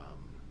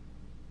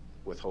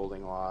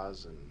withholding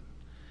laws and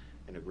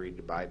agreed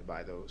to abide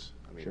by those?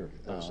 I mean, sure.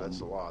 That's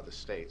the law of the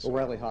state.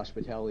 O'Reilly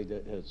Hospitality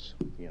that has,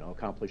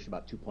 accomplished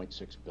about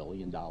 $2.6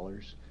 billion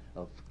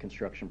of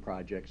construction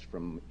projects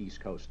from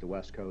East Coast to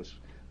West Coast,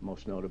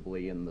 most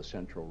notably in the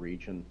central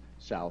region,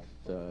 south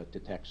to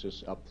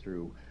Texas, up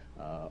through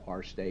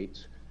our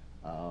states.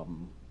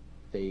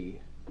 They've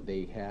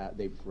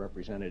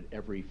represented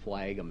every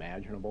flag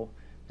imaginable.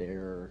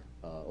 They're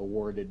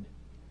awarded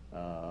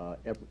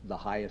the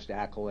highest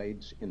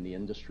accolades in the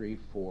industry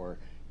for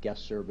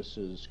guest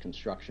services,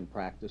 construction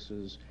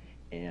practices,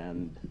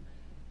 and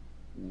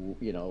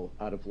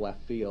out of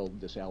left field,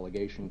 this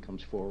allegation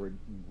comes forward.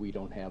 We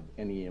don't have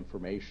any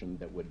information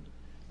that would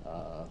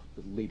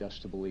lead us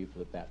to believe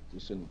that that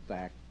is in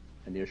fact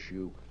an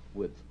issue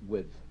with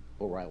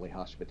O'Reilly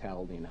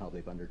Hospitality and how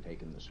they've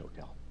undertaken this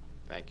hotel.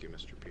 Thank you,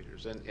 Mr.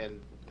 Peters. And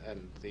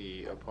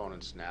the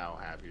opponents now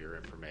have your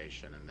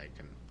information and they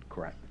can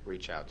correct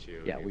reach out to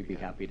you. Yeah, we'd be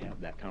happy to have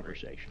that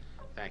conversation.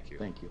 Thank you.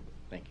 Thank you.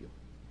 Thank you.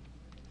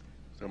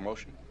 Is there a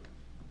motion?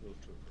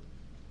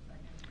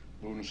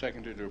 Moved and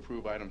seconded to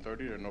approve item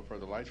 30. There are no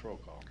further lights. Roll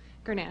call.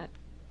 Gurnett.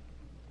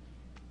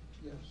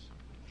 Yes.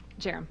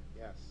 Jerem.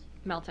 Yes.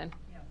 Melton.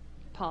 Yes.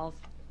 Pauls.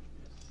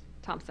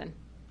 Thompson.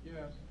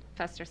 Yes.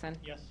 Festerson.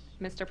 Yes.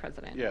 Mr.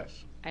 President.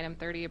 Yes. Item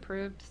 30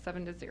 approved,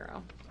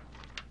 7-0.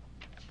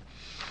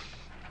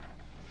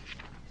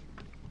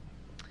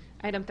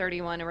 Item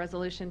 31, a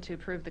resolution to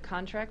approve the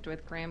contract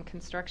with Graham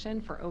Construction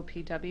for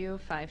OPW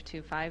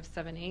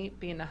 52578,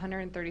 being the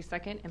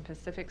 132nd and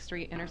Pacific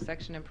Street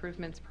Intersection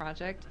Improvements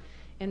Project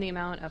in the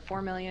amount of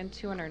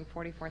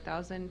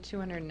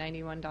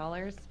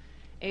 $4,244,291.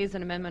 A is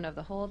an amendment of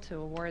the whole to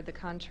award the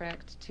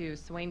contract to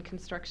Swain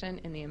Construction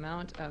in the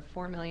amount of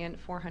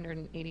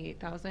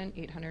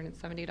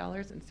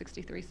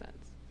 $4,488,870.63.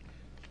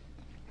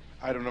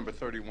 Item number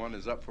 31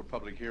 is up for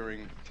public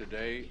hearing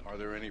today. Are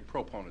there any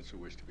proponents who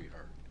wish to be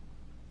heard?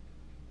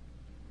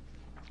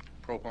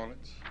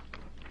 proponents?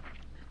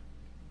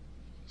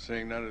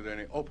 Seeing none, are there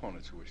any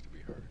opponents who wish to be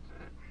heard?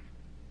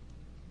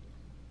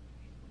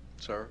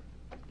 Sir,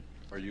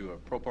 are you a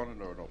proponent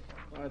or an opponent?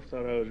 I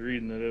thought I was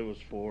reading that it was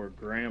for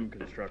Graham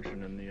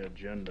Construction in the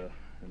agenda,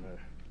 and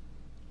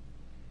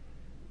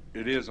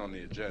It is on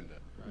the agenda.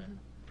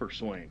 for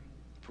Swain.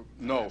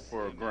 No,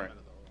 for Graham.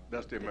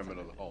 That's the amendment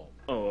of the whole.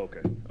 Oh,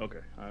 okay, okay.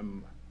 I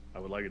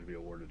would like it to be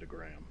awarded to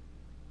Graham.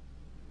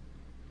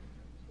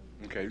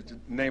 Okay,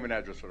 name and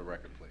address for the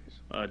record, please.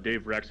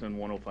 Dave Rexon,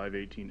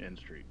 10518 N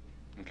Street.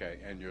 Okay,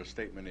 and your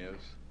statement is?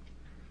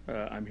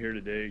 I'm here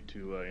today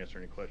to answer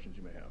any questions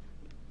you may have.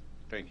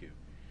 Thank you.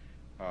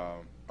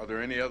 Are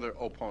there any other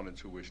opponents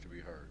who wish to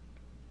be heard?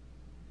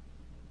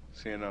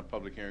 Seeing none,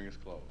 public hearing is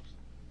closed.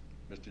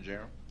 Mr.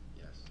 Jerem?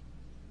 Yes.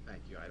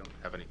 Thank you. I don't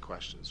have any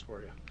questions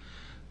for you.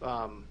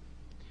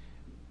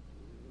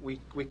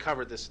 We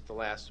covered this at the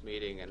last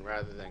meeting, and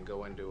rather than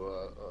go into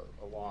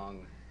a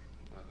long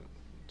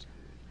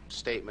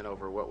statement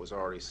over what was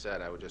already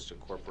said, I would just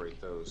incorporate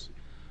those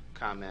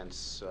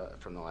comments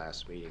from the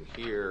last meeting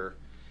here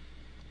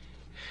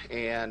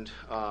and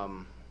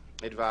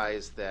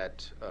advise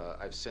that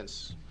I've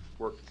since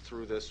worked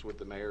through this with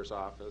the mayor's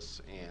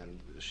office, and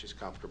she's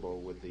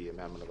comfortable with the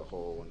amendment of the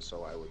whole, and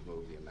so I would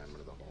move the amendment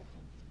of the whole.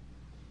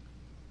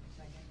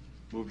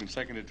 Moved and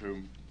seconded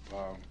to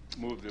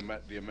move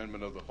the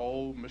amendment of the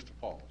whole. Mr.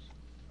 Pauls.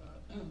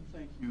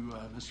 Thank you,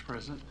 Mr.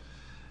 President.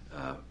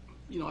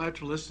 You know,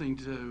 after listening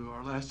to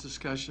our last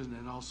discussion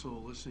and also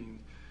listening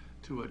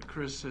to what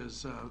Chris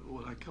has,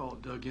 what I call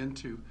dug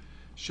into,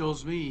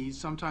 shows me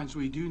sometimes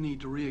we do need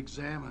to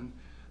re-examine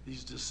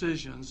these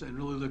decisions and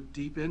really look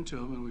deep into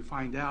them, and we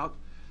find out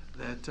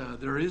that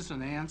there is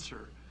an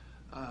answer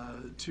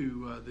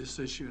to this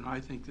issue, and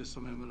I think this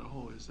amendment of the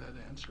whole is that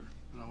answer.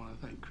 And I want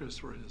to thank Chris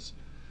for his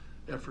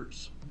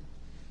efforts.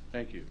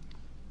 Thank you.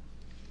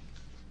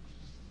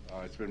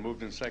 It's been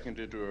moved and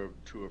seconded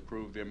to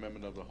approve the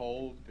amendment of the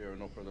whole. There are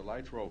no further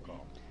lights. Roll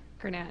call.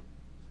 Gurnett.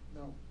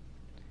 No.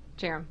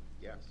 Jerem.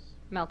 Yes.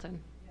 Melton.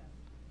 Yes.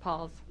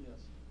 Pauls. Yes.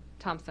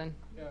 Thompson.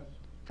 Yes.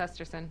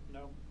 Festerson.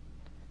 No.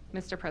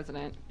 Mr.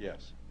 President.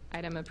 Yes.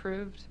 Item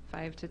approved,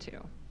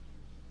 5-2.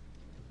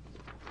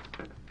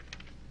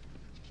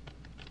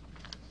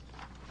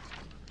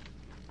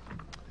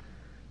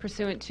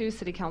 Pursuant to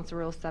City Council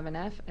Rule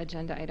 7F,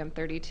 Agenda Item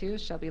 32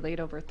 shall be laid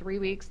over 3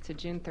 weeks to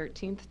June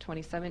 13th,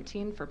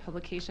 2017 for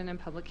publication and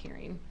public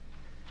hearing.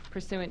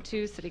 Pursuant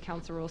to City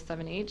Council Rule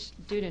 7H,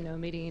 due to no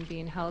meeting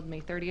being held May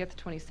 30th,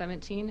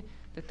 2017,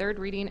 the third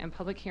reading and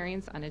public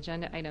hearings on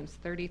Agenda Items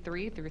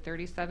 33 through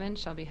 37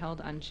 shall be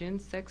held on June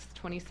 6th,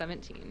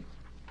 2017.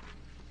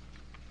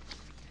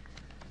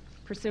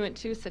 Pursuant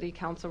to City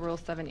Council Rule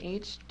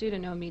 7H, due to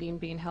no meeting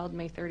being held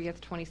May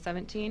 30th,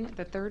 2017,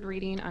 the third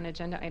reading on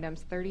Agenda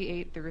Items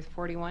 38 through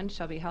 41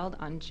 shall be held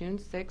on June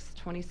 6th,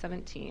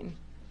 2017.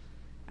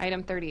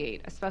 Item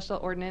 38, a special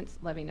ordinance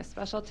levying a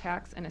special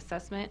tax and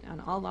assessment on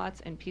all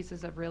lots and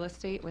pieces of real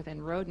estate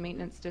within Road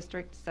Maintenance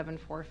District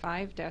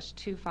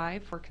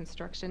 745-25 for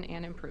construction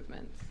and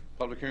improvements.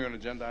 Public hearing on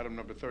agenda item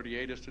number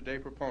 38 is today.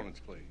 Proponents,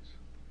 please.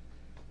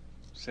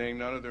 Seeing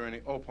none, are there any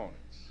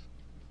opponents?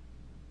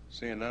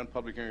 Seeing none,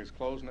 public hearing is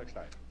closed. Next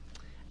item.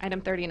 Item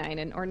 39,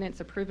 an ordinance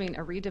approving a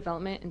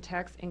redevelopment and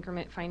tax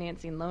increment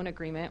financing loan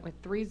agreement with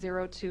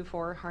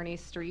 3024 Harney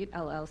Street,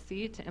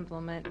 LLC to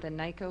implement the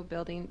NICO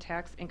Building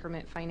Tax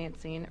Increment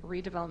Financing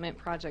Redevelopment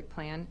Project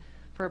Plan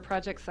for a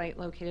project site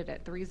located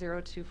at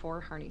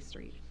 3024 Harney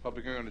Street.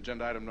 Public hearing on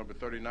agenda item number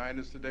 39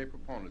 is today.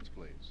 Proponents,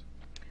 please.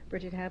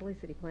 Bridget Hadley,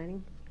 City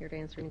Planning, here to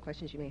answer any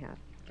questions you may have.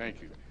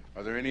 Thank you.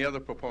 Are there any other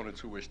proponents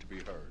who wish to be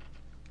heard?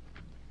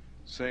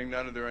 Seeing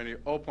none, are there any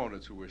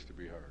opponents who wish to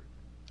be heard?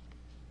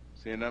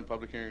 Seeing none,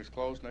 public hearing is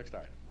closed. Next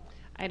item.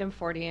 Item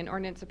 40, an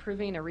ordinance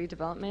approving a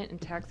redevelopment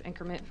and tax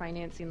increment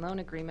financing loan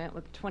agreement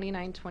with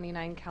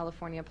 2929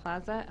 California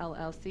Plaza,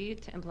 LLC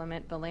to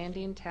implement the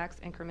Landing Tax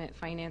Increment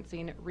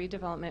Financing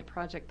Redevelopment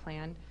Project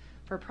Plan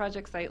for a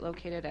project site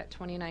located at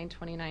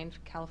 2929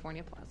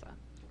 California Plaza.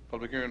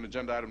 Public hearing on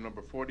agenda item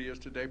number 40 is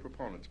today.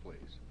 Proponents,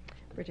 please.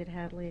 Bridget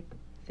Hadley,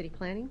 City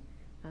Planning,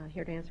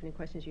 here to answer any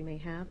questions you may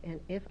have. And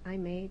if I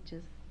may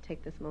just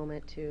take this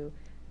moment to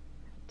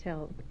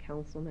tell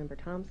Councilmember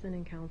Thompson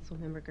and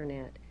Councilmember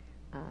Gurnett,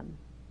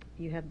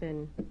 you have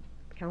been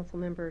council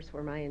members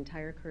for my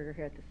entire career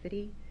here at the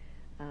city.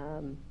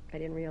 I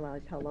didn't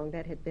realize how long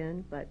that had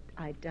been, but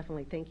I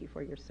definitely thank you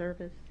for your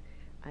service.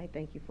 I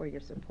thank you for your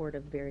support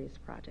of various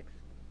projects.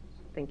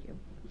 Thank you.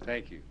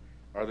 Thank you.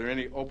 Are there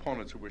any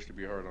opponents who wish to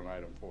be heard on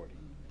item 40?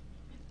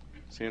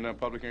 Seeing none,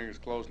 public hearing is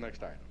closed.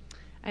 Next item.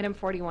 Item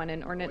 41,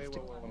 an ordinance.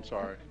 I'm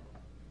sorry.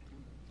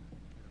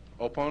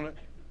 Opponent?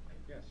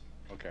 Yes.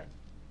 Okay.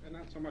 And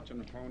not so much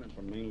an opponent,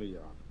 but mainly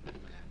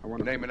I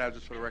want to name and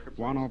address for the record,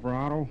 please. Juan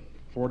Alvarado,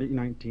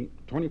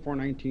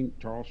 2419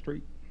 Charles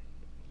Street.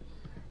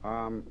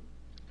 And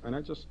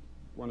I just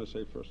want to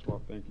say, first of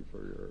all, thank you for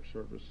your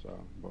service,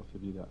 both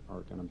of you that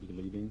are going to be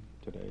leaving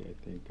today.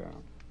 I think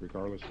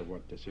regardless of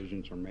what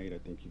decisions are made, I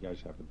think you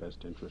guys have the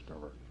best interest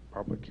of our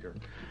public here.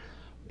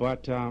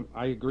 But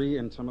I agree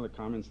in some of the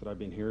comments that I've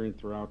been hearing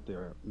throughout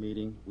the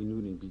meeting. We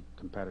need to be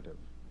competitive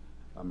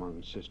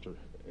among sister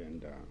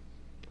and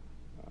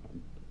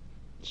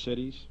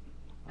cities.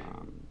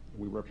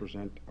 We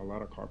represent a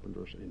lot of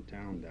carpenters in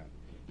town that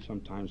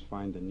sometimes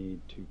find the need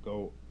to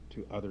go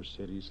to other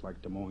cities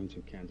like Des Moines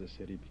and Kansas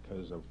City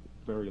because of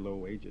very low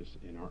wages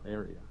in our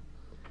area.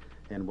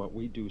 And what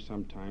we do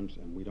sometimes,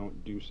 and we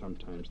don't do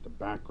sometimes, the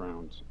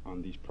backgrounds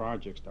on these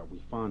projects that we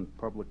fund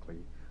publicly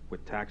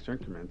with tax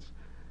increments,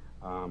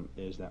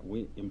 is that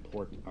we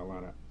import a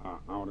lot of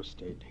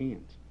out-of-state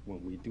hands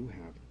when we do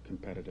have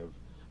competitive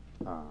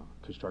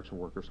construction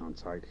workers on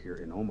site here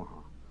in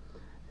Omaha.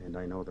 And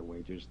I know the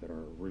wages that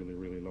are really,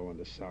 really low on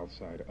the south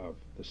side of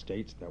the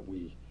states that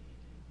we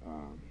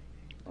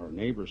are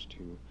neighbors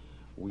to,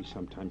 we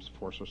sometimes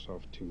force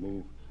ourselves to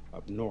move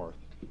up north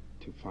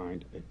to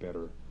find a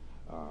better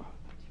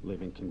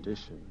living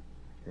condition.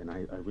 And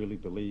I really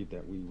believe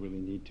that we really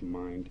need to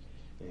mind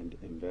and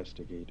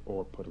investigate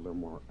or put a little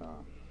more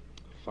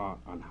thought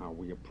on how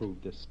we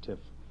approve this TIF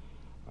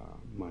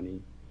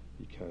money,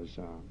 because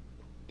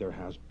there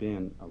has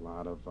been a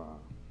lot of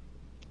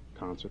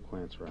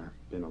consequence, or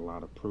been a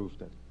lot of proof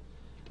that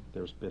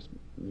there's been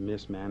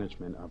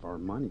mismanagement of our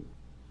money.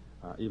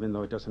 Even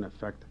though it doesn't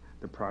affect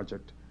the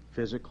project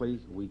physically,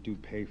 we do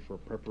pay for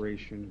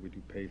preparation, we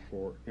do pay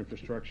for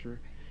infrastructure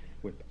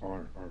with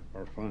our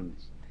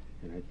funds.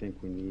 And I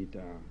think we need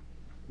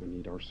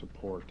our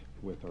support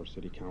with our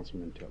city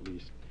councilmen to at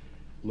least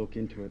look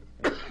into it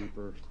in a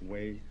deeper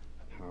way,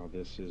 how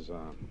this is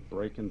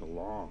breaking the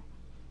law,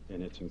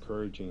 and it's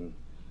encouraging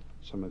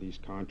some of these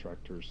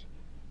contractors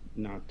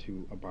not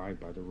to abide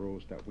by the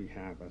rules that we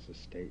have as a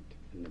state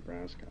in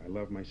Nebraska. I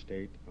love my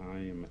state. I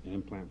am an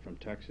implant from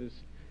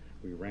Texas.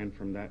 We ran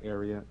from that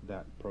area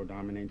that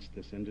predominates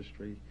this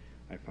industry.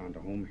 I found a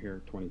home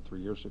here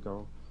 23 years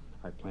ago.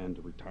 I plan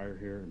to retire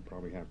here and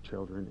probably have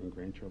children and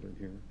grandchildren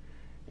here.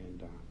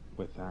 And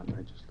with that,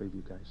 I just leave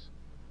you guys.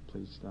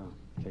 Please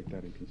take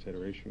that in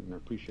consideration, and I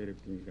appreciate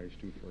everything you guys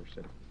do for our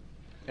city.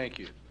 Thank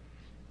you.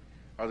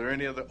 Are there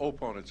any other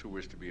opponents who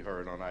wish to be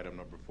heard on item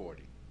number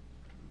 40?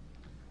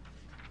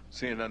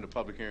 Seeing none, the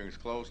public hearing is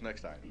closed.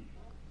 Next item.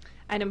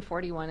 Item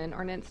 41, an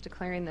ordinance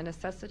declaring the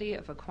necessity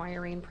of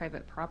acquiring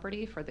private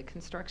property for the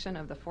construction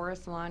of the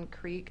Forest Lawn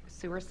Creek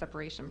Sewer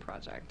Separation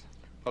Project.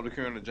 Public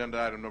hearing on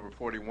agenda item number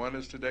 41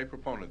 is today.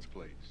 Proponents,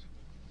 please.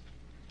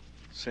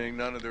 Seeing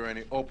none, are there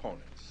any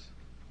opponents?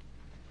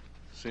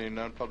 Seeing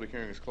none, public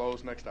hearing is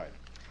closed. Next item.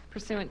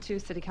 Pursuant to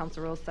City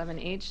Council Rule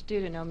 7H, due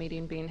to no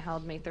meeting being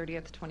held May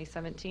 30th,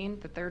 2017,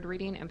 the third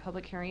reading and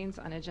public hearings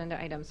on agenda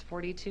items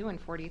 42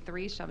 and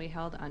 43 shall be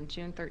held on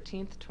June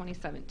 13th,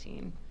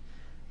 2017.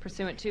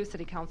 Pursuant to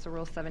City Council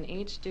Rule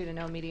 7H, due to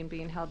no meeting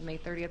being held May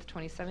 30th,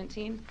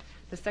 2017,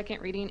 the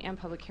second reading and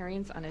public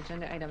hearings on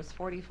agenda items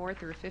 44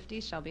 through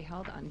 50 shall be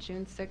held on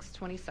June 6th,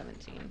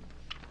 2017.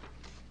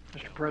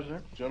 Mr.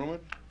 President. Gentlemen,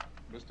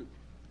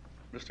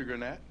 Mr.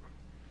 Gurnett.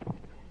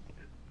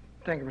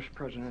 Thank you, Mr.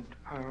 President.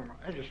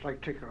 I'd just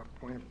like to take a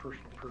point of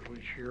personal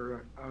privilege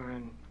here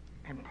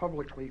and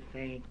publicly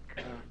thank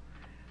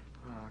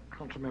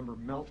Councilmember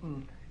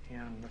Melton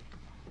and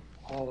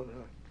all of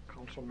the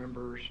council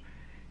members,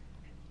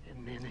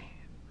 and then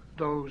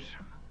those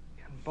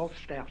in both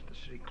staffs, the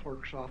city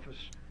clerk's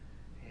office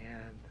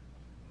and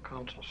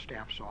council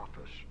staff's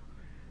office,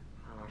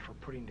 for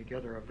putting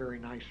together a very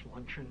nice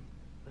luncheon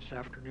this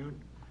afternoon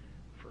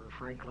for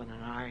Franklin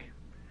and I.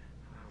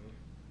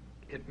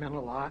 It meant a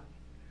lot.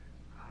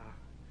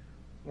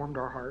 Warmed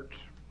our hearts,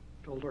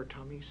 filled our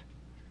tummies,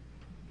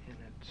 and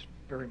it's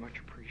very much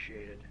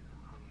appreciated.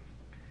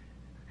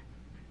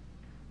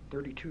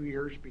 32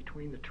 years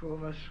between the two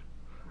of us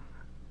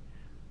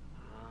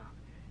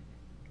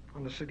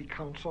on the city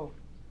council,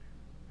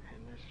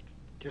 and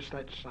just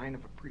that sign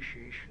of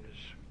appreciation is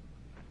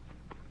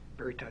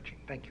very touching.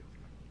 Thank you.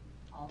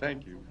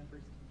 Thank you.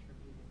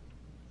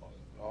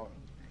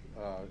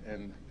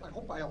 And I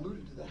hope I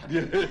alluded to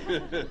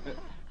that.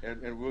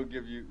 and we'll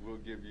give you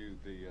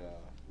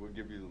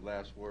the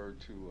last word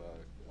to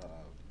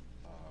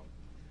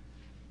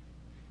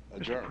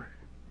adjourn.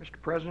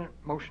 Mr. President,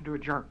 motion to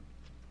adjourn.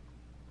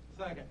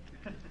 Second.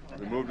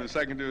 We moved to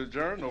second to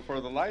adjourn. No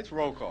further lights.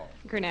 Roll call.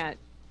 Gurnett.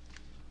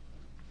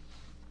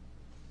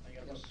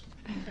 Yes.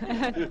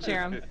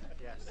 Jerem.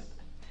 Yes.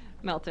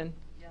 Melton.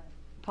 Yes.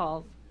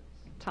 Pauls.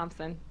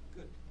 Thompson.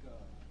 Good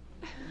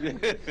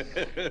God.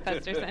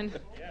 Festerson.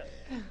 Yes.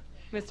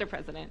 Mr.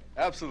 President.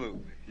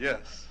 Absolutely.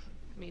 Yes.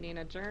 Meeting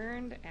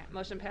adjourned.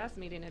 Motion passed.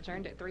 Meeting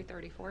adjourned at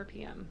 3:34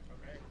 p.m.